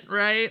shit,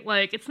 right?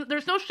 Like,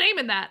 there's no shame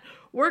in that.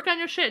 Work on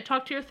your shit,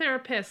 talk to your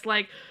therapist,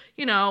 like,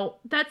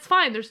 that's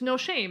fine. There's no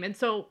shame. And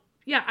so,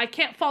 yeah, I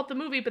can't fault the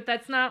movie, but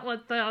that's not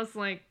what I was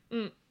like,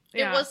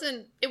 yeah.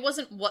 It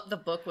wasn't what the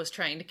book was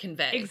trying to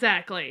convey.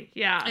 Exactly,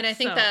 yeah. And I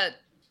think that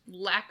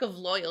lack of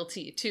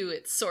loyalty to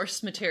its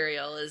source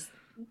material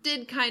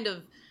did kind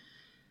of,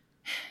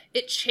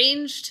 it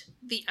changed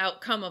the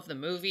outcome of the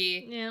movie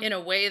in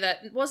a way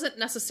that wasn't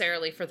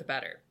necessarily for the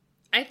better.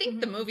 I think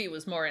the movie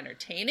was more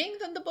entertaining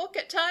than the book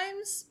at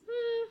times,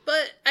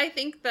 but I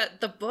think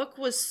that the book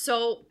was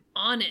so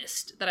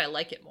honest that I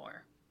like it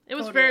more. It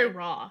was very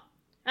raw.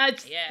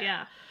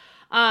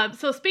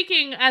 So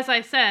speaking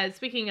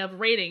of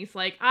ratings,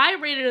 like, I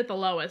rated it the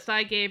lowest.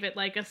 I gave it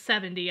like a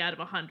 70 out of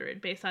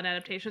 100 based on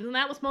adaptations, and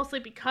that was mostly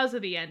because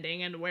of the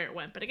ending and where it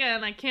went. But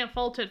again, I can't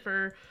fault it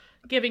for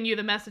giving you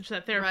the message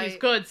that therapy is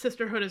good,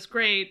 sisterhood is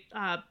great,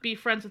 be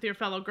friends with your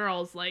fellow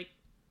girls. Like,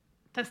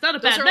 that's not a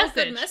bad message. Those are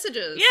all good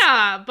messages.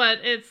 Yeah, but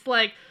it's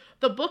like,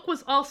 the book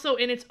was also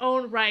in its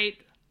own right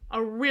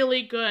a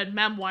really good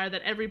memoir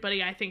that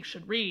everybody, I think,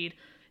 should read.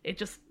 It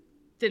just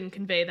didn't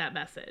convey that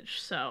message.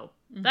 So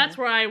that's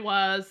where I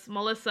was.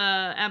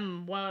 Melissa,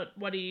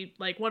 what do you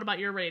like? What about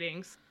your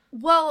ratings?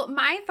 Well,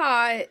 my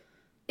thought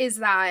is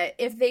that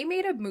if they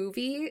made a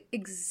movie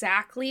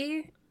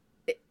exactly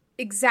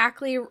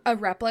a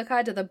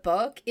replica to the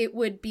book, it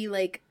would be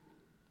like,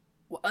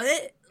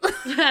 what?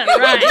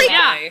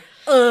 Right,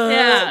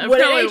 what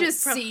did I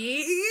just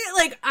see?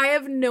 Like, I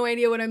have no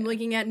idea what I'm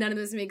looking at. None of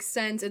this makes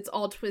sense. It's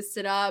all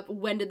twisted up.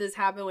 When did this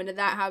happen? When did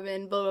that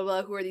happen? Blah, blah,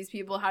 blah. Who are these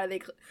people? How do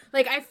they...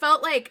 Like, I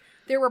felt like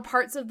there were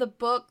parts of the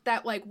book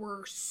that like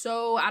were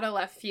so out of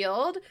left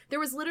field. There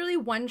was literally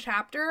one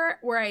chapter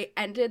where I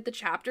ended the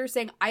chapter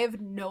saying, I have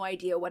no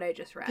idea what I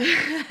just read.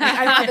 Like,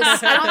 I don't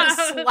have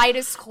the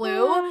slightest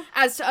clue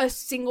as to a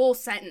single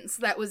sentence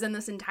that was in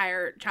this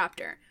entire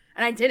chapter.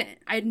 And I didn't.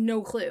 I had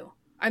no clue.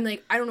 I'm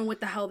like, I don't know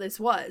what the hell this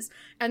was.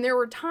 And there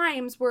were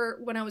times where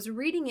when I was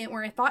reading it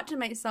where I thought to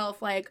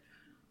myself, like,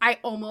 I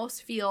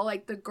almost feel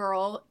like the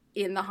girl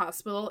in the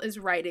hospital is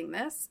writing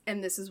this,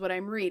 and this is what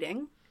I'm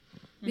reading.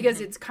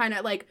 Because it's kind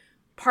of like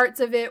parts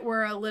of it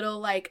were a little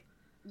like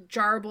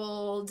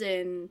jarbled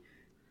and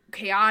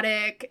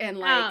chaotic and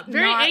like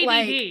very not ADD,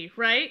 like,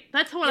 right?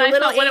 That's what I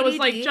thought when it was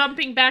like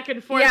jumping back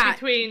and forth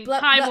between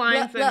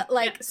timelines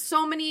and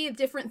so many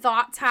different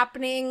thoughts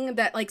happening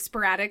that like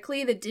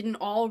sporadically that didn't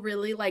all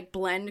really like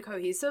blend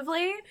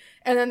cohesively.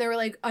 And then there were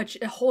like a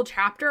whole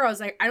chapter. I was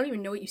like, I don't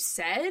even know what you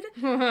said.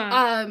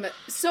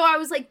 So I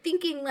was like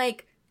thinking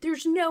like,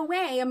 there's no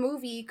way a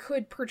movie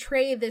could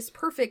portray this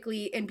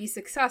perfectly and be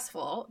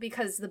successful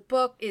because the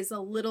book is a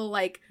little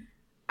like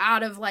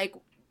out of like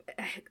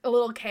a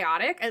little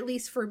chaotic, at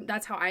least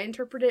that's how I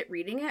interpret it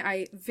reading it.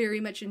 I very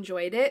much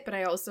enjoyed it, but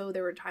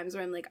there were times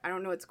where I'm like, I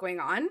don't know what's going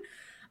on.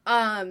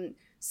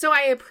 So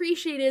I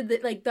appreciated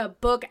that like the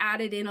book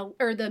added in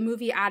the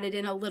movie added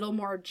in a little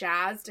more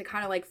jazz to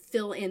kind of like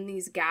fill in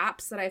these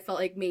gaps that I felt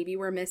like maybe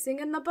were missing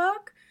in the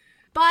book.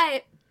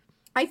 But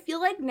I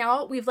feel like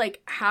now we've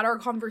like had our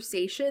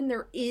conversation,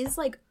 there is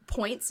like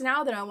points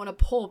now that I want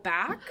to pull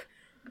back,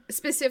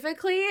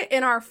 specifically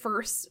in our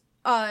first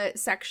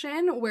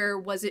section where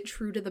was it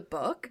true to the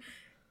book,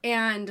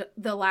 and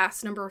the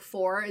last number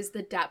 4 is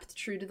the depth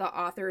true to the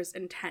author's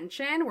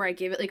intention, where I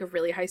gave it like a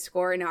really high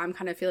score, and now I'm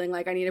kind of feeling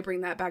like I need to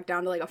bring that back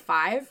down to like a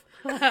 5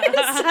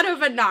 instead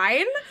of a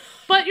 9.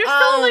 But you're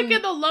still like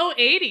in the low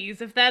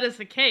 80s if that is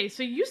the case,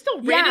 so you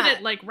still rated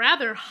it like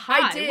rather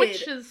high. I did,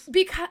 which is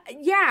because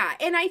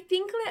and I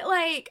think that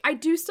like I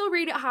do still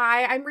rate it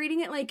high. I'm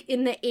rating it like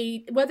in the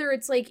 8, whether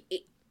it's like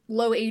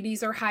low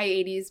 80s or high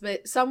 80s,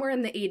 but somewhere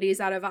in the 80s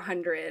out of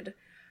 100.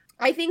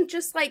 I think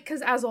just like,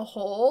 because as a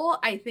whole,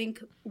 I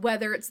think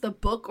whether it's the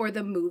book or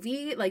the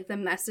movie, like the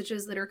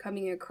messages that are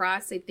coming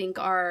across, I think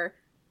are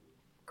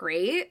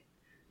great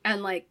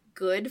and like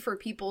good for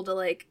people to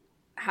like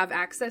have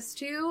access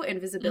to and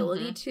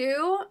visibility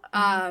to.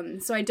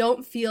 So I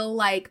don't feel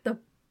like the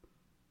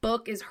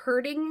book is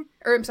hurting,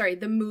 or I'm sorry,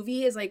 the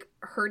movie is like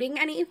hurting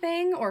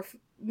anything or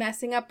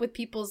messing up with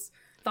people's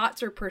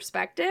thoughts or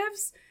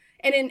perspectives.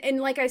 And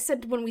like I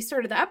said when we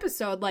started the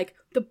episode, like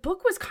the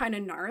book was kind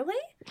of gnarly.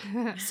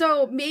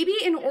 So maybe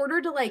in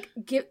order to like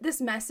get this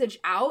message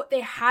out, they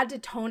had to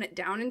tone it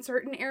down in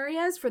certain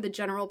areas for the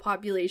general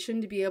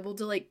population to be able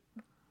to like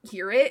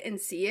hear it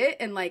and see it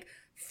and like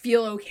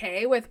feel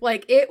okay with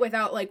like it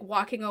without like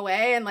walking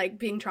away and like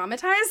being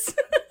traumatized.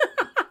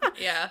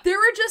 Yeah. There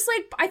were just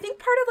like, I think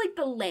part of like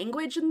the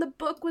language in the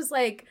book was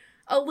like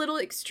a little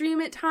extreme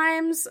at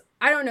times.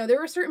 I don't know. There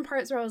were certain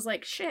parts where I was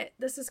like, shit,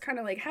 this is kind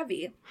of like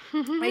heavy.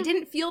 I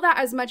didn't feel that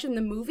as much in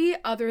the movie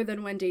other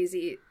than when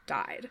Daisy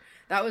died.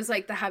 That was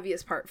like the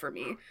heaviest part for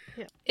me.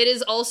 Yeah. It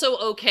is also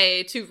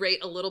okay to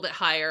rate a little bit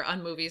higher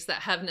on movies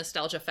that have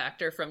nostalgia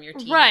factor from your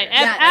teen right.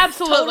 years.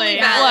 Absolutely. Totally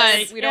valid.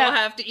 Like, we don't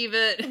have to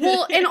even...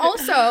 Well, and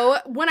also,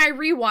 when I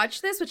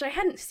rewatched this, which I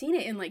hadn't seen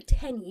it in like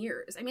 10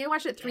 years. I mean, I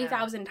watched it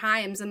 3,000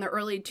 times in the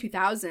early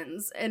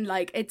 2000s, and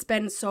like, it's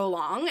been so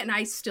long, and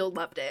I still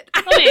loved it.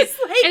 I mean,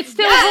 it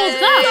still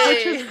holds up,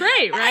 which is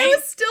great, right? I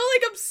was still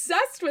like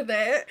obsessed with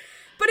it.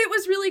 But it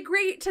was really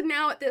great to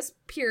now at this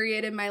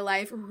period in my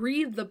life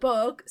read the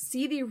book,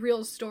 see the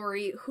real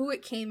story, who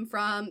it came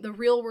from, the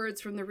real words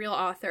from the real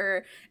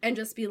author, and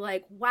just be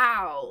like,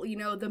 wow, you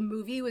know, the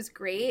movie was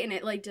great and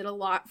it like did a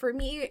lot for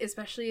me,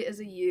 especially as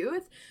a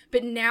youth.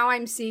 But now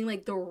I'm seeing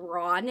like the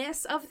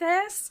rawness of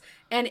this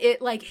and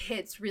it like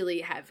hits really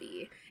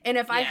heavy. And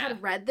if I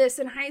had read this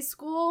in high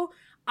school,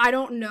 I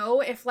don't know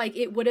if like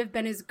it would have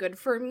been as good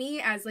for me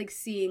as like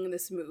seeing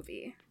this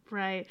movie.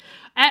 Right.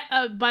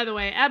 By the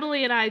way,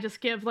 Emily and I just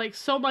give like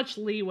so much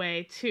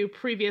leeway to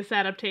previous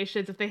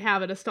adaptations if they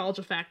have a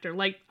nostalgia factor.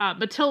 Like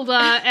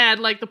Matilda and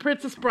like The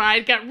Princess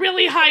Bride got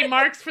really high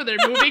marks for their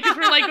movie because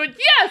we're like,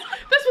 yes,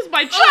 this was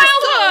my childhood.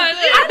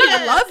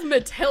 I love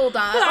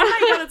Matilda. Oh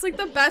my god, it's like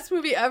the best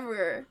movie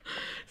ever.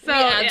 So,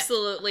 we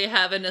absolutely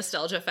have a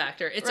nostalgia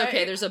factor. It's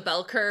okay. There's a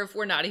bell curve.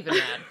 We're not even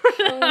mad.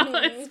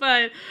 It's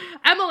fine.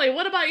 Emily,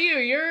 what about you?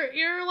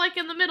 You're like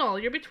in the middle.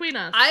 You're between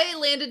us. I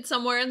landed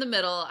somewhere in the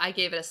middle. I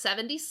gave it a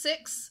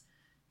 76.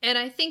 And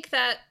I think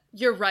that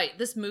you're right.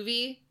 This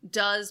movie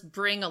does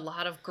bring a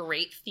lot of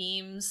great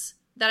themes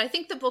that I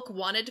think the book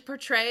wanted to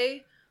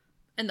portray.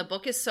 And the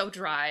book is so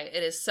dry.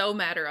 It is so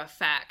matter of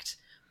fact.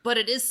 But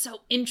it is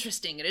so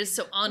interesting. It is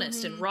so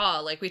honest and raw,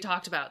 like we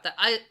talked about, that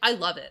I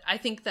love it. I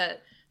think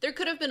that there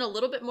could have been a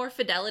little bit more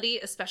fidelity,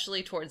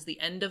 especially towards the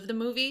end of the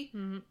movie,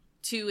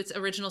 to its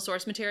original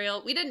source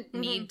material. We didn't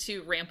need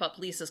to ramp up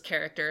Lisa's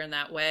character in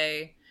that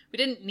way. We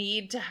didn't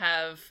need to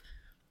have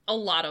a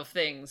lot of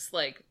things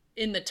like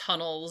in the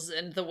tunnels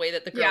and the way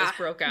that the girls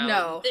broke out.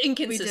 No, the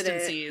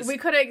inconsistencies. We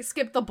could have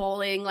skipped the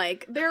bowling.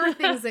 Like, there are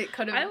things that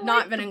could have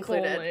not been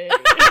included.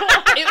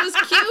 It was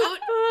cute.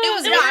 It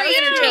was very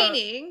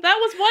entertaining. That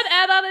was one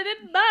add-on I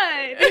didn't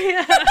mind.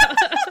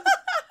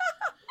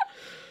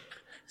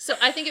 So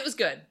I think it was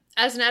good.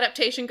 As an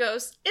adaptation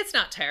goes, it's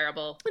not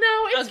terrible. No,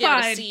 I'll it's give it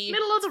a fine. C.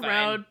 Middle of the It's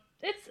fine. road.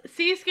 It's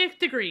C's get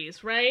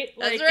degrees, right?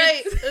 That's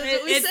right. That's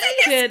what we say.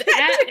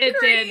 It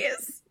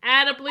did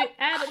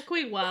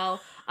adequately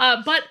well.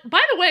 But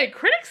by the way,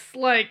 critics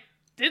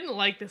didn't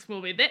like this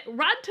movie.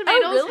 Rotten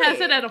Tomatoes has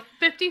it at a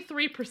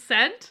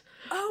 53%.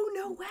 Oh,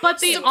 no way. But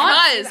the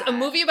Surprise! A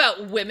movie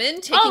about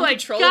women taking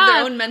control of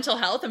their own mental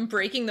health and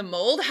breaking the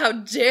mold? How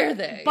dare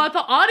they? But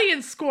the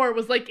audience score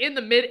was in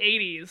the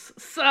mid-80s.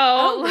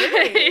 So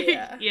really?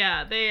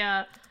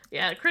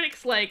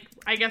 critics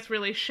I guess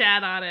really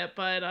shat on it,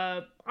 but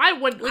I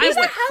wouldn't. These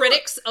are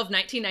critics of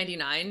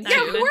 1999. Yeah,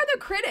 who are the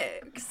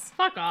critics?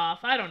 Fuck off.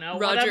 I don't know.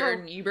 Roger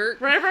and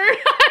Ebert. Whatever.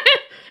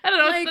 I don't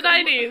know. It's the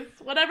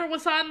 90s. Whatever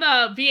was on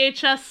the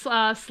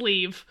VHS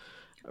sleeve.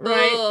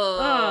 Right.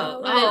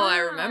 I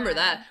remember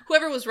that.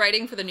 Whoever was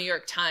writing for the New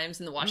York Times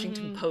and the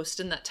Washington Post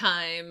in that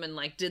time and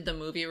did the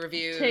movie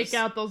reviews. Take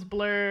out those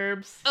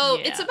blurbs. Oh,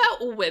 yeah. It's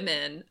about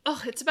women.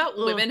 Oh, it's about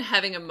women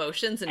having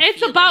emotions and it's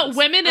feelings. about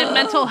women and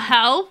mental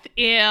health.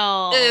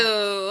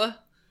 Ew.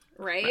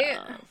 Right?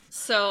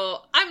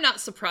 So, I'm not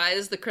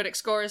surprised the critic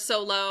score is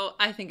so low.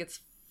 I think it's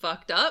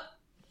fucked up.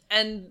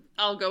 And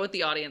I'll go with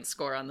the audience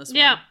score on this one.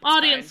 Yeah, It's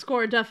audience fine.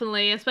 score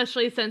definitely,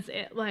 especially since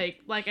it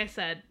like I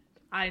said,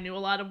 I knew a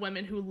lot of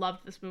women who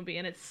loved this movie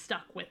and it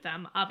stuck with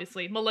them.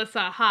 Obviously,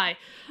 Melissa, hi.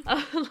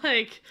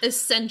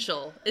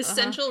 Essential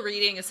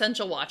reading,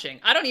 essential watching.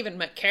 I don't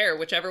even care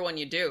whichever one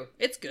you do.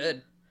 It's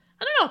good.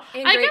 I don't know.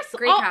 I guess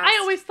I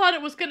always thought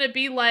it was going to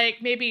be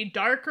maybe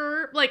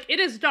darker. It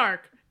is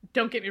dark.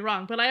 Don't get me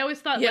wrong, but I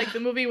always thought the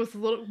movie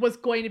was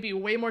going to be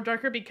way more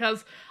darker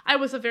because I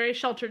was a very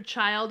sheltered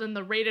child and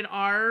the rated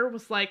R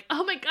was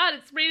oh my god,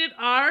 it's rated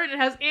R and it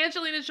has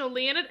Angelina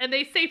Jolie in it and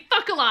they say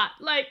fuck a lot.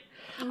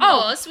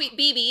 Oh, sweet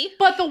BB.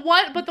 But the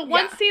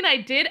one scene I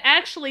did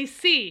actually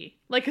see,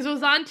 because it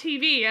was on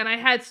TV and I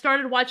had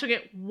started watching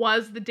it,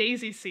 was the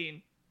Daisy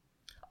scene.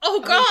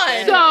 Oh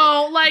god.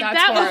 So That's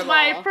that horrible. was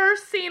my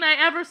first scene I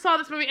ever saw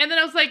this movie, and then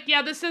I was like,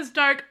 yeah, this is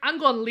dark. I'm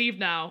going to leave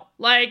now.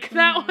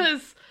 That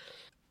was.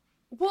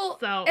 Well,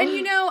 so.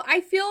 And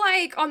I feel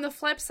like on the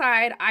flip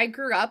side, I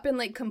grew up in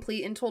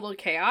complete and total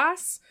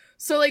chaos.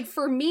 So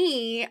for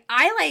me,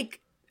 I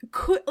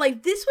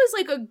this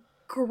was a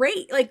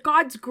great,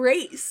 God's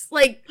grace,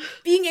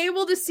 being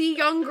able to see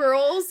young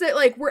girls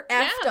that were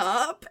effed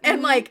up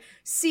and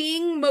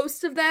seeing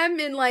most of them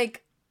in they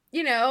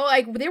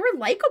were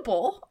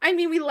likable. I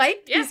mean, we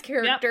liked these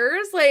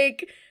characters.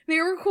 They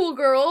were cool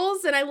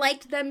girls, and I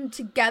liked them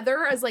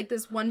together as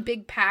this one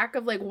big pack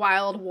of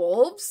wild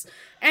wolves.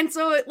 And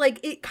so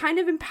it kind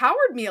of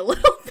empowered me a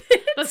little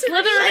bit. The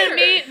Slytherin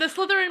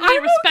in me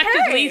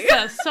respected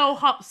Lisa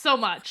so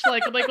much. I'm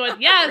going,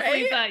 yes, right?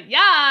 Lisa,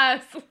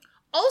 yes.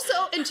 Also,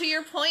 and to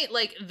your point,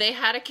 they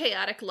had a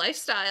chaotic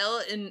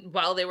lifestyle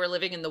while they were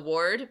living in the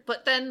ward,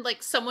 but then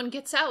someone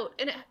gets out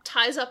and it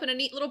ties up in a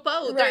neat little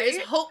bow. Right? There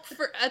is hope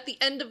at the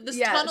end of this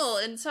tunnel,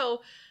 and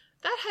so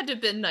that had to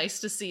have been nice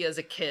to see as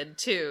a kid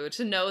too,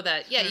 to know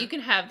that you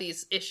can have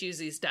these issues,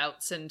 these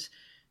doubts, and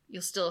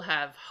you'll still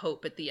have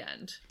hope at the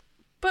end.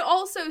 But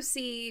also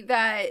see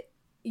that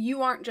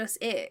you aren't just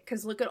it,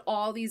 because look at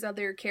all these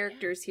other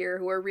characters here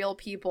who are real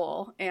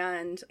people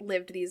and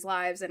lived these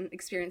lives and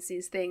experienced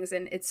these things,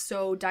 and it's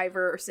so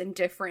diverse and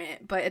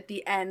different, but at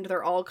the end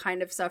they're all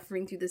kind of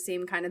suffering through the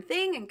same kind of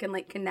thing and can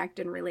connect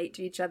and relate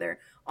to each other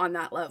on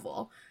that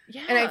level.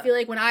 Yeah. And I feel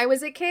when I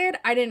was a kid,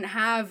 I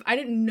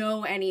didn't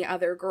know any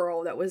other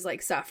girl that was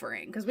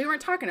suffering, because we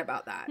weren't talking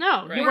about that.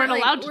 No, right. You weren't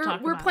allowed to talk about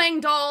it. We're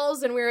playing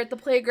dolls and we're at the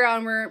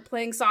playground, we're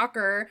playing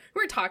soccer.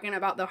 We're talking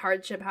about the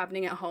hardship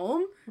happening at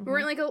home. Mm-hmm. We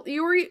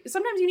weren't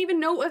sometimes you didn't even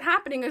know what was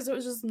happening because it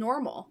was just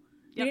normal.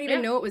 You didn't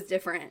even know it was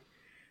different.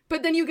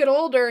 But then you get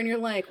older and you're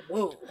like,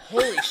 whoa,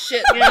 holy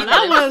shit.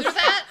 That was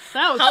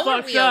How fucked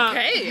are we up.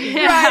 Okay?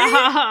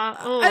 Yeah.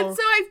 Right? And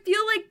so I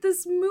feel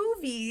this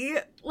movie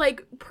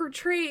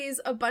portrays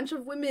a bunch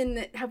of women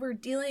that were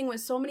dealing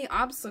with so many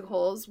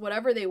obstacles,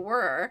 whatever they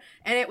were,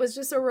 and it was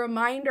just a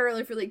reminder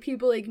for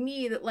people like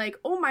me that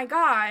oh my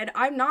god,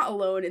 I'm not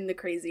alone in the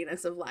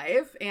craziness of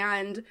life,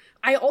 and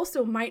I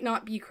also might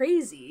not be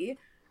crazy.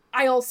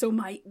 I also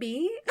might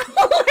be.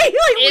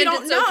 We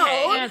don't know.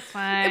 Okay. That's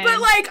fine. But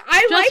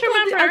I just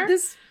remember,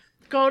 this.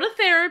 Go to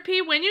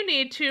therapy when you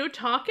need to,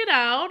 talk it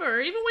out, or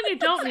even when you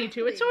don't need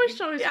to. It's always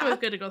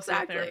good to go see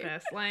a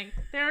therapist.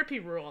 Therapy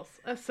rules.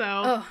 It's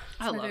my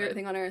favorite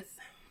thing on earth.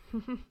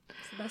 It's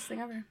the best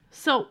thing ever.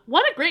 So,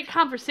 what a great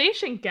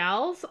conversation,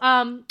 gals.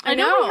 I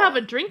know we have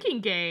a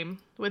drinking game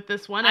with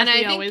this one, and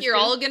I think you're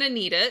all gonna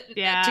need it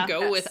to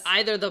go with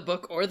either the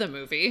book or the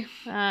movie.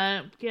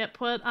 Get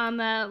put on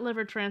that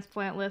liver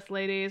transplant list,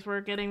 ladies.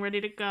 We're getting ready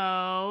to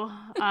go.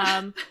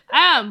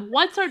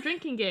 What's our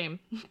drinking game?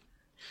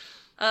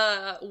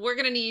 we're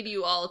gonna need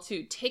you all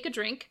to take a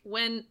drink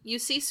when you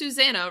see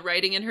Susanna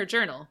writing in her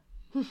journal.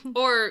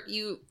 Or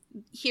you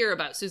hear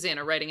about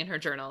Susanna writing in her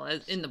journal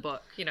in the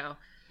book, you know.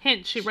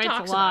 Hint, she writes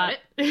talks a lot. about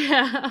it.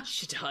 Yeah.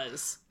 She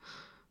does.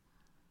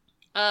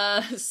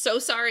 So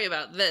sorry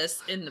about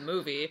this in the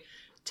movie.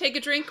 Take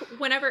a drink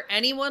whenever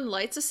anyone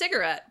lights a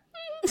cigarette.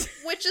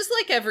 Which is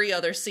like every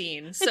other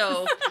scene.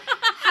 So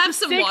have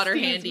some water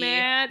 60s, handy.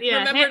 man. Yeah.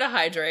 Remember to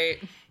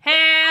hydrate.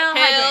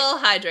 Hail,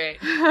 Hydrate.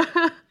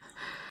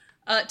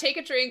 Take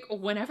a drink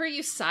whenever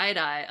you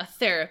side-eye a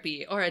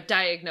therapy or a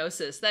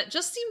diagnosis that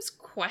just seems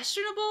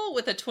questionable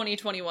with a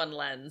 2021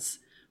 lens.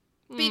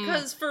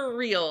 Because for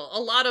real, a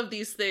lot of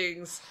these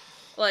things,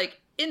 like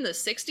in the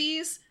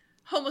 60s,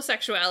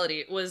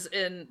 homosexuality was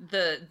in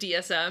the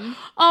DSM.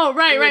 Oh,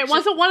 right.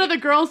 Wasn't one of the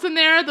girls in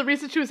there? The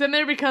reason she was in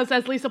there because,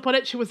 as Lisa put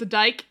it, she was a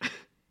dyke.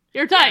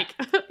 You're a dyke.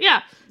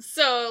 Yeah.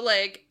 So,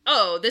 like,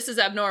 oh, this is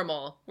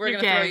abnormal. We're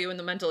going to Okay. throw you in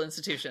the mental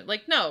institution.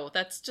 Like, no,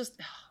 that's just,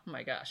 oh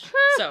my gosh.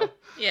 So,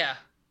 yeah.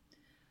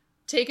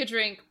 Take a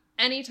drink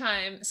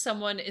anytime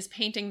someone is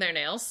painting their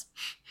nails,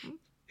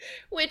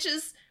 which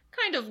is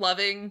kind of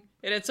loving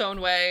in its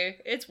own way.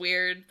 It's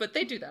weird, but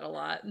they do that a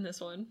lot in this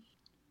one.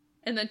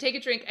 And then take a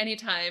drink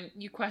anytime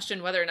you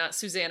question whether or not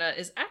Susanna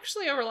is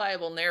actually a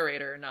reliable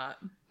narrator or not.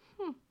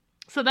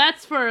 So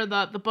that's for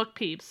the book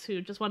peeps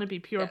who just want to be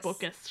pure Yes.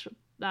 bookish.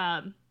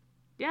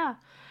 Yeah.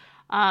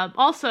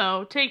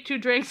 Also, take 2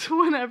 drinks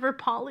whenever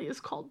Polly is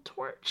called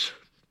Torch.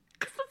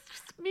 Because that's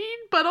just mean,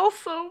 but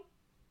also...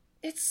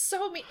 It's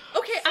so mean.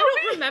 Okay, I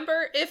don't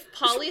remember if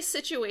Polly's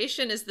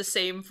situation is the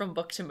same from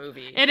book to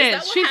movie. It is.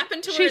 is. That what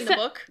happened to her in the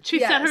book? She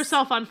Yes. set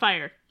herself on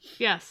fire.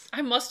 Yes.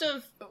 I must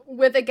have...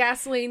 With a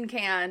gasoline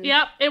can.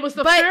 Yep, it was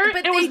the But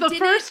it was they the didn't-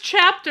 first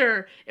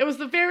chapter. It was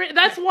the very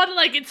that's one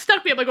like it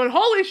stuck me. I'm like going,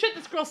 holy shit,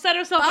 this girl set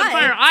herself on But-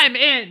 fire. I'm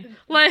in.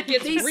 Like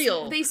It's They,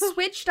 real. they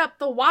switched up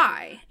the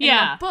why. In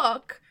Yeah. the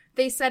book,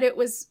 they said it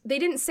was, they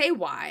didn't say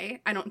why,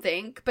 I don't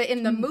think, but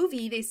in the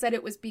movie, they said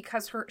it was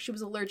because she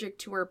was allergic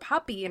to her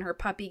puppy and her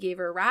puppy gave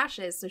her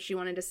rashes, so she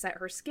wanted to set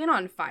her skin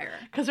on fire.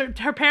 because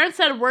her parents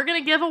said we're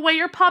gonna give away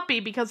your puppy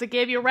because it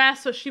gave you a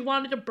rash, so she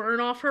wanted to burn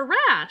off her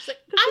rash. 'Cause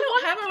she I don't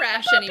wanted have to a keep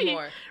rash the puppy.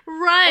 anymore.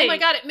 Right. Oh my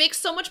god, it makes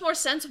so much more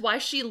sense why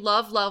she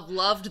loved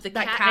the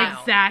That cat cat. now.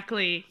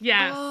 Exactly.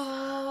 Yes.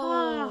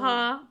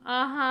 Oh.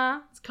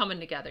 Uh-huh. It's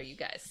coming together, you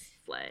guys.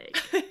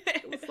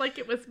 It's like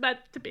it was meant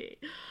to be.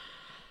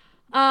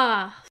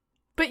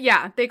 But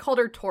yeah, they called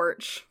her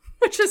Torch,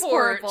 which is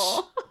Torch.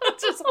 horrible.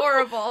 Which is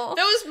horrible.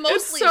 That was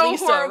mostly so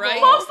Lisa, horrible. right?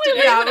 Mostly Did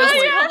Lisa, anyone else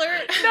yeah. call her?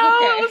 No,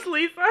 Okay. it was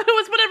Lisa. It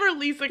was whatever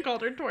Lisa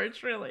called her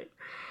Torch, really.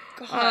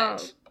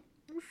 God.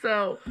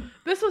 So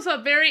this was a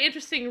very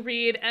interesting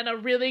read and a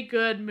really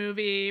good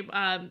movie,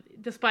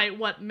 despite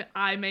what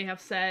I may have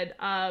said.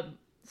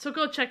 So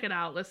go check it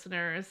out,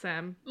 listeners.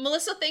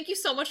 Melissa, thank you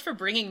so much for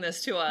bringing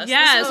this to us.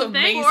 Yes, this was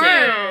thank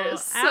amazing. you.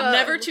 So-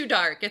 Never too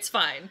dark. It's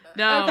fine.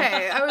 No,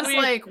 Okay, I was we-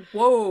 like,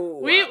 whoa.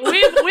 we've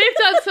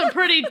done some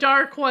pretty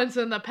dark ones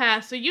in the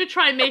past, so you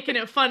try making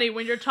it funny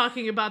when you're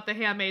talking about The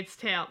Handmaid's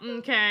Tale.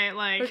 Okay,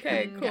 like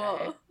Okay,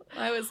 cool.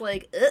 I was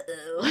like,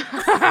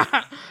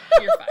 uh-oh.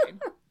 You're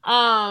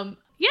fine.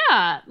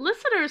 Yeah,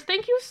 listeners,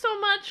 thank you so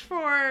much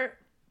for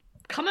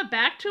coming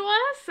back to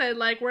us, and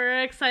like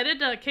we're excited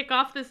to kick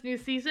off this new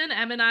season.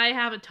 Em and I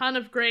have a ton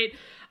of great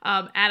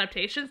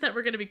adaptations that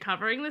we're going to be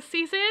covering this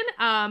season,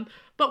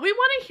 but we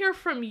want to hear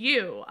from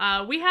you.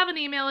 We have an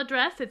email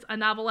address. It's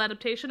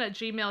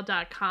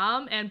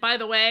anoveladaptation@gmail.com, and by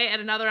the way, at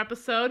another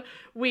episode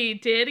we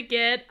did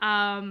get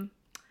a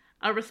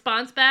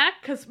response back,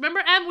 because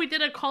remember, Em, we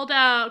did a call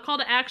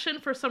to action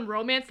for some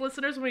romance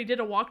listeners when we did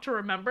a Walk to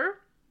Remember.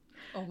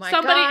 Oh my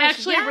Somebody gosh,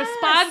 actually yes!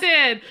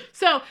 responded.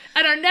 So,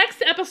 at our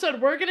next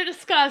episode, we're going to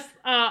discuss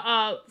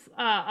a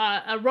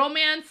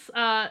romance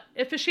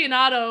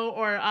aficionado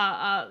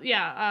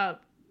or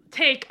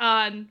take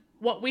on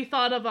what we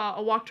thought of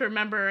a Walk to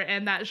Remember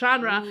and that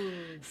genre. Ooh.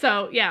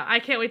 So, yeah,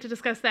 I can't wait to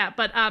discuss that.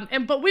 But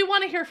we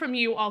want to hear from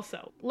you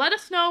also. Let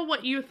us know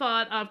what you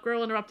thought of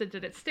Girl Interrupted.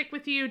 Did it stick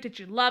with you? Did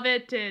you love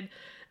it? Did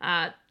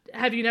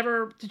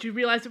you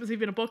realize it was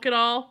even a book at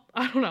all?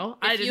 I don't know.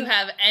 If you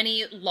have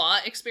any law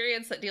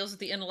experience that deals with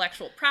the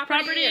intellectual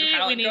property and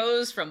how it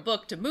goes from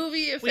book to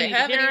movie, if they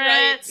have any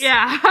rights.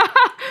 Yeah.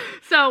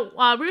 So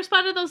we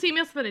responded to those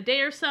emails within a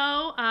day or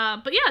so.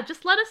 But yeah,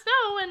 just let us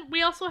know. And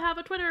we also have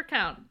a Twitter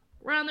account.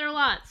 We're on there a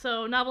lot.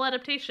 So Novel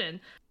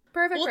Adaptation.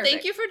 Perfect. Well,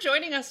 thank you for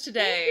joining us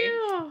today.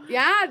 Thank you.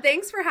 Yeah,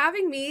 thanks for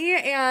having me.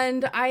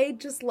 And I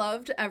just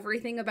loved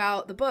everything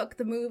about the book,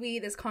 the movie,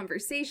 this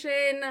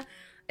conversation.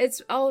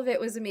 All of it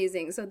was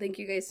amazing. So thank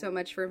you guys so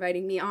much for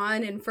inviting me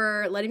on and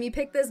for letting me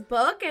pick this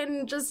book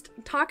and just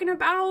talking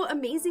about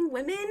amazing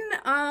women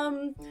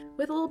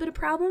with a little bit of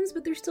problems,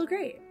 but they're still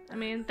great. I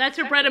mean, that's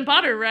your bread and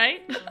butter,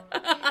 right?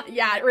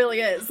 Yeah, it really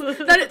is.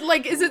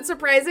 Is it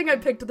surprising I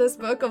picked this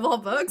book of all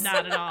books?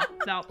 Not at all.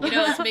 No. You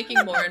know, it's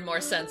making more and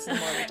more sense the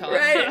more we talk.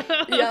 Right?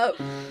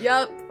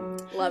 Yep.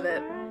 Love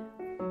it.